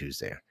you'll see who's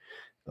there.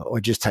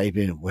 Or just type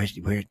in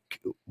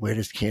where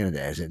does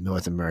Canada? Is it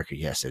North America?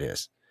 Yes, it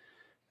is.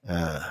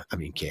 I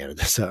mean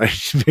Canada. Sorry,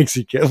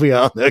 Mexico. We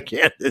all know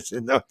Canada's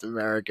in North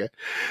America.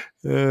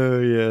 Oh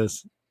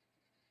yes.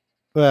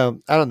 Well,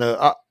 I don't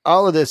know.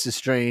 All of this is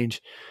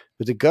strange,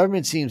 but the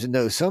government seems to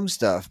know some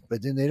stuff,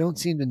 but then they don't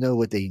seem to know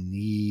what they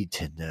need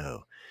to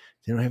know.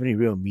 They don't have any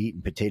real meat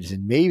and potatoes,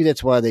 and maybe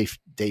that's why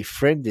they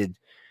friended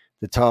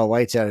the tall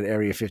whites out at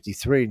Area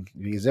 53,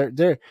 because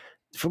they're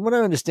from what I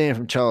understand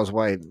from Charles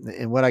White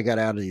and what I got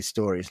out of these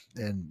stories.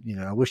 And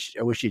I wish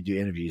he'd do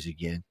interviews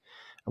again.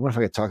 I wonder if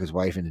I could talk his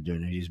wife into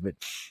doing interviews, but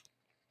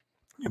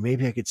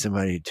maybe I get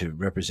somebody to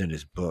represent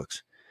his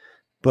books.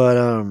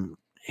 But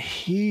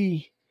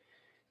he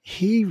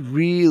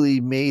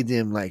really made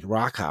them like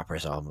rock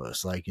hoppers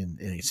almost, like in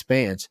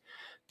Expanse.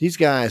 These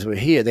guys were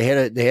here. They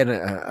had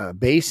a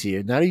base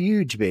here, not a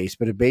huge base,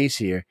 but a base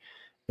here.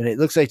 And it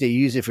looks like they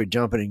use it for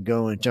jumping and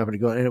going.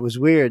 And it was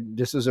weird.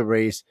 This was a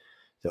race.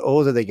 The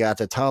older they got,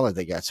 the taller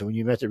they got. So when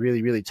you met the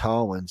really, really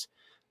tall ones,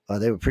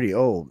 they were pretty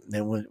old.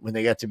 And when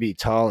they got to be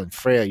tall and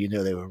frail,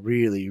 they were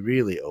really,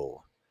 really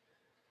old.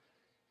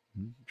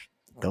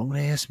 Don't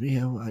ask me.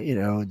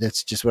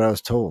 That's just what I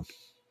was told.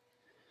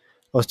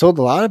 I was told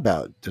a lot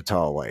about the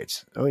tall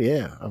whites. Oh,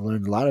 yeah. I've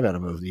learned a lot about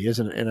them over the years,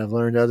 and I've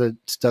learned other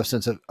stuff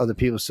since other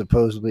people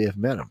supposedly have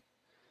met them.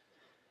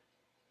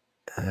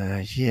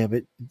 Yeah,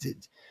 but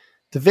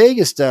the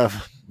Vegas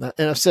stuff,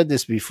 and I've said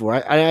this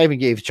before, I even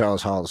gave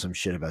Charles Hall some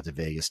shit about the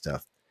Vegas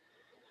stuff.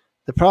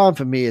 The problem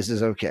for me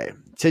is okay,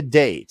 to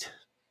date,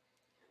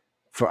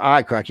 for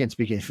ICAR, I can't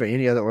speak for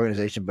any other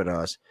organization but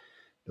us,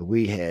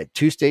 we had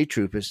 2 state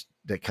troopers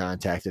that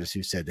contacted us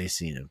who said they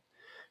seen him,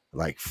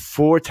 like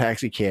 4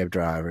 taxi cab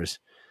drivers,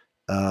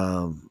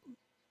 1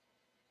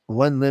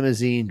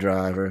 limousine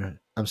driver,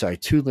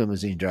 2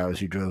 limousine drivers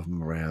who drove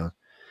him around.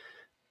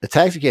 The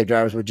taxi cab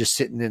drivers were just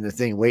sitting in the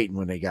thing waiting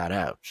when they got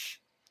out.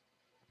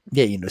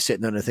 Yeah,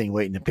 sitting on the thing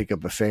waiting to pick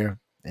up a fare,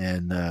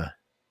 and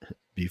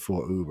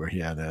before Uber.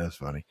 Yeah, that's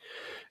funny.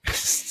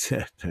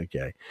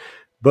 Okay.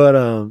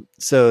 But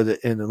so the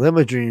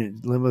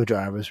limo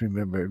drivers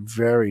remember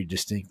very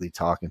distinctly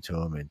talking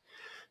to him,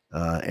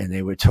 and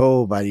they were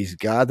told by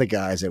the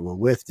guys that were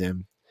with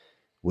them,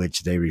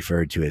 which they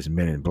referred to as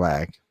men in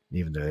black,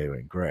 even though they were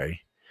in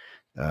gray,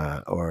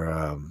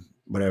 or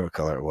whatever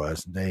color it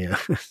was.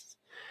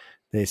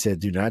 They said,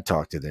 do not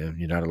talk to them.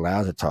 You're not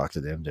allowed to talk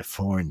to them. They're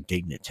foreign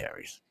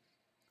dignitaries.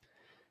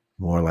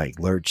 More like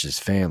Lurch's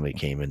family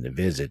came in to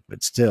visit,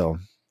 but still,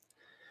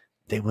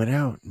 they went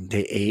out and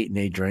they ate and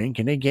they drank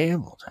and they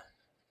gambled.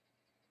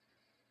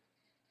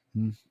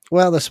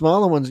 Well, the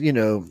smaller ones,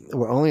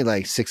 were only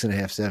like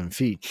 6.5, 7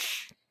 feet.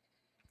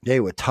 They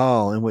were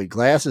tall, and with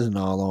glasses and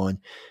all on,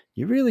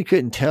 you really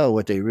couldn't tell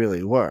what they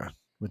really were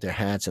with their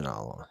hats and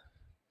all on.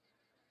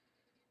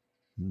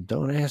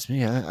 Don't ask me.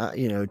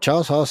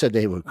 Charles Hall said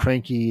they were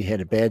cranky, had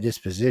a bad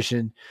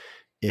disposition.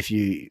 If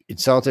you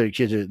insulted their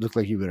kids or it looked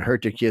like you were going to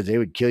hurt their kids, they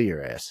would kill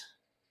your ass.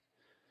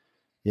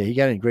 Yeah, he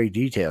got in great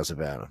details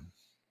about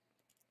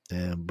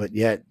them. But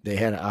yet they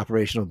had an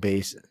operational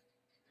base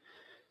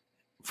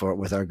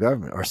with our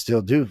government, or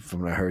still do,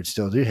 from what I heard,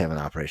 still do have an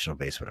operational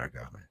base with our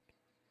government.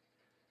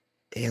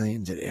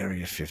 Aliens at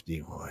Area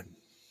 51.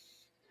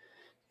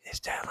 Is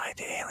that like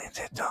the aliens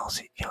at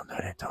Dulce? Y'all know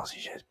that Dulce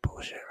shit is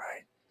bullshit,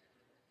 right?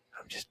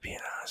 I'm just being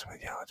honest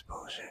with y'all, it's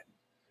bullshit.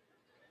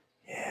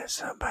 Yeah,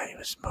 somebody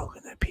was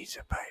smoking the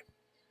pizza pipe.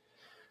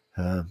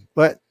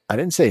 But I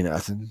didn't say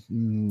nothing.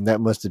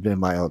 That must have been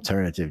my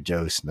alternative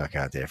Joe snuck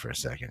out there for a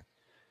second.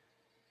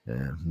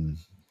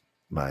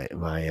 My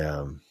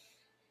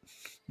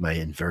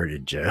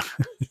inverted Joe.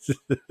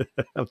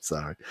 I'm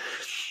sorry.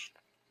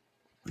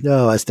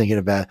 No, I was thinking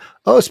about.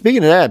 Oh,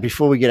 speaking of that,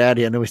 before we get out of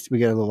here, I know we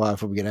got a little while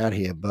before we get out of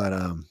here, but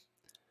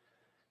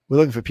we're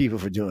looking for people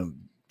for doing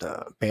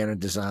banner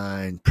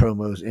design,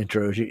 promos,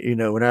 intros.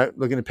 We're not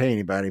looking to pay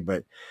anybody,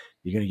 but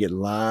you're going to get a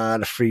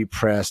lot of free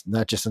press,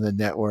 not just on the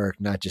network,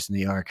 not just in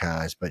the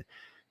archives, but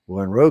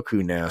we're on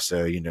Roku now,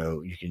 so you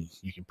can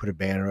put a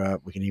banner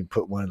up. We can even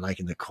put one like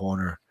in the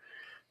corner,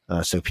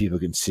 so people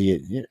can see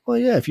it. Well,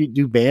 yeah, if you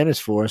do banners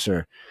for us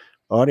or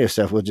audio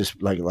stuff, we'll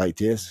just like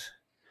this.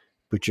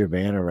 Put your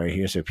banner right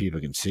here so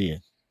people can see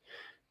it.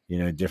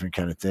 Different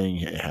kind of thing,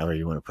 however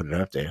you want to put it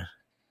up there.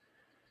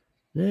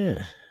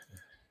 Yeah.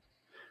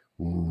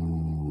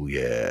 Ooh,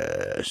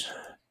 yes.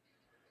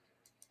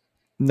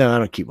 No, I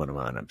don't keep one of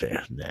mine up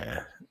there.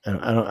 Nah,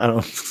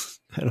 I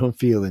don't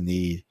feel the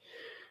need.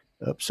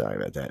 Oh, sorry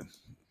about that.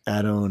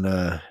 I don't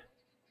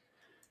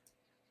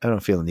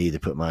feel the need to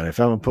put mine. If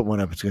I'm gonna put one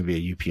up, it's gonna be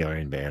a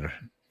UPRN banner.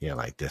 Yeah,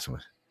 like this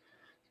one.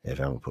 If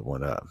I'm gonna put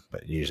one up,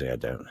 but usually I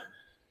don't.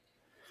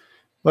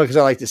 Well, because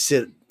I like to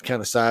sit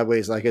kind of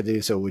sideways like I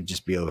do, so it would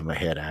just be over my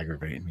head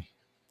aggravating me.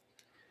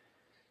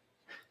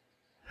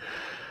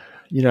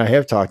 I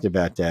have talked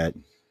about that,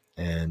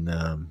 and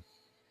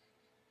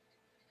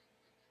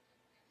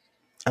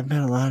I've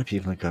met a lot of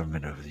people in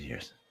government over the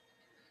years.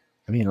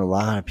 I mean, a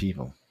lot of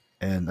people,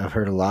 and I've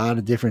heard a lot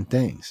of different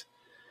things.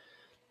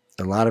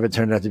 A lot of it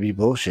turned out to be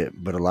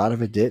bullshit, but a lot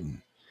of it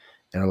didn't.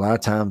 And a lot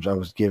of times I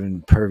was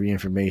given pervy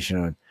information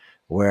on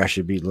where I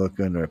should be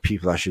looking or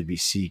people I should be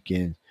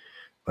seeking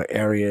or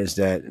areas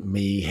that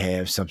may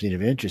have something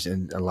of interest.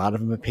 And a lot of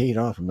them have paid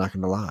off. I'm not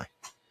going to lie.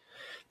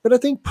 But I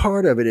think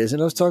part of it is,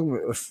 and I was talking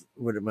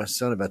with my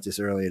son about this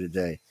earlier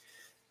today,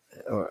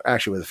 or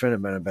actually with a friend of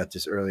mine about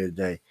this earlier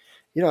today.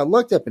 I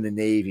looked up in the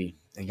Navy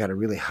and got a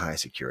really high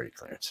security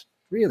clearance.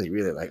 Really,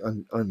 really like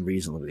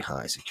unreasonably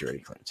high security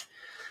clearance.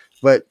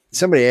 But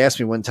somebody asked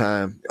me one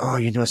time, "Oh,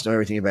 you must know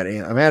everything about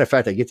aliens." As a matter of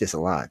fact, I get this a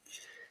lot.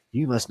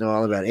 You must know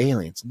all about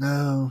aliens.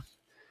 No.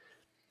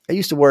 I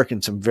used to work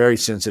in some very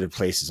sensitive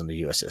places on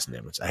the USS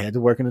Nimitz. I had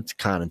to work in the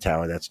conning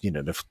tower. That's,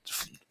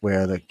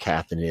 where the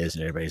captain is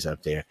and everybody's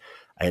up there.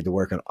 I had to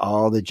work on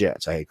all the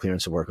jets. I had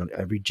clearance to work on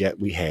every jet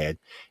we had.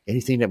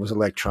 Anything that was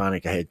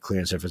electronic, I had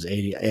clearance. If it was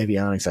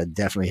avionics, I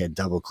definitely had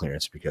double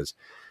clearance because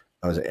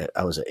I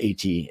was an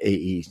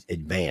AE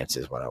advanced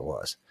is what I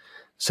was.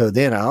 So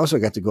then I also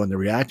got to go in the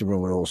reactor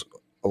room with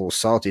old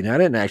Salty. Now I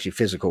didn't actually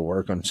physical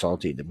work on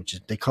Salty, which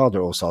they called it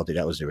old Salty.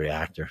 That was the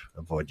reactor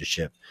aboard the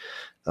ship,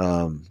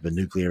 the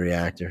nuclear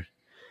reactor.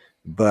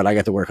 But I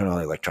got to work on all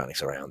the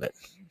electronics around it.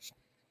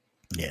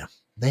 Yeah.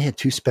 They had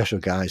two special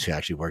guys who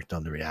actually worked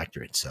on the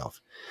reactor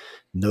itself.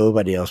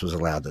 Nobody else was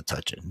allowed to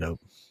touch it. Nope.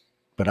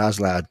 But I was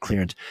allowed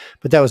clearance.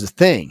 But that was the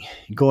thing.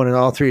 Going in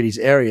all three of these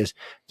areas,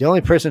 the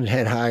only person that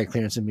had higher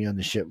clearance than me on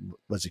the ship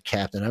was the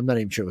captain. I'm not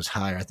even sure it was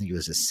higher. I think it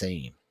was the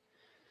same.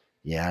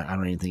 Yeah, I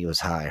don't even think it was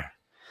higher.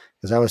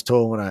 Because I was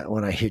told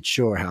when I hit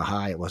shore how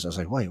high it was. I was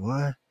like, wait,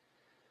 what?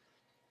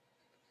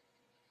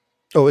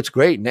 Oh, it's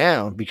great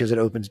now because it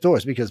opens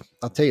doors. Because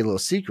I'll tell you a little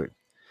secret.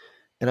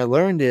 And I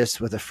learned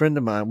this with a friend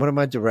of mine. One of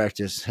my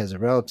directors has a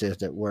relative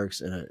that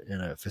works in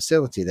a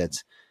facility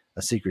that's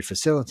a secret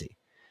facility.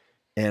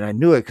 And I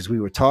knew it because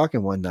we were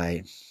talking one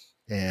night.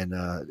 And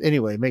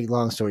anyway, make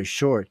long story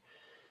short,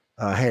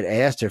 I had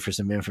asked her for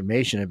some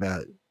information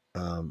about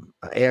an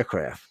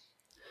aircraft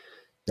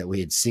that we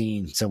had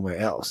seen somewhere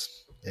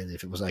else. And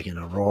if it was like in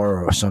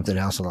Aurora or something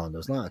else along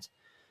those lines.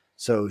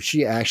 So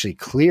she actually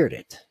cleared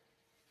it.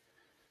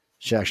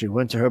 She actually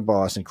went to her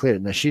boss and cleared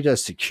it. Now, she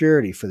does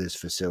security for this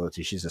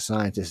facility. She's a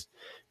scientist,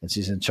 and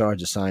she's in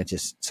charge of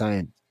science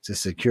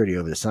security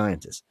over the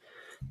scientists.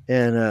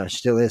 And she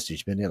still is.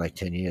 She's been there like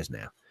 10 years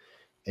now.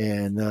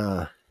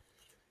 And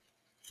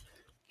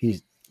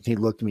he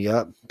looked me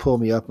up,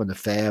 pulled me up on the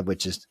FAB,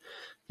 which is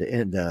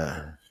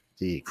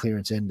the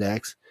clearance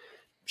index.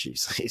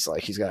 He's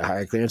like, he's got a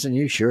higher clearance than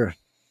you? Sure.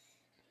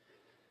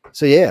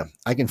 So, yeah,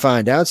 I can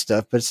find out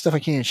stuff, but it's stuff I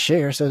can't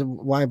share, so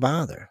why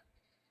bother?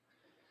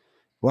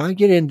 Why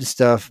get into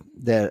stuff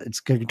that it's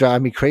going to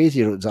drive me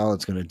crazy? It's all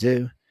it's going to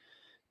do.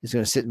 It's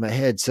going to sit in my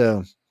head.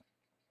 So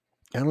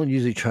I don't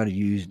usually try to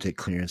use the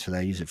clearance for that.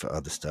 I use it for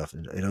other stuff.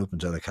 And it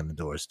opens other kind of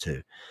doors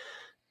too.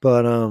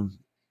 But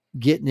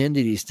getting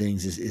into these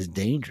things is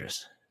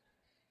dangerous.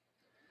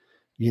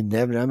 You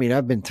never, I mean,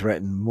 I've been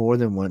threatened more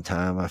than one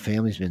time. My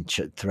family's been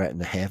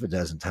threatened a half a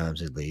dozen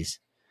times at least.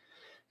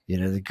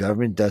 The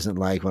government doesn't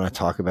like when I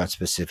talk about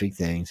specific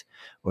things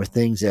or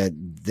things that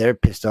they're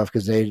pissed off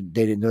because they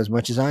didn't know as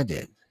much as I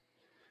did.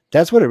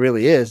 That's what it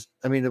really is.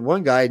 I mean, the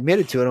one guy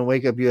admitted to it on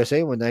Wake Up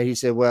USA one night. He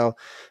said, well,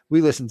 we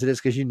listened to this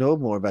because you know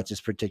more about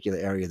this particular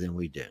area than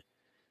we do.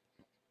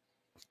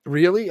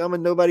 Really? I'm a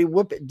nobody.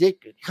 Whoop it,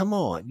 dick. Come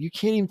on. You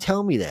can't even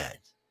tell me that.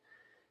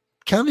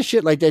 Kind of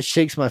shit like that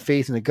shakes my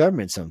faith in the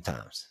government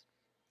sometimes.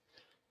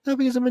 No,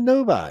 because I'm a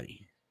nobody.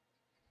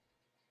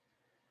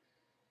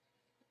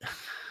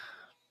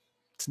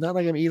 It's not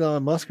like I'm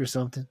Elon Musk or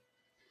something.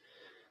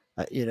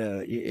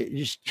 It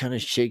just kind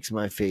of shakes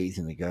my faith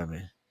in the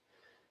government.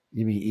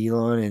 You mean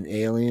Elon and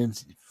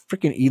aliens?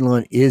 Freaking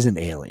Elon is an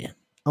alien.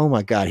 Oh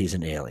my God, he's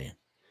an alien.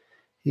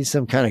 He's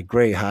some kind of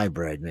gray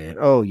hybrid, man.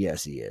 Oh,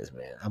 yes, he is,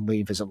 man. I'm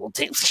waiting for some little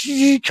thing.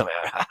 Come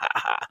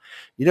out.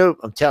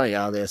 I'm telling you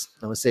all this.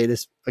 I'm going to say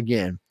this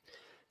again.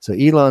 So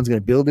Elon's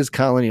going to build his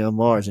colony on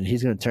Mars, and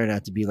he's going to turn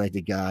out to be like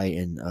the guy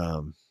in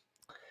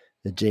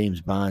the James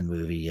Bond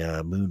movie,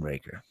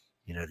 Moonraker.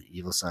 The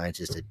evil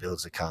scientist that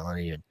builds a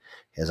colony and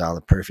has all the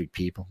perfect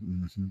people.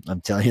 Mm-hmm.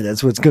 I'm telling you,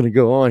 that's what's going to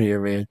go on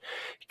here, man.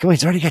 Come on,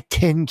 he's already got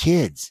 10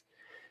 kids.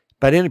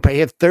 By then, he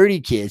probably have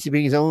 30 kids. He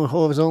brings his own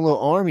little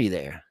army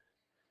there.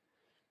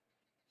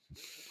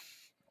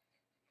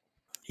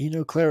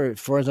 Clara, as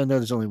far as I know,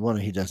 there's only one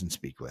he doesn't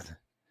speak with.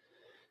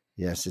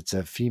 Yes, it's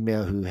a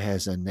female who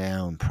has a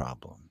noun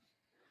problem.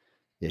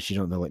 Yes, you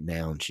don't know what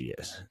noun she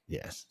is.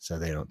 Yes, so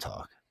they don't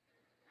talk.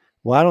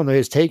 Well, I don't know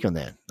his take on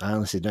that. I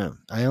honestly don't.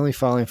 I only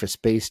follow him for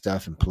space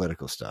stuff and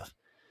political stuff.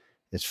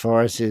 As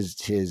far as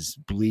his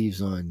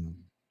beliefs on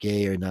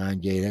gay or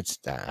non-gay, I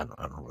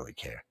don't really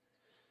care.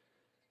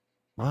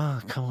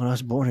 Well, come on, I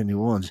was born in New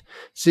Orleans.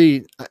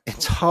 See,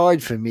 it's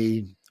hard for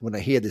me when I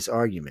hear this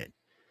argument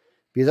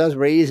because I was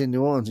raised in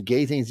New Orleans.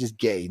 Gay thing is just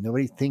gay.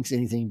 Nobody thinks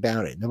anything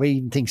about it. Nobody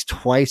even thinks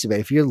twice about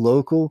it. If you're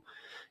local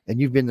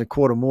and you've been to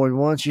court more than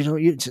once,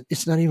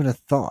 it's not even a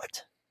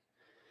thought.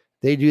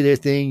 They do their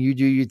thing. You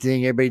do your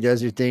thing. Everybody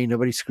does their thing.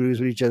 Nobody screws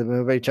with each other.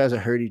 Nobody tries to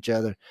hurt each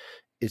other.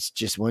 It's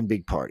just one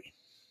big party.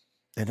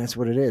 And that's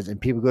what it is.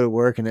 And people go to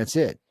work and that's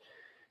it.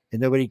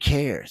 And nobody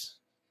cares.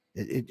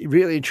 It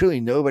really,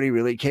 truly, nobody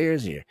really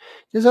cares here.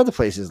 There's other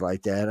places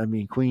like that. I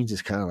mean, Queens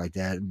is kind of like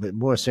that, but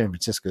more San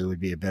Francisco would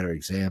be a better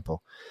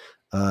example.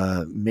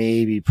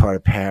 Maybe part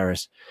of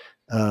Paris.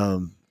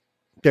 There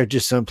are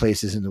just some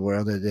places in the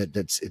world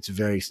it's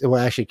very well.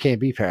 Actually, it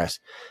can't be Paris.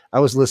 I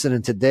was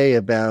listening today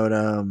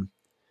about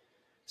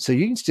so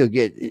you can still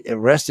get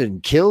arrested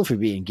and killed for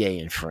being gay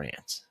in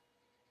France.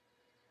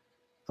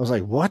 I was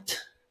like, what?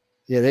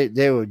 Yeah,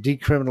 they were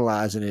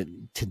decriminalizing it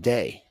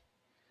today.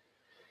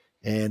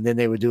 And then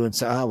they were doing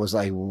so. I was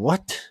like,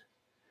 what?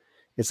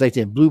 It's like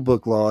the blue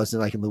book laws,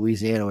 and like in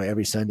Louisiana, where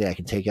every Sunday I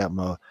can take out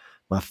my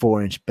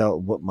 4-inch belt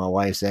and whoop my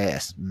wife's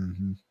ass.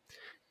 Mm-hmm.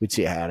 We'd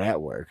see how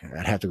that worked.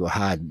 I'd have to go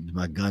hide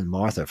my gun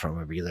Martha from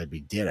her because I'd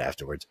be dead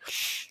afterwards.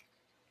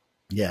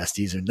 Yes,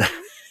 these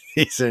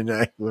are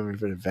not women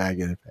for the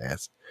fag in the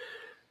past.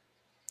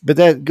 But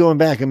that going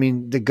back, I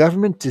mean, the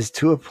government is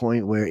to a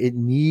point where it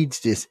needs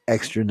this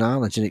extra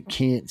knowledge and it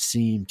can't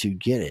seem to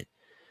get it.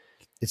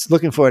 It's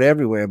looking for it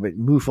everywhere, but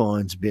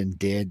MUFON's been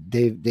dead.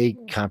 They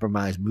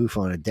compromised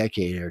MUFON a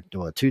decade or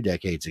 2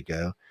 decades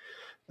ago.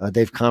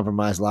 They've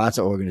compromised lots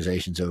of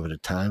organizations over the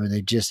time, and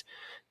the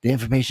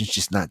information's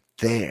just not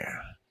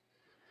there.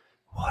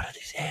 What do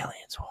these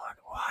aliens want?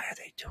 Why are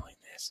they doing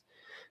this?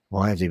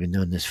 Why have they been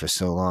doing this for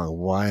so long?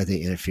 Why are they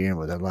interfering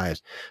with our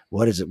lives?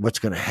 What's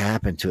going to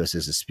happen to us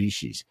as a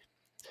species?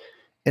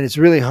 And it's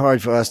really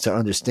hard for us to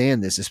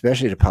understand this,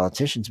 especially the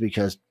politicians,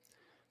 because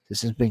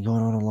this has been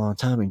going on a long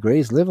time, and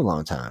Greys live a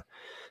long time.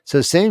 So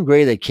the same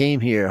Grey that came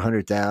here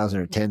 100,000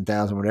 or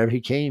 10,000, whatever he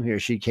came here,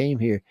 she came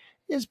here,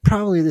 is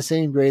probably the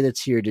same Grey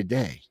that's here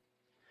today.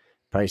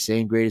 Probably the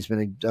same Grey that's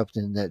been up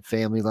in that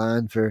family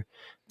line for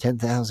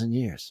 10,000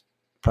 years.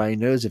 Probably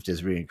knows if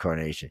there's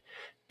reincarnation.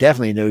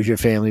 Definitely knows your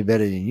family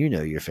better than you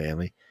know your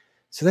family.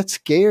 So that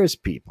scares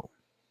people.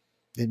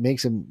 It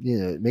makes them,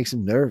 it makes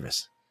them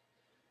nervous.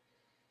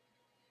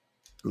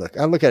 Look,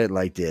 I look at it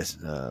like this.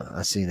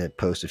 I seen that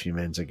post a few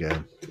minutes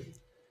ago.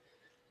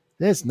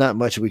 There's not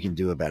much we can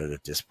do about it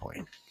at this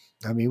point.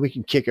 I mean, we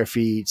can kick our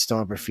feet,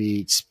 stomp our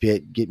feet,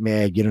 spit, get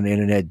mad, get on the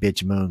internet,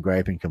 bitch, moan,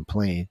 gripe, and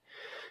complain.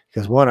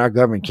 Because one, our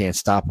government can't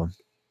stop them.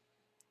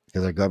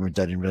 Because our government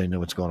doesn't really know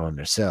what's going on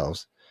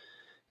themselves.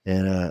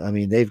 And, I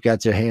mean, they've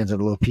got their hands on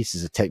little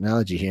pieces of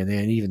technology here and there.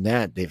 And even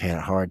that, they've had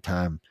a hard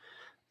time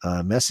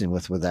messing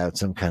with without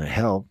some kind of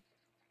help.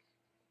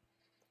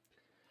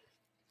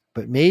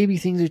 But maybe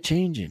things are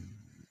changing.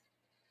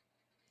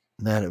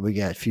 Now that we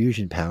got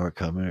fusion power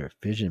coming or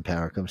fission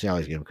power coming. See, I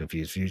always get them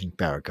confused. Fusion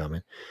power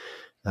coming.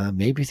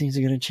 Maybe things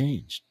are going to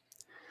change.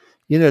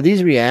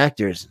 These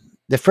reactors,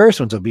 the first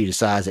ones will be the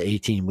size of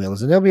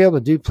 18-wheelers, and they'll be able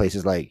to do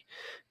places like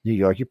New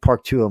York. You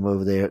park 2 of them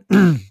over there,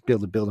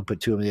 build a building, put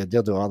 2 of them there.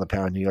 They'll do all the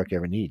power New York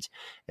ever needs.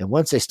 And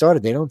once they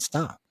started, they don't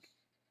stop.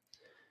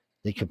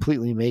 They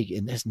completely make it,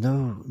 and there's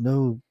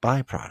no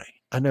byproduct.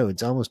 I know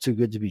it's almost too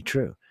good to be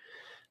true.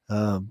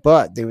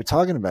 But they were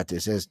talking about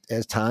this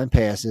as time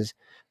passes,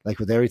 like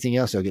with everything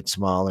else, they'll get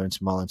smaller and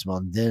smaller and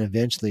smaller. And then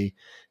eventually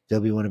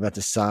there'll be one about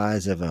the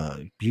size of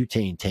a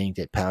butane tank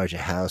that powers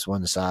your house,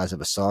 one the size of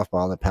a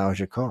softball that powers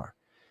your car.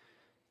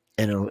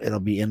 And it'll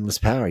be endless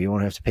power. You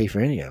won't have to pay for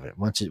any of it.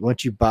 Once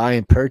you buy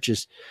and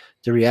purchase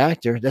the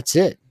reactor, that's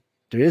it.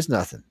 There is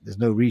nothing. There's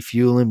no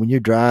refueling. When you're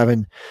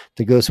driving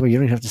to go somewhere, you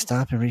don't have to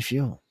stop and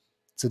refuel.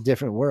 It's a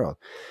different world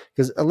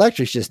because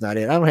electric's just not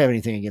it. I don't have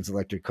anything against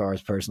electric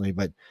cars personally,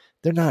 but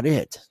they're not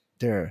it.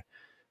 They're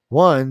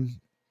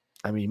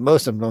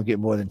most of them don't get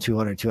more than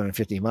 200,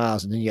 250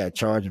 miles, and then you got to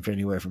charge them for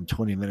anywhere from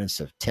 20 minutes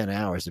to 10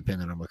 hours,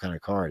 depending on what kind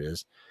of car it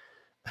is.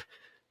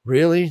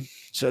 Really?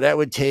 So that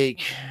would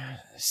take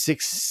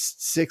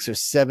six or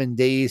 7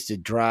 days to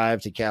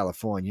drive to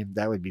California.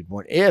 That would be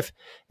more and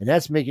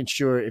that's making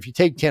sure if you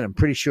take 10, I'm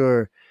pretty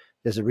sure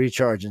there's a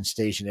recharging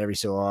station every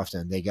so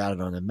often. They got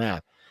it on the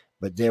map.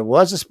 But there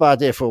was a spot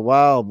there for a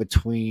while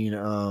between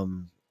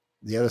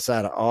the other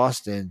side of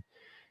Austin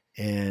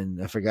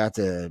and I forgot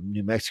the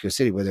New Mexico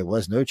City where there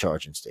was no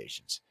charging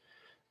stations.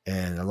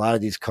 And a lot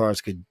of these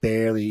cars could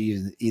barely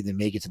even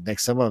make it to the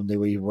next. Some of them, they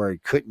were even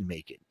worried couldn't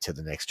make it to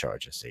the next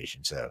charging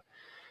station. So,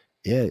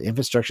 yeah,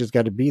 infrastructure's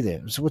got to be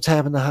there. So what's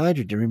happened to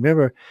hydrogen?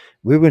 Remember,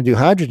 we were going to do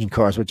hydrogen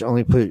cars, which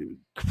only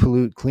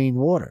pollute clean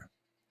water.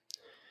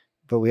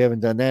 But we haven't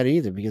done that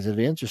either because of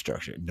the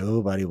infrastructure.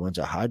 Nobody wants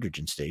a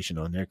hydrogen station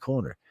on their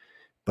corner.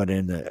 But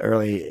in the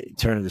early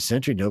turn of the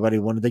century, nobody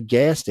wanted a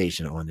gas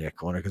station on their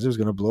corner because it was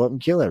going to blow up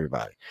and kill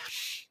everybody.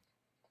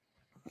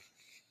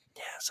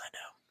 Yes, I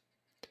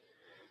know.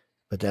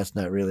 But that's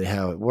not really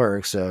how it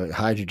works. So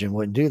hydrogen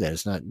wouldn't do that.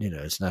 It's not,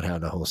 it's not how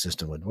the whole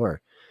system would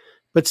work.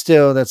 But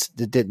still, that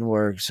didn't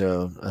work.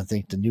 So I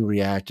think the new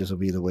reactors will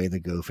be the way to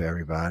go for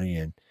everybody.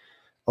 And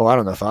I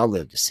don't know if I'll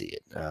live to see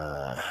it.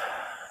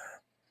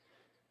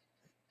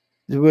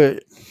 There were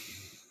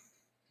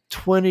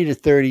 20 to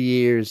 30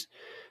 years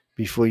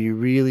before you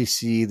really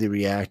see the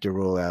reactor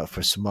roll out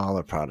for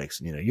smaller products.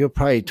 You're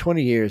probably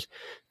 20 years,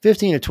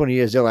 15 or 20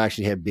 years, they'll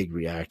actually have big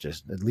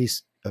reactors, at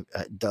least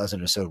a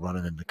dozen or so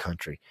running in the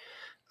country.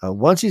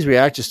 Once these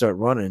reactors start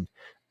running,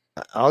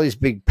 all these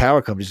big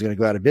power companies are going to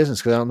go out of business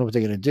because I don't know what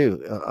they're going to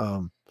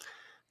do.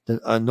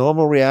 A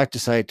normal reactor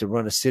site to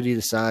run a city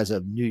the size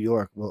of New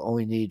York will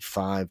only need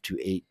 5 to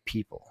 8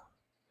 people.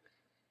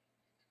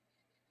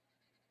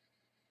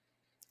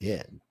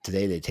 Yeah,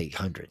 today they take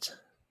hundreds.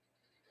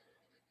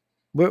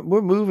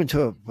 We're moving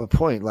to a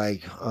point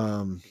like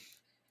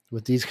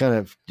with these kind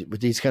of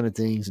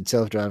things and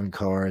self-driving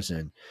cars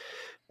and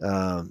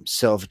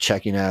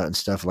self-checking out and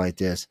stuff like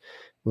this.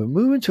 We're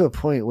moving to a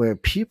point where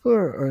people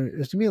there's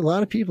going to be a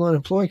lot of people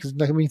unemployed because there's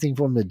not going to be anything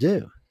for them to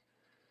do.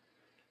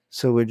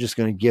 So we're just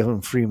going to give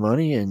them free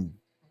money and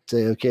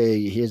say,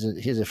 okay, here's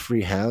a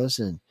free house,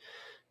 and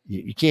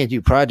you can't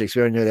do projects.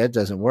 We already know that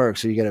doesn't work.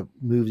 So you got to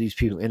move these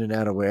people in and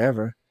out of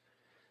wherever.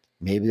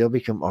 Maybe they'll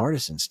become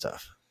artists and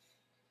stuff.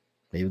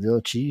 Maybe they'll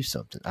achieve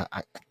something.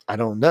 I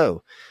don't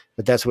know,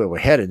 but that's where we're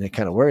headed. And it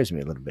kind of worries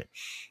me a little bit.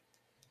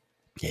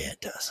 Yeah,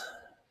 it does.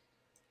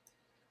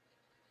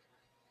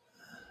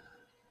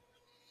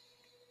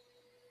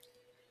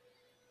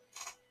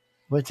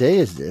 What day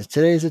is this?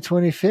 Today's the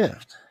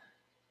 25th.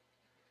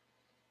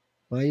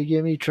 Why you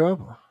give me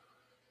trouble?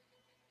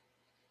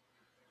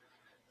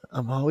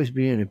 I'm always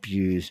being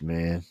abused,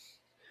 man.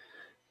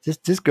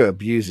 This girl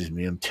abuses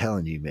me. I'm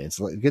telling you, man. It's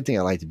a good thing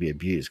I like to be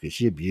abused because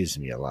she abuses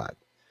me a lot.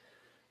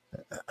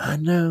 I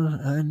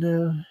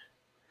know.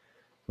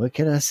 What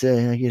can I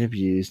say? I get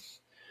abused.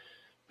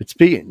 But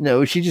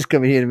she's just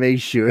coming here to make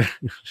sure.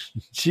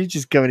 She's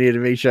just coming here to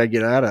make sure I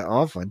get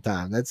off on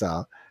time. That's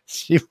all.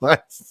 She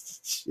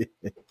wants.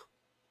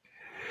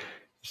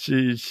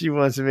 She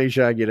wants to make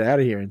sure I get out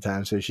of here in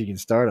time so she can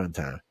start on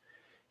time.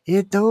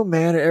 It don't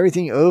matter.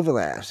 Everything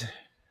overlaps.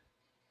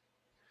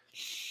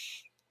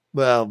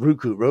 Well,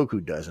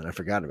 Roku doesn't. I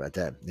forgot about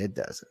that. It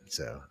doesn't.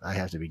 So I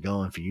have to be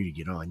going for you to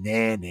get on.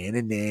 Nah. I'm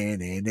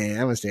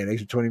gonna stay an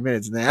extra 20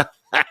 minutes now.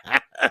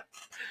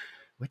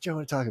 What y'all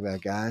want to talk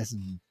about, guys?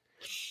 And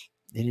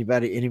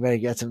anybody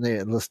got something, a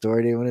little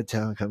story they want to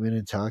tell? Come in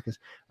and talk us.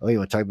 Oh, you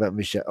want to talk about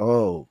Michelle?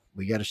 Oh,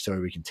 we got a story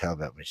we can tell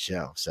about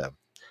Michelle. So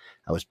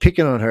I was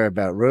picking on her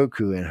about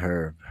Roku and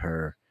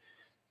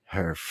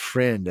her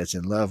friend that's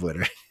in love with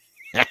her.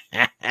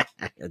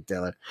 I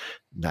tell her,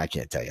 no, I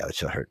can't tell you.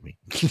 She'll hurt me.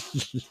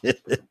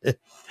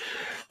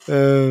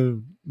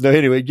 No,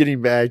 anyway,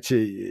 getting back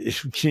to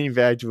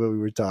what we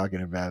were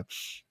talking about.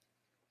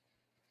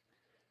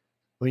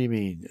 What do you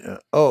mean?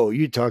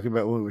 You talking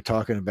about when we were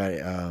talking about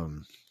it?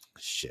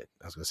 Shit,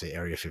 I was gonna say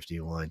Area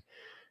 51,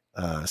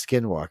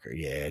 Skinwalker.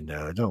 Yeah,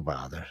 no, don't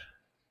bother.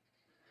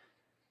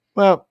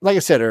 Well, like I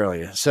said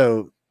earlier,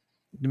 so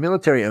the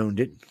military owned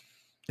it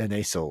and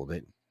they sold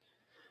it.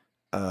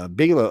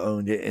 Bigelow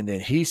owned it and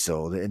then he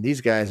sold it, and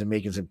these guys are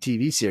making some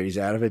TV series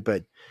out of it,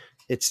 but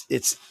it's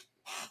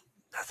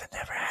nothing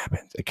ever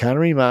happens. It kind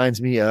of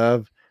reminds me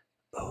of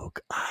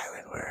Oak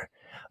Island, where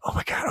oh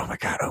my god, I'm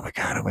like,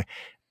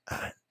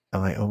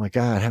 oh my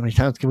god, how many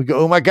times can we go?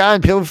 Oh my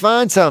god, until we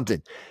find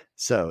something.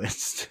 So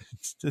it's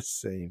the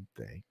same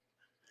thing.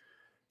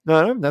 No,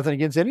 I have nothing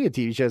against any of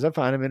the TV shows. I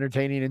find them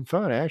entertaining and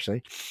fun,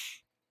 actually.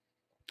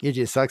 It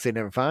just sucks they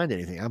never find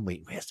anything. I'm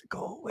waiting. Where's the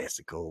goal?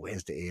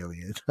 Where's the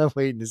alien? I'm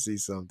waiting to see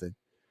something.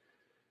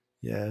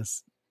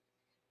 Yes.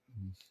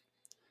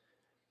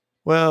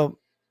 Well,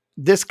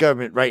 this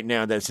government right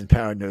now that's in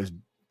power knows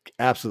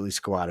absolutely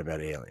squat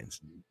about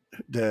aliens.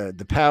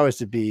 The powers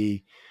to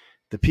be,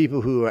 the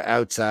people who are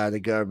outside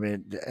the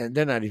government, and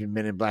they're not even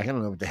men in black. I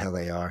don't know what the hell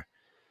they are.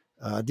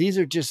 These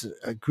are just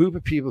a group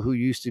of people who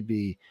used to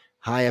be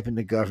high up in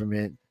the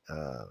government,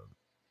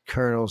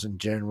 colonels and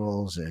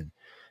generals and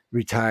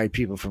retired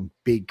people from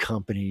big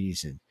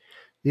companies. And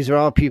these are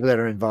all people that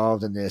are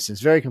involved in this. It's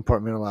very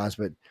compartmentalized,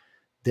 but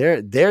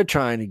they're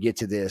trying to get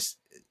to this.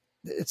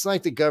 It's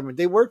like the government.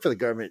 They work for the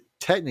government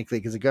technically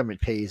because the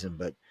government pays them,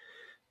 but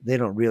they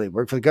don't really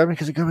work for the government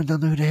because the government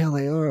don't know who the hell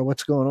they are or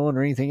what's going on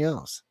or anything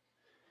else.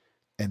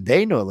 And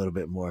they know a little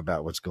bit more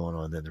about what's going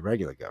on than the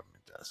regular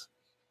government does.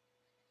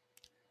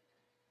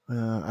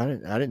 I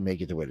didn't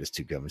make it the way there's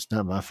two governments. It's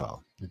not my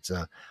fault. It's you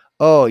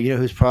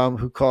know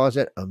who caused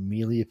it?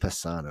 Amelia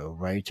Pisano,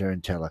 writer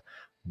and teller.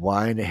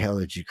 Why in the hell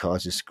did you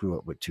cause this screw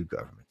up with two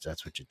governments?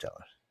 That's what you tell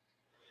her.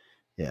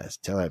 Yes,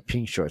 tell her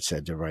Pink Short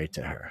said to write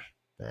to her.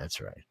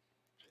 That's right.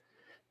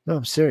 No,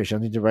 I'm serious. I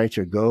need to write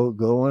to her. Go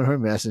on her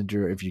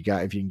messenger if you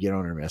can get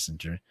on her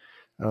messenger.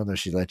 I don't know if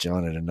she let you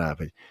on it or not,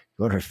 but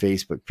go on her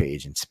Facebook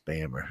page and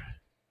spam her.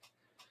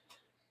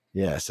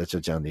 Yes, that's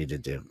what y'all need to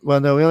do. Well,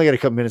 no, we only got a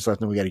couple minutes left,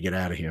 and we got to get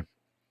out of here.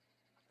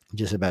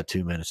 Just about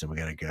 2 minutes, and we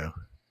got to go.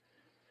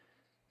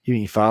 You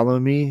mean follow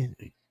me?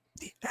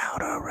 The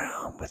Outer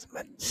Realm with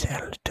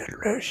Marcel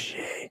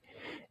Deroche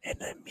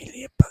and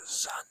Amelia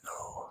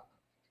Pisano.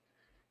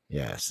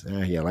 Yes.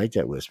 Yeah, I like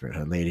that whisper.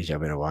 Ladies, y'all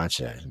better watch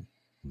that.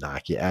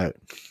 Knock you out.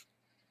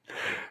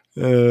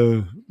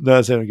 No, I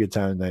was having a good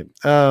time tonight.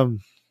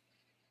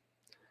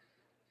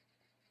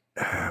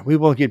 We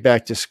won't get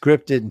back to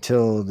scripted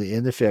until the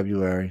end of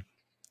February.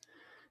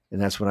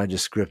 And that's when I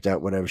just script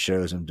out whatever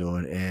shows I'm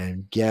doing.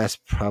 And guess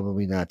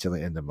probably not till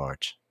the end of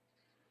March.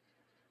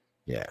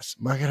 Yes.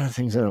 I got other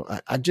things.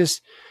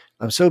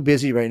 I'm so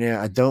busy right now.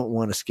 I don't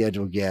want to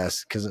schedule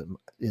guests because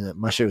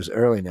my show is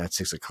early now at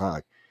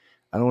 6:00.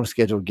 I don't want to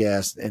schedule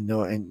guests and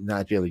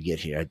not be able to get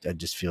here. I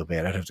just feel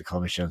bad. I'd have to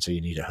call Michelle and say,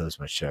 you need to host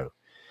my show.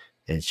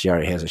 And she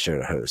already has a show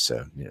to host.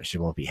 So, she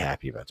won't be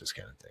happy about those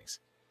kind of things.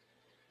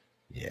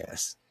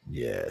 Yes.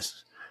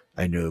 Yes.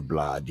 I know,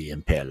 blah, the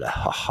impeller.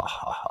 Ha, ha,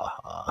 ha, ha,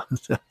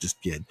 ha.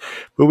 Just kidding.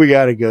 But we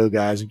got to go,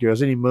 guys and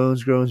girls. Any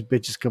moans, groans,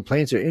 bitches,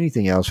 complaints, or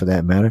anything else for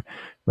that matter,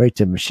 right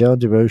to Michelle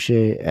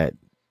DeRoche at,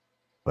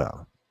 the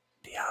Outer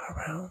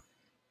Round.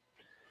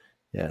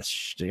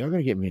 Yes, y'all going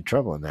to get me in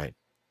trouble on that.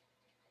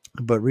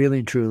 But really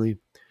and truly,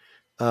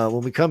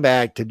 when we come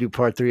back to do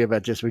part 3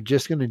 about this, we're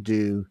just going to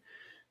do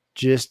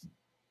just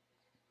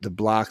the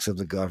blocks of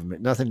the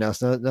government. Nothing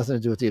else. Nothing to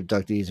do with the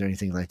abductees or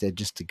anything like that.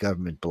 Just the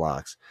government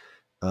blocks.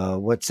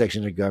 What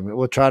section of government?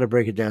 We'll try to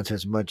break it down to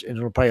as much, and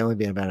it'll probably only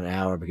be about an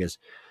hour because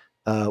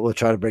we'll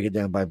try to break it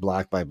down by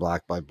block, by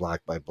block, by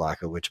block, by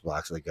block of which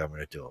blocks of the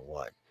government are doing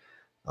what.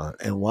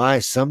 And why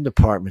some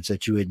departments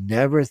that you would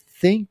never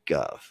think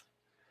of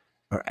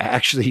are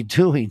actually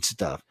doing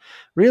stuff.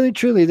 Really,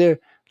 truly, they're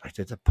like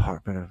the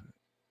Department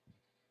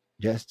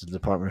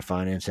of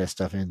Finance has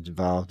stuff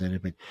involved in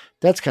it, but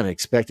that's kind of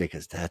expected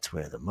because that's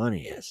where the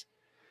money is.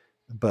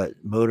 But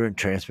motor and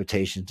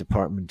transportation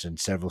departments in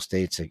several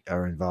states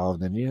are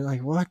involved, and you're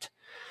like, what?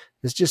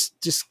 It's just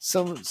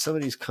some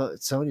of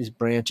these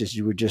branches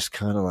you were just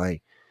kind of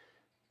like,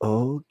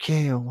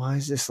 okay, why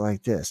is this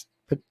like this?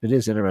 But it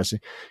is interesting.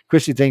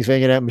 Christy, thanks for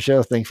hanging out.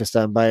 Michelle, thanks for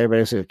stopping by.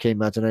 Everybody else who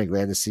came out tonight,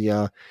 glad to see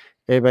y'all.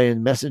 Everybody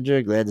in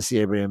Messenger, glad to see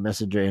everybody in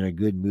Messenger in a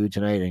good mood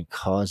tonight and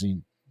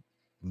causing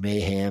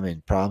mayhem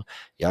and problem.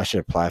 Y'all should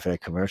apply for that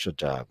commercial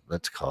job.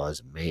 Let's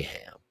cause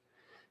mayhem.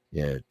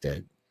 Yeah,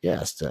 the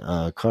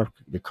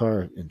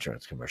car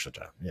insurance commercial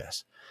job.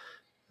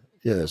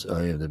 Yes,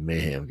 I am the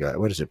mayhem guy.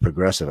 What is it?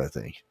 Progressive, I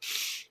think.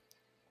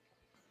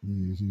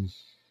 Mm-hmm.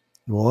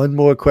 One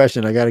more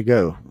question. I got to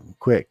go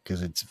quick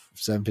because it's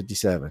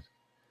 7:57.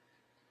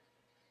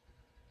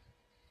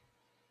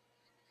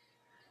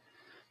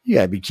 You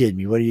got to be kidding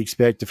me. What do you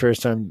expect the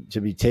first time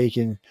to be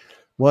taken?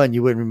 One,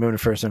 you wouldn't remember the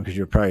first time because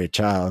you were probably a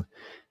child.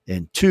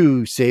 And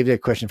 2, save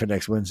that question for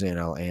next Wednesday and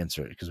I'll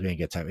answer it because we ain't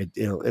got time.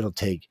 It'll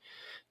take,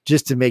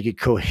 just to make it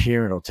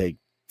coherent, it'll take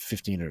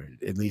 15 or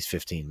at least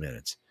 15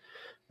 minutes.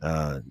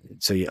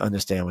 So you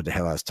understand what the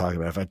hell I was talking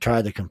about. If I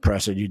tried to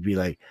compress it, you'd be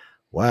like,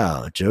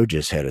 wow, Joe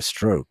just had a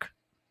stroke.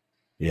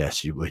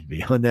 Yes, you would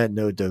be. On that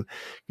note, though,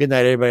 good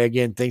night, everybody.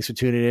 Again, thanks for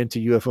tuning in to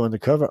UFO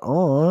Undercover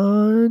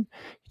on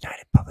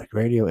United Public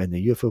Radio and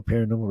the UFO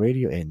Paranormal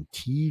Radio and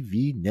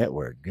TV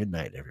Network. Good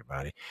night,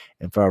 everybody.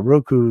 And for our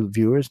Roku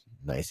viewers,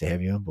 nice to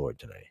have you on board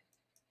tonight.